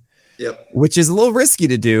moving. Yep. Which is a little risky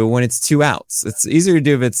to do when it's 2 outs. It's easier to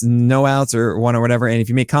do if it's no outs or one or whatever. And if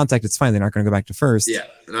you make contact, it's fine. They're not going to go back to first. Yeah.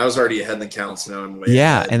 And I was already ahead in the counts now. I'm way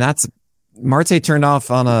ahead. And that's Marte turned off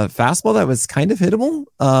on a fastball that was kind of hittable.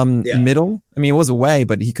 Middle. I mean, it was away,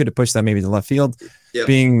 but he could have pushed that maybe to left field. Yep.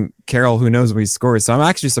 Being Carroll, who knows when he scores. So I'm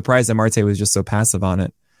actually surprised that Marte was just so passive on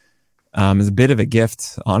it. It's a bit of a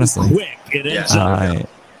gift, honestly. Quick. It ends up.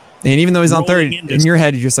 And even though he's on third, in your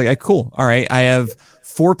head, you're just like, cool. All right. I have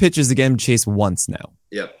 4 pitches to get him chase once now.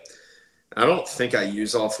 Yep. I don't think I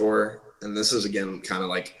use all 4. And this is, again, kind of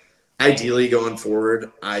like ideally going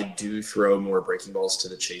forward, I do throw more breaking balls to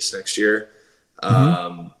the chase next year.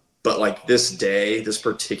 But like this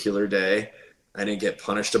particular day, I didn't get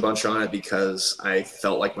punished a bunch on it because I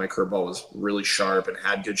felt like my curveball was really sharp and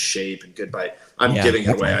had good shape and good bite. I'm giving it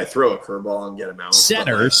away. I throw a curveball and get him out.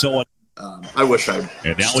 Center, I wish I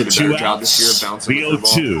did a better job this year of bouncing the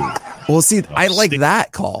curveball. Well, see, I like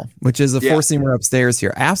that call, which is a 4-seamer upstairs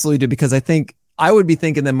here. Absolutely do, because I would be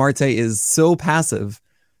thinking that Marte is so passive.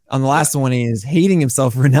 On the last one, he is hating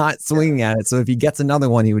himself for not swinging at it. So if he gets another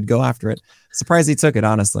one, he would go after it. Surprised he took it,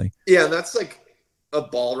 honestly. Yeah, that's like a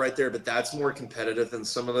ball right there, but that's more competitive than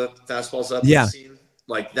some of the fastballs I've seen.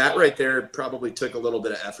 Like that right there probably took a little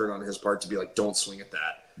bit of effort on his part to be like, don't swing at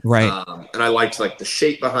that. Right. And I liked like the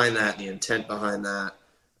shape behind that, the intent behind that.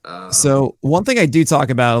 So one thing I do talk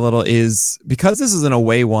about a little is because this is an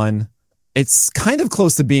away one, it's kind of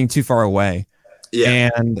close to being too far away. Yeah.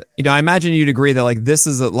 And, I imagine you'd agree that like this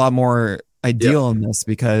is a lot more ideal in this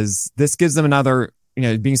because this gives them another,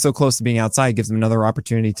 being so close to being outside gives them another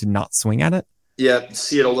opportunity to not swing at it. Yeah.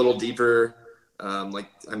 See it a little deeper.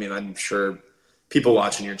 I'm sure people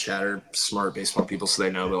watching your chat are smart baseball people, so they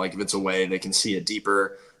know, but like if it's away, they can see it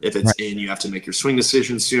deeper. If it's in, you have to make your swing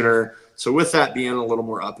decision sooner. So with that being a little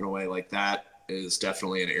more up and away, like that is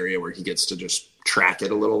definitely an area where he gets to just track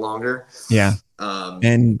it a little longer. Yeah.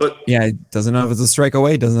 Doesn't know if it's a strike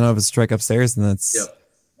away, doesn't know if it's a strike upstairs, and that's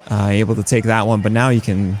able to take that one. But now you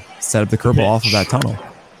can set up the curveball off of that tunnel,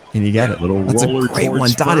 and you get it. That's a great one,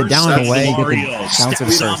 dotted down and away. We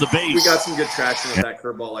got some good traction with that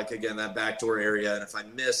curveball. Like again, that backdoor area, and if I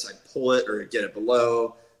miss, I pull it or get it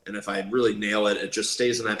below. And if I really nail it, it just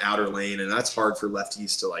stays in that outer lane, and that's hard for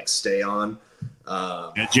lefties to like stay on.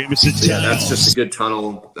 Jameson, that's just a good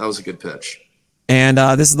tunnel. That was a good pitch. And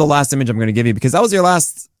this is the last image I'm going to give you because that was your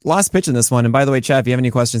last pitch in this one. And by the way, Chad, if you have any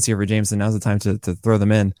questions here for Jameson, now's the time to throw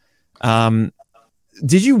them in.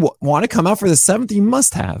 Did you want to come out for the 7th? You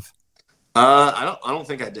must have. I don't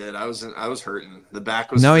think I did. I was hurting. The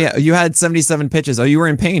back was. No, you had 77 pitches. Oh, you were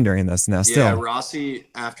in pain during this. Now, still. Yeah, Rossi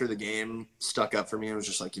after the game stuck up for me and was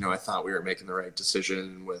just like, I thought we were making the right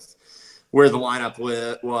decision with where the lineup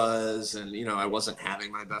was, and I wasn't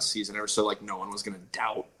having my best season ever, so like no one was going to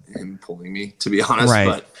doubt him pulling me, to be honest. Right.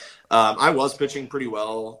 But I was pitching pretty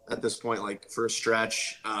well at this point, like for a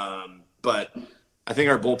stretch. But I think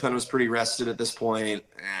our bullpen was pretty rested at this point,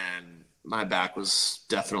 and my back was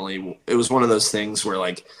it was one of those things where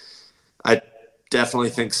like I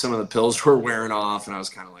definitely think some of the pills were wearing off, and I was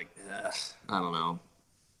kind of like, I don't know.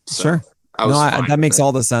 So sure. That makes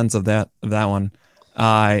all the sense of that one.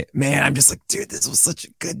 I'm just like, dude, this was such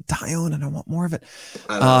a good Taillon and I want more of it.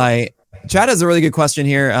 Chad has a really good question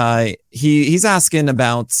here. He's asking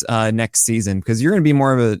about next season because you're going to be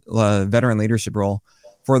more of a veteran leadership role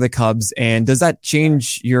for the Cubs. And does that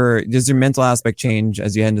change does your mental aspect change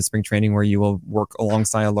as you head into spring training where you will work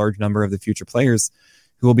alongside a large number of the future players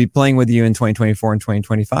who will be playing with you in 2024 and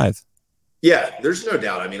 2025? Yeah, there's no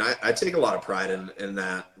doubt. I mean, I take a lot of pride in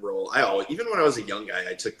that role. Even when I was a young guy,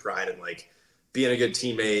 I took pride in like being a good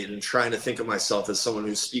teammate and trying to think of myself as someone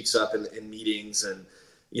who speaks up in meetings and,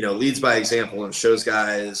 leads by example and shows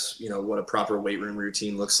guys, what a proper weight room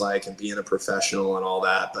routine looks like and being a professional and all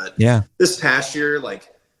that. But this past year,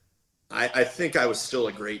 like, I think I was still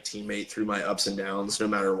a great teammate through my ups and downs, no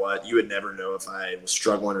matter what. You would never know if I was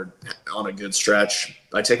struggling or on a good stretch.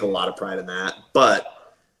 I take a lot of pride in that. But,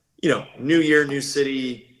 new year, new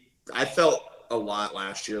city. I felt a lot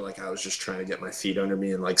last year like I was just trying to get my feet under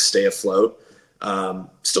me and like stay afloat.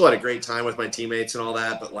 Still had a great time with my teammates and all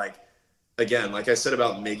that. But like, again, like I said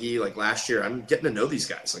about Miggy, like last year, I'm getting to know these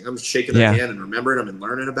guys. Like I'm shaking their hand and remembering them and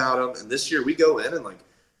learning about them. And this year we go in and like,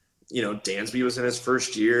 Dansby was in his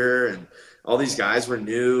first year and all these guys were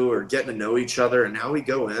new or getting to know each other. And now we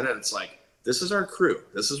go in and it's like, this is our crew.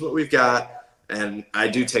 This is what we've got. And I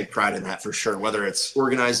do take pride in that for sure, whether it's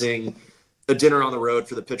organizing a dinner on the road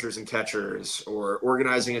for the pitchers and catchers or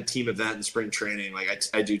organizing a team event in spring training. Like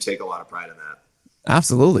I do take a lot of pride in that.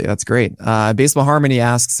 Absolutely. That's great. Baseball Harmony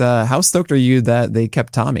asks, how stoked are you that they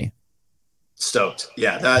kept Tommy? Stoked.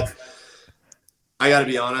 Yeah, I got to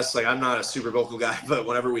be honest, like I'm not a super vocal guy, but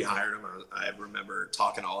whenever we hired him, I remember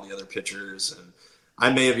talking to all the other pitchers and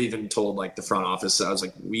I may have even told like the front office, I was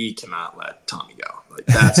like, we cannot let Tommy go. Like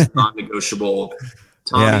that's non-negotiable.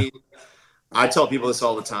 Tommy, I tell people this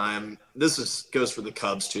all the time. This goes for the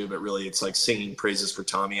Cubs too, but really it's like singing praises for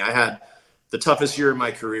Tommy. I had the toughest year of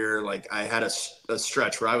my career. Like I had a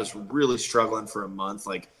stretch where I was really struggling for a month,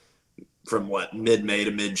 like from mid-May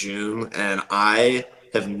to mid-June. And I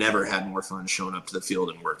have never had more fun showing up to the field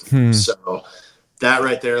and working. So that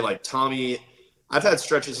right there, like Tommy, I've had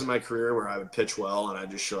stretches in my career where I would pitch well and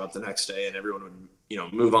I'd just show up the next day and everyone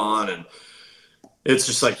would, move on. And it's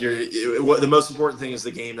just like the most important thing is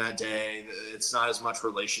the game that day. It's not as much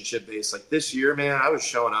relationship based. Like this year, man, I was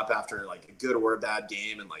showing up after like a good or a bad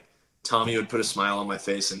game and like Tommy would put a smile on my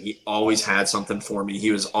face and he always had something for me.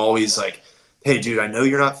 He was always like, hey, dude, I know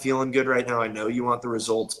you're not feeling good right now. I know you want the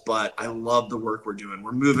results, but I love the work we're doing.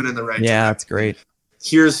 We're moving in the right direction. Yeah, that's great.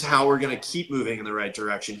 Here's how we're going to keep moving in the right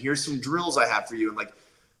direction. Here's some drills I have for you. And like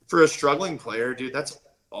for a struggling player, dude, that's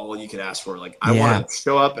all you could ask for. Like I want to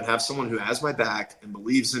show up and have someone who has my back and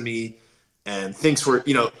believes in me and thinks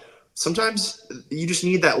sometimes you just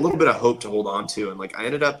need that little bit of hope to hold on to. And like I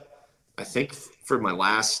ended up, I think from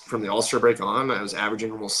the All-Star break on, I was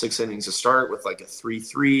averaging almost 6 innings a start with like a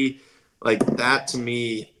 3.3. Like that to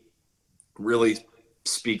me really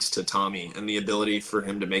speaks to Tommy and the ability for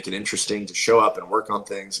him to make it interesting, to show up and work on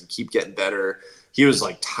things and keep getting better. He was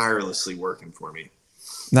like tirelessly working for me.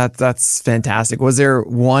 That's fantastic. Was there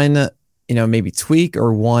one, maybe tweak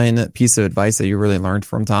or one piece of advice that you really learned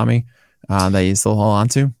from Tommy that you still hold on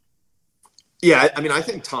to? Yeah. I mean, I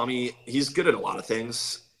think Tommy, he's good at a lot of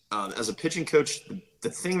things. As a pitching coach, the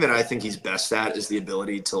thing that I think he's best at is the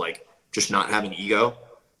ability to like, just not have an ego.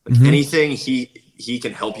 Like anything he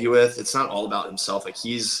can help you with, it's not all about himself. Like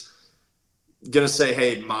he's going to say,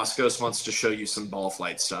 hey, Moskos wants to show you some ball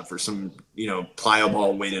flight stuff or some, plyo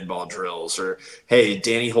ball, weighted ball drills, or, hey,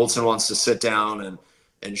 Danny Holtzen wants to sit down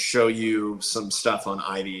and show you some stuff on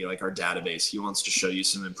Ivy, like our database. He wants to show you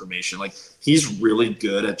some information. Like he's really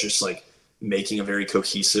good at just like making a very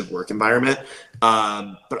cohesive work environment.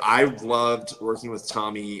 But I loved working with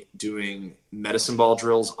Tommy doing medicine ball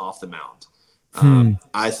drills off the mound.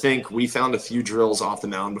 I think we found a few drills off the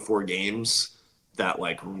mound before games that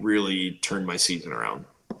like really turned my season around.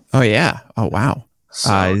 Oh yeah. Oh wow.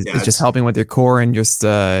 So, it's just helping with your core and just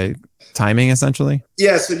timing essentially.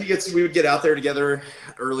 Yeah. So we would get out there together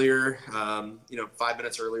earlier, 5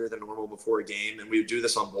 minutes earlier than normal before a game. And we would do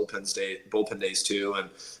this on bullpen days too. And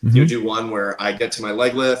you would do one where I get to my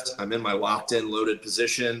leg lift. I'm in my locked in loaded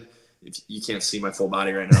position. If you can't see my full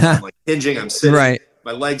body right now, I'm like hinging, I'm sitting. Right.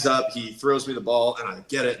 My leg's up, he throws me the ball, and I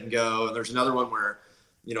get it and go. And there's another one where,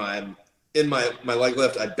 I'm in my leg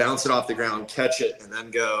lift, I bounce it off the ground, catch it, and then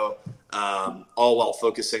go, all while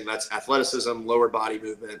focusing. That's athleticism, lower body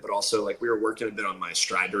movement, but also like we were working a bit on my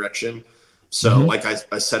stride direction. So like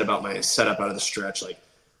I said about my setup out of the stretch, like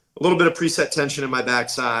a little bit of preset tension in my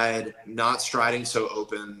backside, not striding so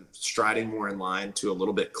open, striding more in line to a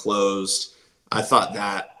little bit closed. I thought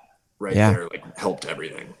that there like helped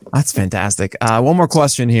everything. That's fantastic. One more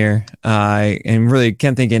question here. And really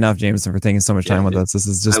can't thank you enough, Jameson, for taking so much time with us. This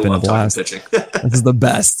has just been a blast. This is the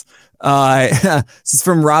best. This is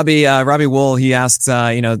from Robbie Wool. He asks, some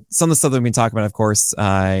of the stuff that we've been talking about, of course,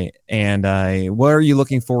 and what are you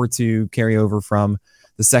looking forward to carry over from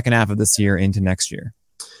the second half of this year into next year?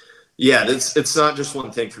 Yeah, it's not just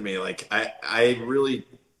one thing for me. Like I really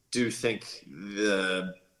do think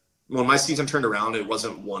when my season turned around, it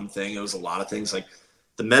wasn't one thing. It was a lot of things, like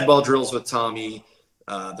the med ball drills with Tommy,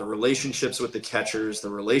 the relationships with the catchers, the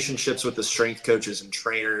relationships with the strength coaches and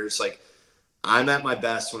trainers. Like, I'm at my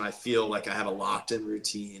best when I feel like I have a locked in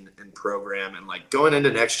routine and program, and like going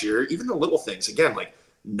into next year, even the little things, again, like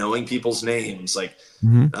knowing people's names, like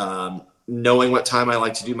knowing what time I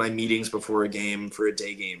like to do my meetings before a game for a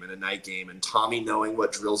day game and a night game, and Tommy knowing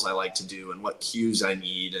what drills I like to do and what cues I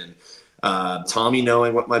need, and Tommy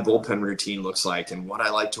knowing what my bullpen routine looks like and what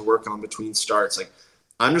I like to work on between starts. Like,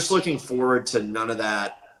 I'm just looking forward to none of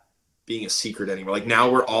that being a secret anymore. Like,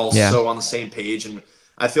 now we're all so on the same page, and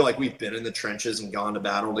I feel like we've been in the trenches and gone to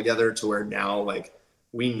battle together to where now, like,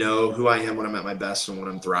 we know who I am when I'm at my best and when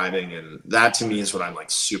I'm thriving. And that to me is what I'm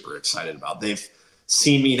like super excited about. They've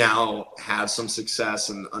seen me now have some success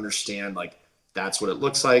and understand, like, that's what it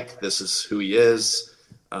looks like. This is who he is.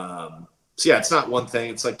 So yeah, it's not one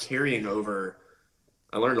thing. It's like carrying over.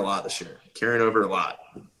 I learned a lot this year, carrying over a lot.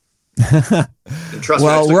 And trust me,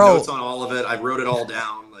 I took notes on all of it. I wrote it all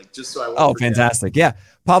down, like, just so I won't forget. Fantastic. Yeah.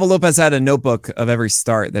 Pablo Lopez had a notebook of every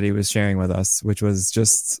start that he was sharing with us, which was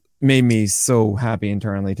just made me so happy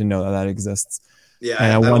internally to know that exists. Yeah.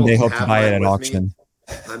 And I one day hope to buy it at auction.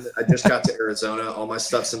 I just got to Arizona. All my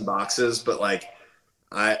stuff's in boxes, but like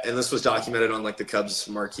and this was documented on like the Cubs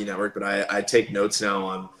marquee network, but I take notes now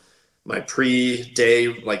on my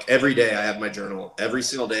pre-day, like every day I have my journal. Every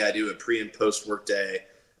single day I do a pre and post work day.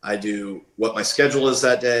 I do what my schedule is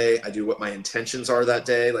that day. I do what my intentions are that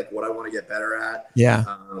day, like what I want to get better at. Yeah.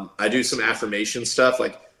 I do some affirmation stuff.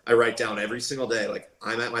 Like, I write down every single day, like,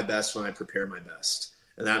 I'm at my best when I prepare my best.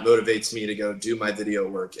 And that motivates me to go do my video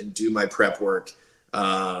work and do my prep work.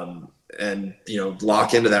 And,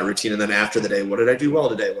 lock into that routine. And then after the day, what did I do well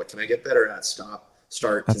today? What can I get better at?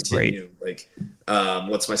 Start, That's continue. Great. Like,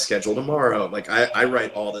 what's my schedule tomorrow? Like, I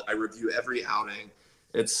write all that. I review every outing.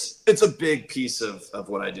 It's a big piece of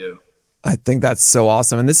what I do. I think that's so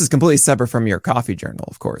awesome. And this is completely separate from your coffee journal,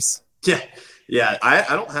 of course. Yeah. I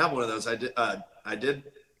don't have one of those. I did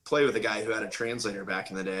play with a guy who had a translator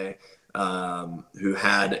back in the day, who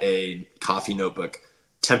had a coffee notebook.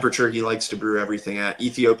 Temperature he likes to brew everything at.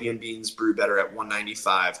 Ethiopian beans brew better at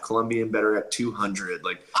 195. Colombian better at 200.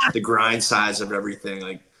 Like, the grind size of everything,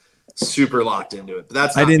 like, super locked into it. But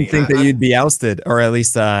that's not I didn't me. think that you'd be ousted, or at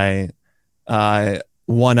least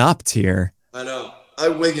one-upped here. I know. I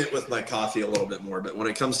wing it with my coffee a little bit more, but when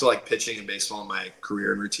it comes to like pitching and baseball in my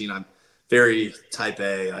career and routine, I'm very type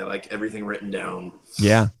A. I like everything written down.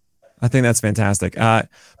 Yeah, I think that's fantastic. But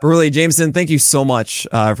really, Jameson, thank you so much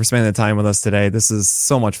for spending the time with us today. This is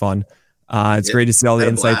so much fun. It's great to see all the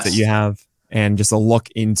insights that you have and just a look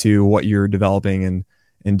into what you're developing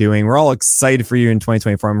and doing. We're all excited for you in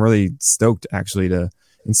 2024. I'm really stoked, actually,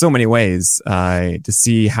 in so many ways, to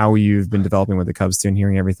see how you've been developing with the Cubs too, and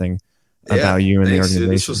hearing everything about you and the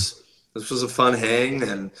organization. This was a fun hang,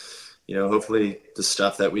 and hopefully the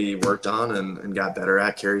stuff that we worked on and got better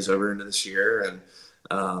at carries over into this year, and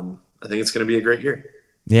I think it's going to be a great year.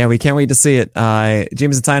 Yeah, we can't wait to see it.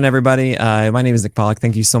 Jameson, Taillon, everybody. My name is Nick Pollack.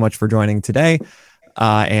 Thank you so much for joining today,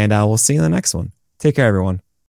 and we'll see you in the next one. Take care, everyone.